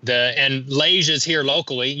ask. And Lage is here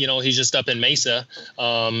locally. He's just up in Mesa.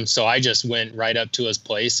 So I just went right up to his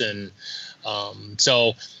place, and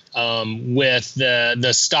with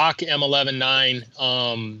the stock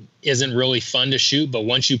M11-9 isn't really fun to shoot, but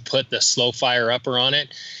once you put the slow fire upper on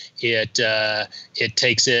it, it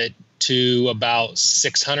takes it to about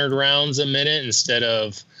 600 rounds a minute instead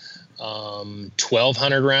of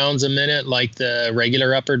 1,200 rounds a minute like the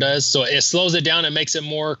regular upper does. So it slows it down and makes it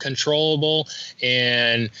more controllable,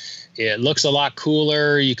 and it looks a lot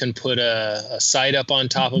cooler. You can put a sight up on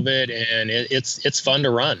top of it, and it's fun to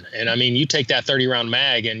run. And I mean, you take that 30-round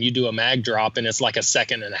mag and you do a mag drop, and it's like a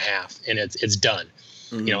second and a half, and it's done.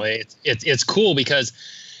 Mm-hmm. It's cool because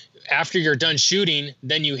after you're done shooting,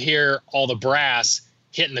 then you hear all the brass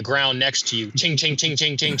hitting the ground next to you, ching, ching, ching,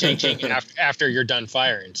 ching, ching, ching, ching, after you're done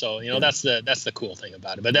firing. So that's the cool thing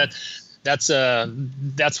about it. But that's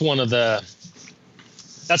one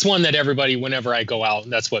that everybody, whenever I go out,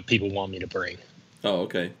 that's what people want me to bring. Oh,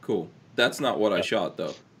 okay, cool. That's not what I shot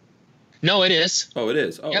though. No, it is. Oh, it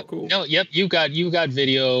is. Oh, yep. Cool. No, yep. You got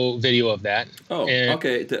video of that. Oh,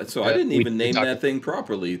 okay. So I didn't even name that thing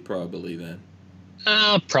properly, probably then.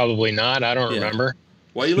 Probably not. I don't remember.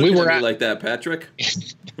 Why are you looking at me like that, Patrick?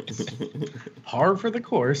 Par for the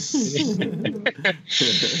course.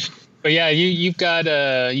 But yeah, you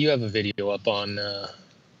have a video up on. Let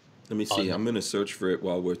me see. I'm gonna search for it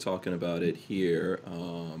while we're talking about it here.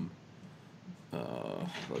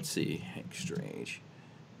 Let's see, Hank Strange,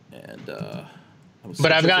 and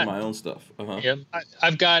but I've got my own stuff. Yeah,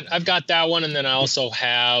 I've got that one, and then I also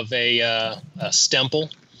have a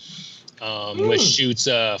Stemple. Which shoots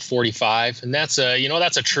 45, and that's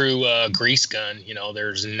a true grease gun.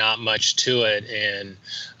 There's not much to it, and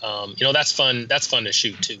that's fun. That's fun to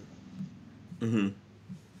shoot too. Mm-hmm.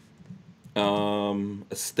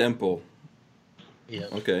 A Stemple. Yeah.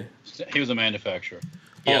 Okay. He was a manufacturer.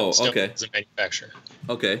 Yeah, okay. Was a manufacturer.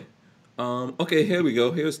 Okay. Okay. Here we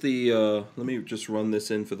go. Here's the. Let me just run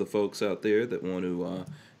this in for the folks out there that want to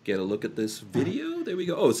get a look at this video. There we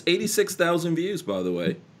go. Oh, it's 86,000 views, by the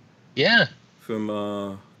way. Yeah. From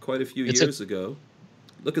quite a few years ago.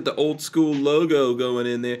 Look at the old school logo going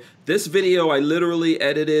in there. This video I literally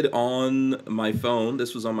edited on my phone.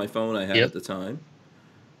 This was on my phone I had at the time.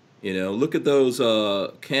 Look at those.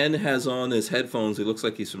 Ken has on his headphones. He looks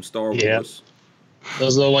like he's from Star Wars.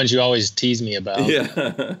 Those are the ones you always tease me about. Yeah.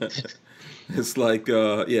 It's like,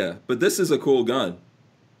 But this is a cool gun.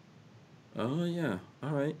 Oh, yeah.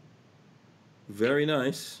 All right. Very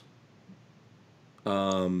nice.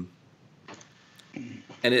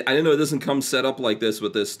 And I didn't know it doesn't come set up like this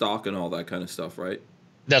with this stock and all that kind of stuff, right?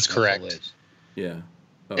 That's correct. Yeah.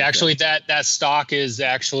 Okay. Actually, that stock is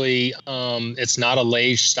actually it's not a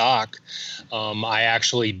Lage stock. I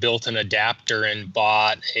actually built an adapter and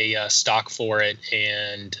bought a stock for it,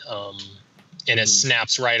 and it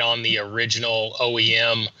snaps right on the original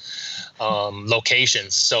OEM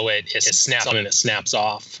locations. So it snaps on and it snaps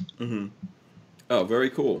off. Mm-hmm. Oh,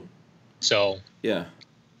 very cool. So yeah.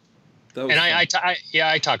 And I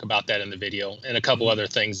talk about that in the video and a couple other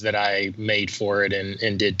things that I made for it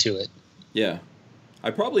and did to it. Yeah.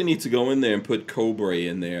 I probably need to go in there and put Cobra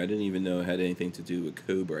in there. I didn't even know it had anything to do with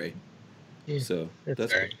Cobra. Yeah, so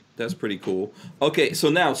that's pretty cool. Okay, so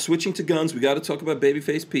now switching to guns, we got to talk about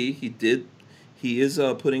Babyface P. He is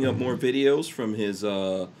putting up more videos from his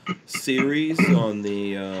series on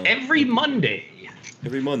the every Monday.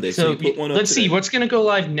 Every Monday. So you put one up let's today. see what's going to go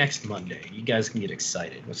live next Monday. You guys can get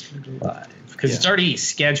excited. What's going to go live? Because it's already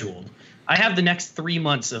scheduled. I have the next 3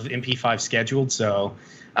 months of MP5 scheduled. So,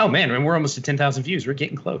 oh man, we're almost at 10,000 views. We're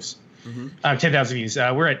getting close. 10,000 views.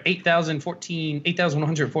 We're at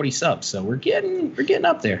 8,140 subs. So we're getting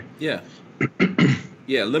up there. Yeah.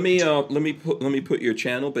 Yeah. Let me put your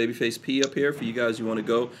channel, Babyface P, up here for you guys who want to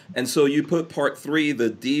go. And so you put part 3, the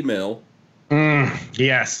D-mill.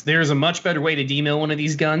 Yes, there's a much better way to demill one of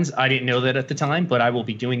these guns. I didn't know that at the time, but I will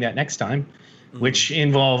be doing that next time, which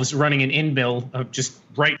involves running an end mill just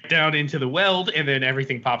right down into the weld, and then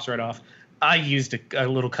everything pops right off. I used a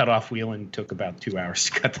little cutoff wheel and took about 2 hours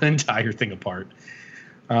to cut the entire thing apart.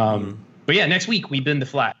 But yeah, next week we bend the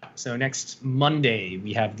flat. So next Monday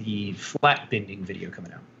we have the flat bending video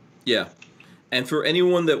coming out. Yeah. And for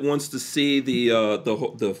anyone that wants to see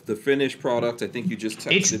the finished product, I think you just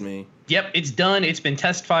texted me. Yep, it's done. It's been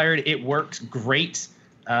test fired. It works great.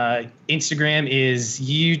 Instagram is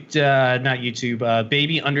not YouTube,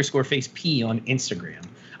 baby_face_p on Instagram.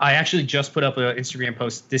 I actually just put up an Instagram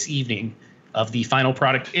post this evening of the final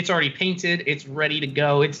product. It's already painted. It's ready to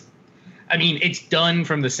go. It's done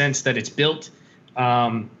from the sense that it's built.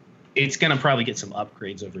 It's going to probably get some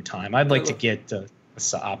upgrades over time. I'd like to get a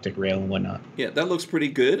optic rail and whatnot. Yeah, that looks pretty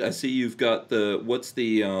good. I see you've got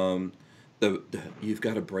you've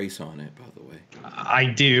got a brace on it, by the way. I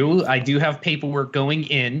do have paperwork going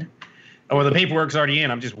in, or the paperwork's already in.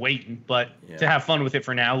 I'm just waiting, but to have fun with it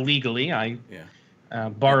for now, legally, I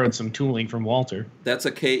borrowed some tooling from Walter. That's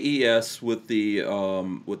a KES with the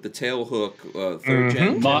tail hook, third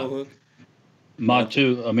gen tail hook. Mod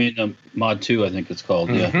 2. Mod 2. I think it's called.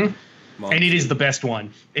 Yeah. And it is the best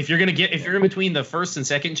one. If you're in between the first and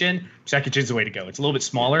second gen's the way to go. It's a little bit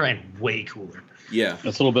smaller and way cooler. Yeah,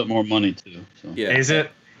 that's a little bit more money too. So. Yeah, is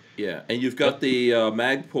it? Yeah, and you've got the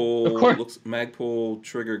Magpul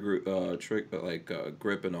trigger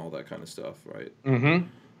grip and all that kind of stuff, right? Mm-hmm.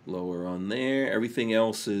 Lower on there. Everything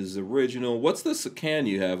else is original. What's this can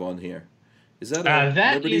you have on here? Is that a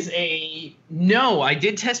Liberty? No, I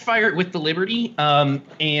did test fire it with the Liberty,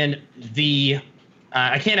 and the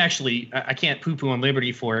I can't poo-poo on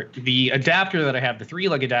Liberty for it. The adapter that I have, the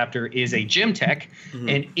 3-lug adapter, is a Gemtech,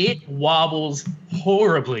 and it wobbles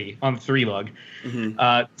horribly on the 3-lug.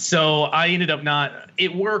 So I ended up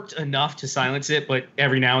it worked enough to silence it, but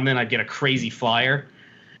every now and then I'd get a crazy flyer.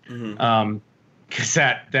 Because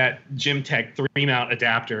that Gemtech 3-mount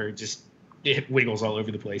adapter it wiggles all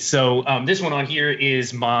over the place. So this one on here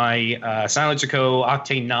is my Silencer Co.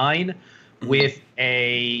 Octane 9 with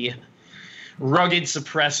a Rugged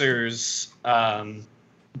Suppressors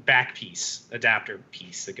back piece, adapter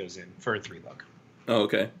piece that goes in for a 3-lug. Oh,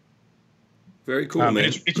 okay. Very cool,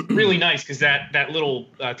 man. It's really nice because that little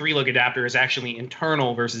 3-lug adapter is actually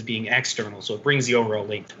internal versus being external, so it brings the overall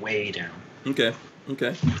length way down. Okay.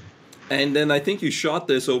 And then I think you shot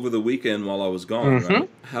this over the weekend while I was gone, right?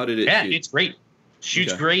 How did it shoot? It's great.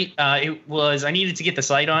 Shoots great. I needed to get the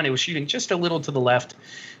sight on. It was shooting just a little to the left,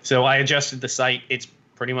 so I adjusted the sight. It's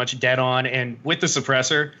pretty much dead on, and with the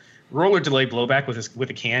suppressor, roller delay blowback with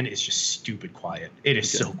a can is just stupid quiet. It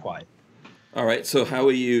is so quiet. All right, so how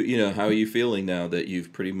are you feeling now that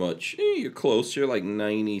you've pretty much you're close? You're like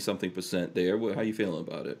 90-something% there. How are you feeling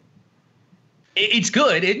about it? It's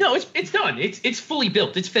good. It's done. It's fully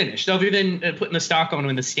built. It's finished. Other than putting the stock on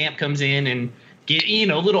when the stamp comes in and get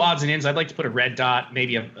little odds and ends. I'd like to put a red dot,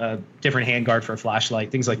 maybe a different handguard for a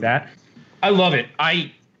flashlight, things like that. I love it.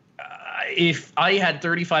 If I had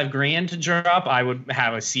 $35,000 to drop, I would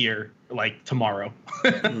have a sear like tomorrow.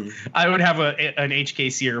 I would have an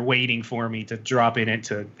HK sear waiting for me to drop in it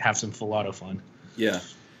to have some full auto fun. Yeah.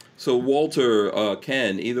 So Walter,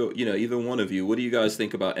 Ken, either one of you, what do you guys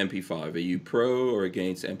think about MP5? Are you pro or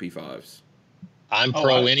against MP5s? I'm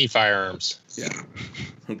pro any firearms. Yeah.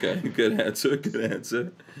 Okay. Good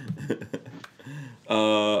answer.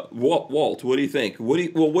 Walt, what do you think? What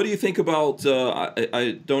do you think about?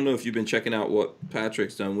 I don't know if you've been checking out what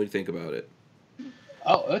Patrick's done. What do you think about it?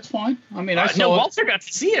 Oh, that's fine. I mean, I saw Walter got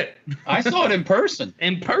to see it. I saw it in person.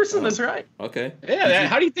 That's right. Okay. Yeah.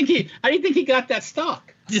 How do you think he got that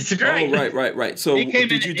stock? It's great. Oh, right. So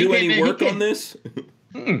did you do any work on this?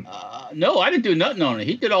 No, I didn't do nothing on it.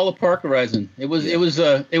 He did all the parkerizing. It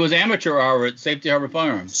was amateur hour at Safety Harbor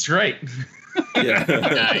Firearms. That's right.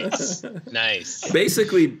 Yeah. Nice.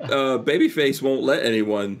 Basically, Babyface won't let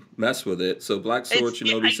anyone mess with it. So Black Sword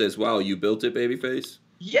Shinobi says, "Wow, you built it, Babyface."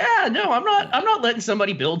 Yeah, no, I'm not letting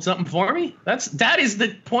somebody build something for me. That is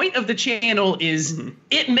the point of the channel. Is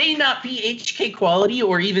it may not be HK quality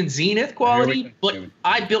or even Zenith quality, but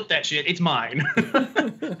I built that shit. It's mine.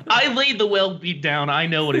 I laid the weld bead down. I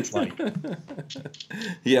know what it's like.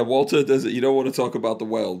 Yeah, Walter does it. You don't want to talk about the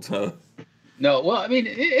weld, huh? No, well, I mean,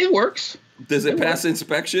 it works. Does it pass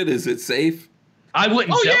inspection? Is it safe? I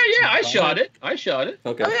wouldn't. Oh yeah, I shot it.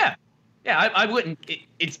 Okay. Oh yeah, I wouldn't.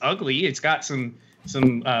 It's ugly. It's got some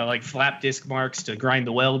like flap disc marks to grind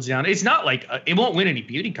the welds down. It's not like it won't win any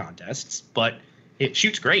beauty contests, but it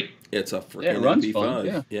shoots great. It's a freaking it runs MP5.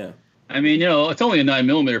 fun. Yeah. I mean, it's only a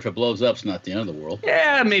 9mm. If it blows up, it's not the end of the world.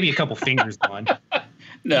 Yeah, maybe a couple fingers on.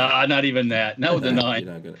 No, not even that. Not with the 9.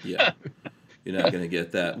 You're not gonna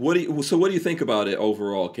get that. What do you think about it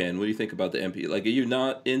overall, Ken? What do you think about the MP? Like, are you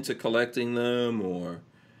not into collecting them, or?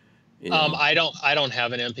 I don't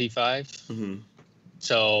have an MP5.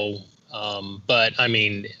 So, but I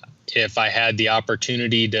mean, If I had the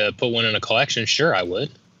opportunity to put one in a collection, sure, I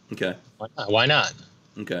would. Okay. Why not?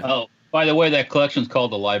 Okay. Oh, by the way, that collection's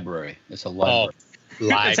called the library. It's a library.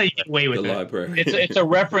 That's how you get away with The it. library. It's a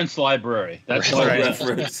reference library. That's Oh, right.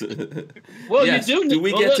 reference. Well, Yes. you do. Do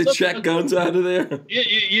we well, get to look, check guns out of there?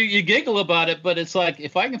 You giggle about it, but it's like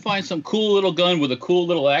if I can find some cool little gun with a cool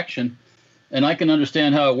little action, and I can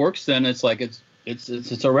understand how it works, then it's like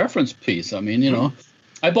it's a reference piece. I mean, you know,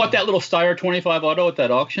 I bought that little Steyr 25 Auto at that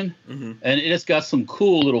auction, and it's got some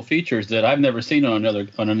cool little features that I've never seen on another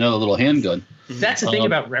little handgun. That's the thing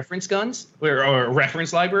about reference guns or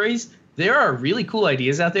reference libraries. There are really cool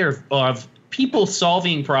ideas out there of people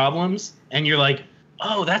solving problems, and you're like,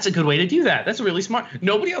 oh, that's a good way to do that. That's really smart.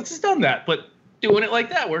 Nobody else has done that, but doing it like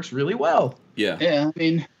that works really well. Yeah. Yeah, I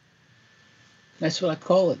mean, that's what I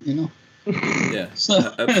call it, you know. Yeah.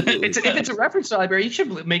 Absolutely. If it's a reference library, you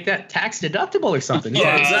should make that tax deductible or something.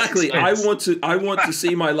 Yeah, exactly. I want to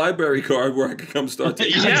see my library card where I can come start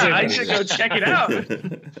taking. Yeah, I should go check it out.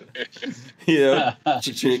 Yeah,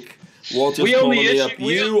 chick. Walter's calling me up.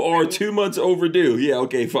 You are 2 months overdue. Yeah,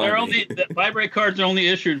 okay, fine. The library cards are only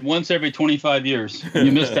issued once every 25 years.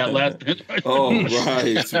 You missed that last. Oh,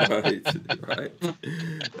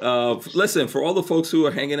 right. Listen, for all the folks who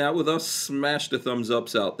are hanging out with us, smash the thumbs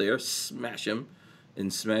ups out there. Smash them,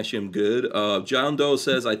 and smash them good. John Doe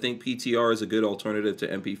says, I think PTR is a good alternative to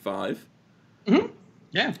MP5.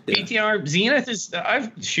 Yeah, PTR Zenith is.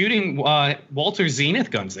 I'm shooting Walter Zenith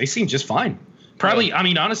guns. They seem just fine. Probably, I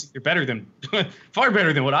mean, honestly, they're better than, far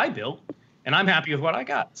better than what I built, and I'm happy with what I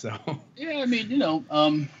got. So yeah, I mean, you know,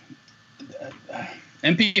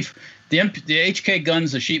 the HK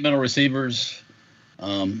guns, the sheet metal receivers,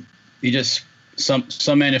 you just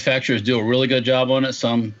some manufacturers do a really good job on it.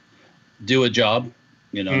 Some do a job,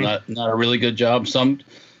 you know, not a really good job. Some,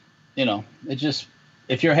 you know, it just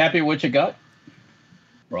if you're happy with what you got,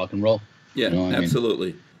 rock and roll. Yeah, you know what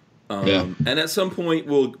absolutely. I mean? And at some point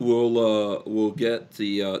we'll get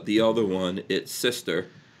the other one, its sister,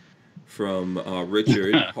 from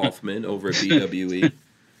Richard Hoffman over at BWE.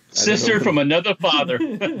 Sister from another father.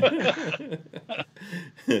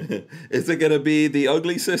 Is it gonna be the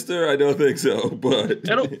ugly sister? I don't think so, but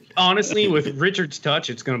honestly, with Richard's touch,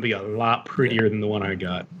 it's gonna be a lot prettier than the one I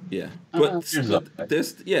got. Yeah, but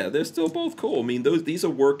they're still both cool. I mean, these are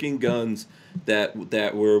working guns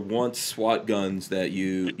that were once SWAT guns that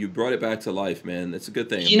you brought it back to life, man. It's a good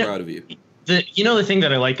thing. I'm proud of you. The thing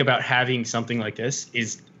that I like about having something like this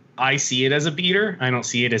is I see it as a beater. I don't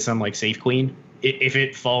see it as some like safe queen. If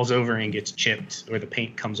it falls over and gets chipped or the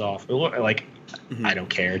paint comes off, like I don't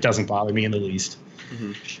care. It doesn't bother me in the least.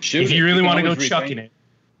 If you really want to go chucking it,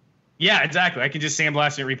 yeah, exactly. I can just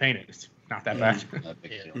sandblast it and repaint it. It's not that bad.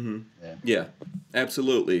 Yeah,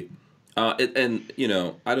 absolutely. And you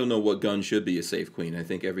know, I don't know what gun should be a safe queen. I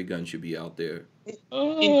think every gun should be out there.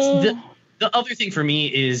 The other thing for me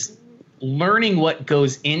is learning what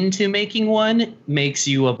goes into making one makes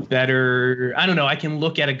you a better, I don't know, I can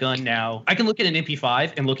look at a gun now. I can look at an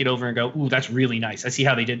MP5 and look it over and go, ooh, that's really nice. I see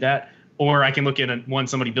how they did that. Or I can look at one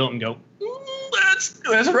somebody built and go,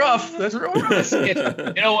 that's rough. That's real rough. You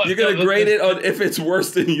know what? You're going to grade it on if it's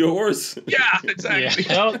worse than yours? Yeah, exactly.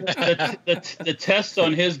 Yeah. Well, the test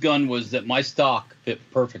on his gun was that my stock fit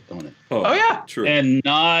perfect on it. Oh yeah. True. And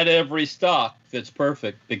not every stock fits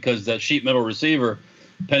perfect because that sheet metal receiver,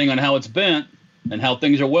 depending on how it's bent and how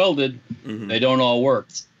things are welded, they don't all work.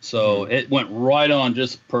 So it went right on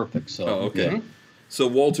just perfect. So okay. Yeah. So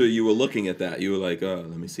Walter, you were looking at that. You were like, "Oh,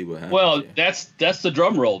 let me see what happens." Well, that's the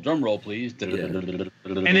drum roll. Drum roll, please. Yeah.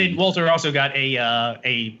 And then Walter also got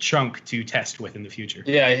a chunk to test with in the future.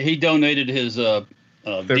 Yeah, he donated his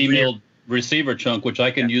D-milled receiver chunk, which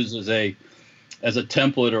I can use as a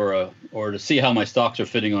template or to see how my stocks are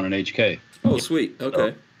fitting on an HK. Oh, sweet.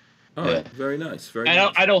 Okay. All right, very nice. Very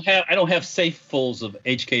nice. I don't have safe-fulls of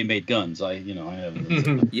HK made guns. I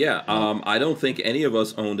have. Yeah, I don't think any of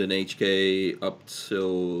us owned an HK up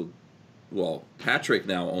till, well, Patrick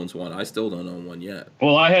now owns one. I still don't own one yet.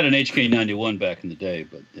 Well, I had an HK 91 back in the day,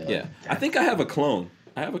 but yeah, I think I have a clone.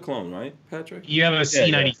 I have a clone, right, Patrick? You have a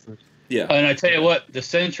C93. Yeah. And I tell you what,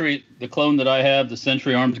 the clone that I have, the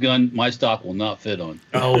Century Arms gun, my stock will not fit on.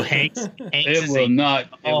 Oh, Hanks it will not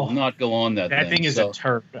go on that thing. That thing is a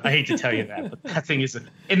turd. I hate to tell you that, but that thing is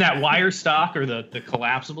in that wire stock or the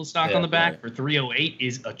collapsible stock on the back for 308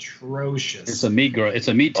 is atrocious. It's a meat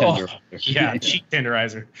tender. Yeah, cheek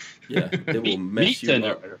tenderizer. Yeah, it will mess you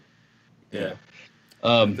up. Yeah.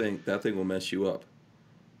 That thing will mess you up.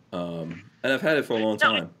 And I've had it for a long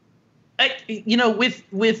time.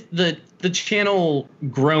 With the channel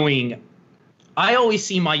growing, I always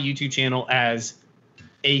see my YouTube channel as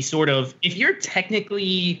a sort of, if you're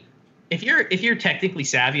technically if you're technically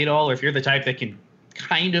savvy at all, or if you're the type that can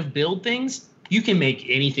kind of build things, you can make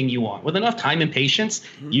anything you want. With enough time and patience,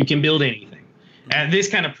 you can build anything. And this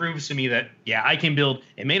kind of proves to me that, yeah, I can build.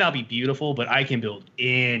 It may not be beautiful, but I can build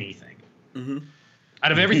anything.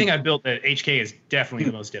 Out of everything I've built, the HK is definitely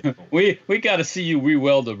the most difficult. We got to see you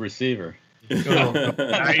re-weld the receiver.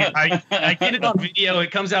 I get it on video.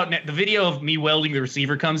 It comes out. The video of me welding the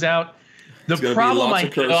receiver comes out. The problem I'm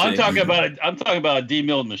talking about a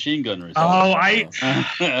demilled machine gun receiver.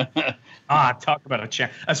 Talk about a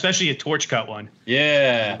check, especially a torch cut one.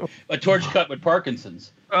 Yeah, a torch cut with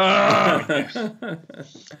Parkinson's. Have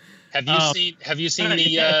you seen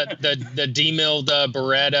the demilled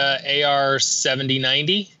Beretta AR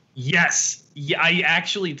 7090? Yes. Yeah, I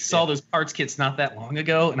actually saw those parts kits not that long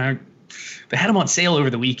ago, and they had them on sale over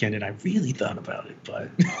the weekend, and I really thought about it. But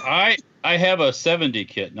I have a 70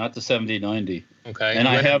 kit, not the 7090. Okay. And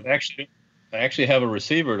I actually have a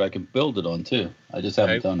receiver that I can build it on too. I just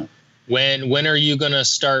haven't done it. When are you gonna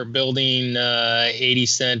start building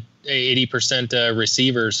 80%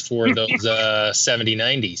 receivers for those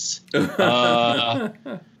 7090s?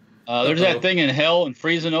 There's that thing in hell and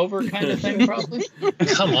freezing over kind of thing, probably.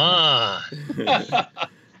 Come on.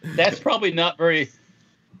 That's probably not very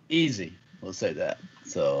easy. We'll say that.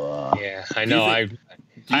 So yeah, I know.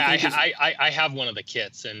 I have one of the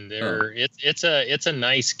kits, and it's a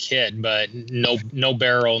nice kit, but no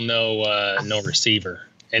barrel, no receiver,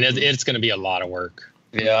 and it's going to be a lot of work.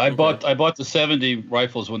 Yeah, I bought the 70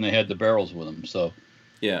 rifles when they had the barrels with them. So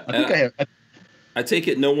yeah, I think I take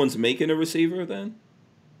it no one's making a receiver then.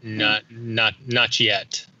 Not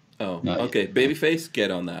yet. Oh, Not okay. yet. Babyface,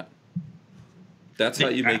 get on that. That's how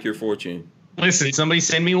you make your fortune. Listen, somebody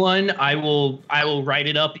send me one. I will write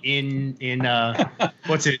it up in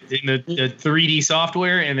what's it in the 3D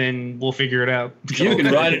software, and then we'll figure it out. You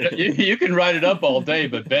can write it. You can write it up all day,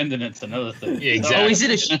 but bending it's another thing. Yeah, exactly. Oh, is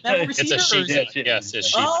it a sheet metal receiver? It's a sheet. Yes, it's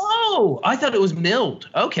sheet. Oh, I thought it was milled.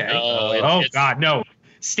 Okay. God, no.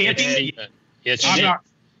 Stamping. It's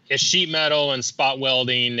sheet metal and spot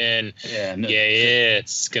welding, and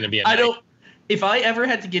it's going to be. If I ever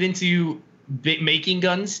had to get into making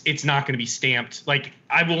guns, it's not going to be stamped. Like,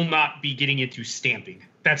 I will not be getting into stamping.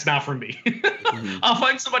 That's not for me. I'll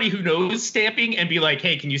find somebody who knows stamping and be like,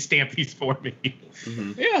 hey, can you stamp these for me?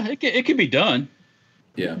 Yeah, it can be done.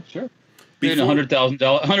 Yeah, sure.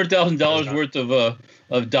 $100,000 worth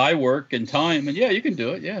of dye work and time, and you can do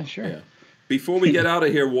it. Yeah, sure. Yeah. Before we get out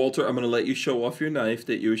of here, Walter, I'm going to let you show off your knife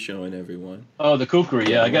that you were showing everyone. Oh, the kukri.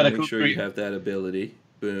 Yeah, I got a kukri. Make sure you have that ability.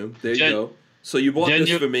 Boom. There you go. So you bought this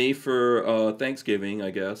for me for Thanksgiving,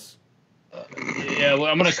 I guess. Yeah, well,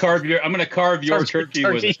 I'm gonna carve your turkey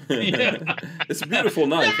with it. Yeah. It's a beautiful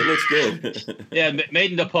knife. It looks good. Yeah,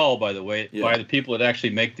 made in Nepal, by the way, by the people that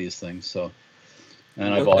actually make these things. So,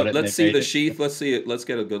 and I bought it. Let's see the sheath. Let's see it. Let's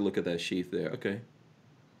get a good look at that sheath there. Okay.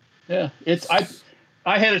 Yeah,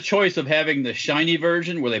 I had a choice of having the shiny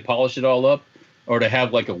version where they polish it all up, or to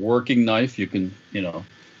have like a working knife. You can,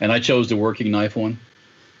 and I chose the working knife one.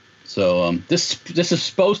 So this is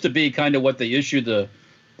supposed to be kind of what they issue the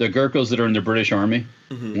Gurkhas that are in the British Army.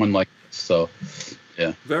 One like this. So,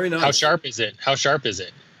 yeah. Very nice. How sharp is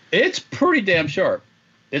it? It's pretty damn sharp.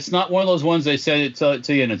 It's not one of those ones they sell it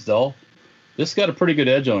to you and it's dull. This got a pretty good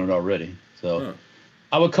edge on it already. So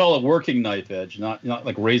I would call it working knife edge, not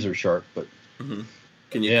like razor sharp. But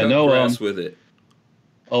can you cut grass with it?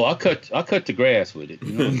 Oh, I'll cut the grass with it.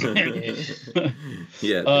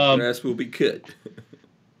 Yeah, the grass will be cut.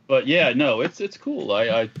 But yeah, no, it's cool.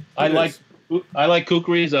 I like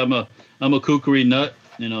kukris. I'm a kukri nut.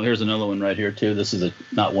 Here's another one right here too. This is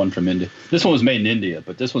not one from India. This one was made in India,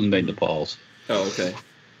 but this one's made in Nepal's. Oh, okay.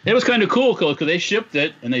 It was kind of cool because they shipped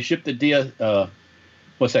it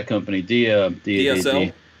what's that company?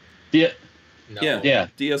 DSL. Yeah,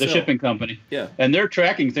 DSL. The shipping company. Yeah, and their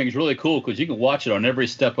tracking thing's really cool because you can watch it on every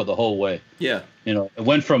step of the whole way. Yeah, it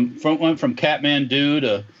went from Kathmandu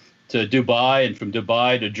to Dubai, and from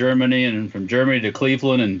Dubai to Germany, and from Germany to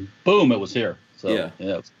Cleveland, and boom, it was here. So yeah, it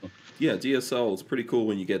was cool. Yeah, DSL is pretty cool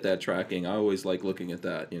when you get that tracking. I always like looking at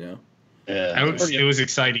that. Yeah, it was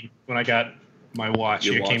exciting when I got my watch.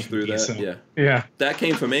 Your it watch came through DSL. that. Yeah. That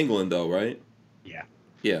came from England, though, right? Yeah.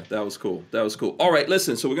 Yeah, that was cool. All right,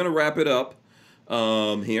 listen. So we're gonna wrap it up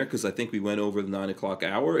here because I think we went over the 9:00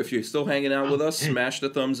 hour. If you're still hanging out with us, smash the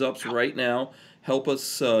thumbs ups right now. Help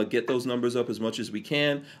us get those numbers up as much as we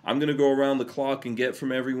can. I'm going to go around the clock and get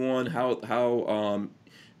from everyone how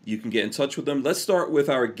you can get in touch with them. Let's start with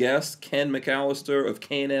our guest, Ken McAllister of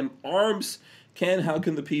K&M Arms. Ken, how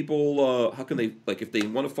can the people, if they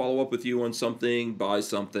want to follow up with you on something, buy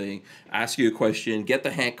something, ask you a question, get the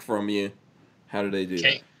hack from you, how do they do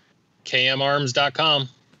that? kmarms.com.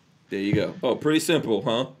 There you go. Oh, pretty simple,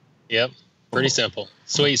 huh? Yep. Pretty simple.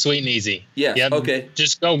 Sweet and easy. Yeah. Yep. Okay.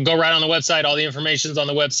 Just go right on the website. All the information's on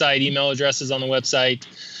the website. Email address is on the website.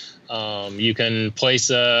 You can place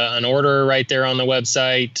an order right there on the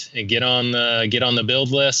website and get on the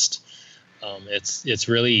build list. It's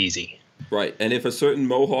really easy. Right. And if a certain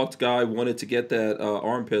Mohawked guy wanted to get that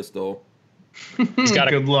arm pistol, he's got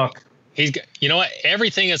good luck. You know what?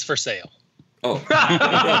 Everything is for sale. Oh.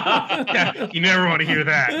 You never want to hear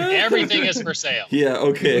that. Everything is for sale. Yeah,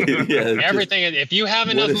 okay. Yeah. Everything. If you have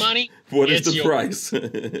enough money, what is the yours. price?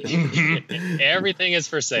 Everything is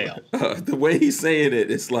for sale. The way he's saying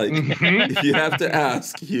it, it's like if you have to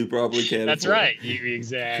ask, you probably can't That's afford right. it.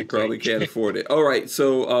 Exactly. You probably can't afford it. All right,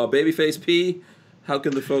 so Babyface P, how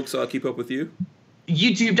can the folks keep up with you?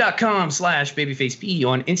 YouTube.com/babyfaceP.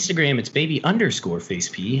 On Instagram, it's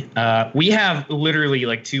baby_faceP. We have literally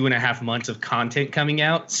like 2.5 months of content coming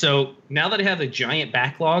out. So now that I have a giant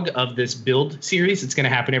backlog of this build series, it's going to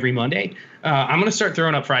happen every Monday. I'm going to start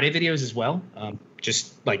throwing up Friday videos as well,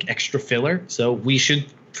 just like extra filler. So we should,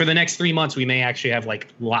 for the next 3 months, we may actually have like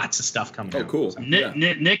lots of stuff coming out. Oh, cool. So,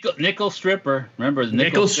 Nickel Stripper. Remember the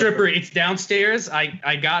Nickel Stripper. It's downstairs.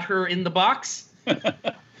 I got her in the box.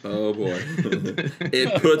 Oh boy.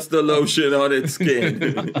 It puts the lotion on its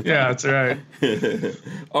skin. Yeah, that's right.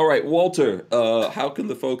 All right, Walter, how can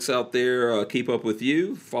the folks out there keep up with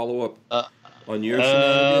you? Follow up on your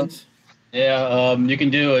shenanigans? Yeah, you can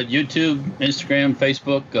do it YouTube, Instagram,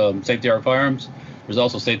 Facebook, Safety Art Firearms. There's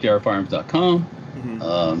also safetyartfirearms.com. You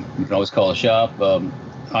can always call a shop.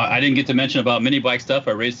 I didn't get to mention about mini bike stuff.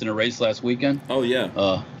 I raced in a race last weekend. Oh,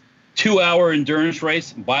 yeah. 2-hour endurance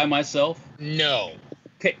race by myself. No.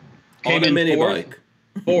 On a mini bike.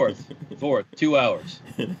 Fourth, 2 hours.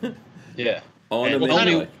 Yeah. On a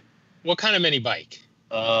mini bike. What kind of mini bike?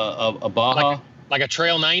 A Baja. Like a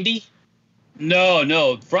Trail 90?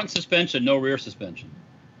 No, front suspension, no rear suspension.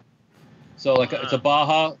 So it's a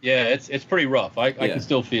Baja. Yeah, it's pretty rough. I can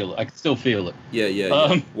still feel it.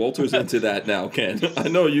 Yeah. Walter's into that now, Ken. I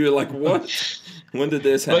know you're like, what? When did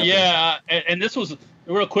this happen? But yeah, and this was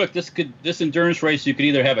real quick. This endurance race, you could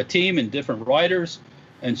either have a team and different riders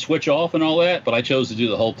and switch off and all that, but I chose to do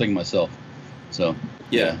the whole thing myself. So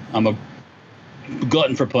yeah, I'm a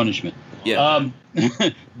glutton for punishment. Yeah.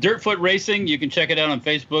 Dirtfoot Racing, you can check it out on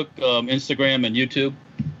Facebook, Instagram, and YouTube.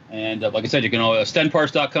 And like I said, you can always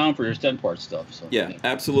stentparts.com for your stent parts stuff. So yeah,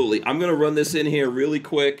 absolutely. I'm going to run this in here really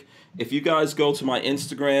quick. If you guys go to my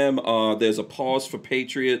Instagram, there's a Pause for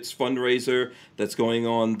Patriots fundraiser that's going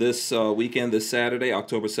on this weekend, this Saturday,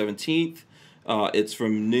 October 17th. It's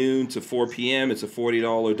from noon to 4 p.m. It's a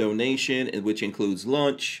 $40 donation, which includes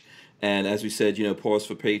lunch. And as we said, Pause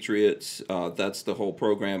for Patriots, that's the whole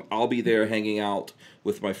program. I'll be there hanging out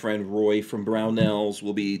with my friend Roy from Brownells.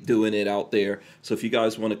 We'll be doing it out there. So if you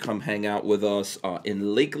guys want to come hang out with us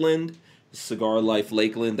in Lakeland, Cigar Life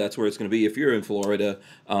Lakeland, that's where it's going to be if you're in Florida.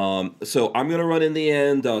 So I'm going to run in the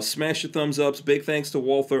end. Smash your thumbs ups. Big thanks to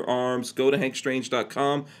Walther Arms. Go to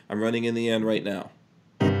hankstrange.com. I'm running in the end right now.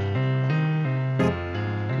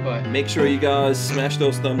 Make sure you guys smash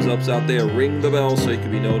those thumbs ups out there. Ring the bell so you can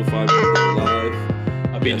be notified when we go live.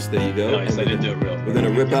 Yes, there you go. Nice. I didn't do it real. We're going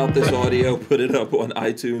to rip out this audio, put it up on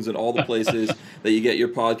iTunes and all the places that you get your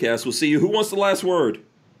podcast. We'll see you. Who wants the last word?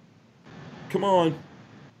 Come on.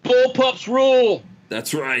 Bullpups rule.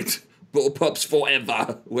 That's right. Bullpups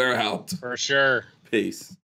forever. We're out. For sure. Peace.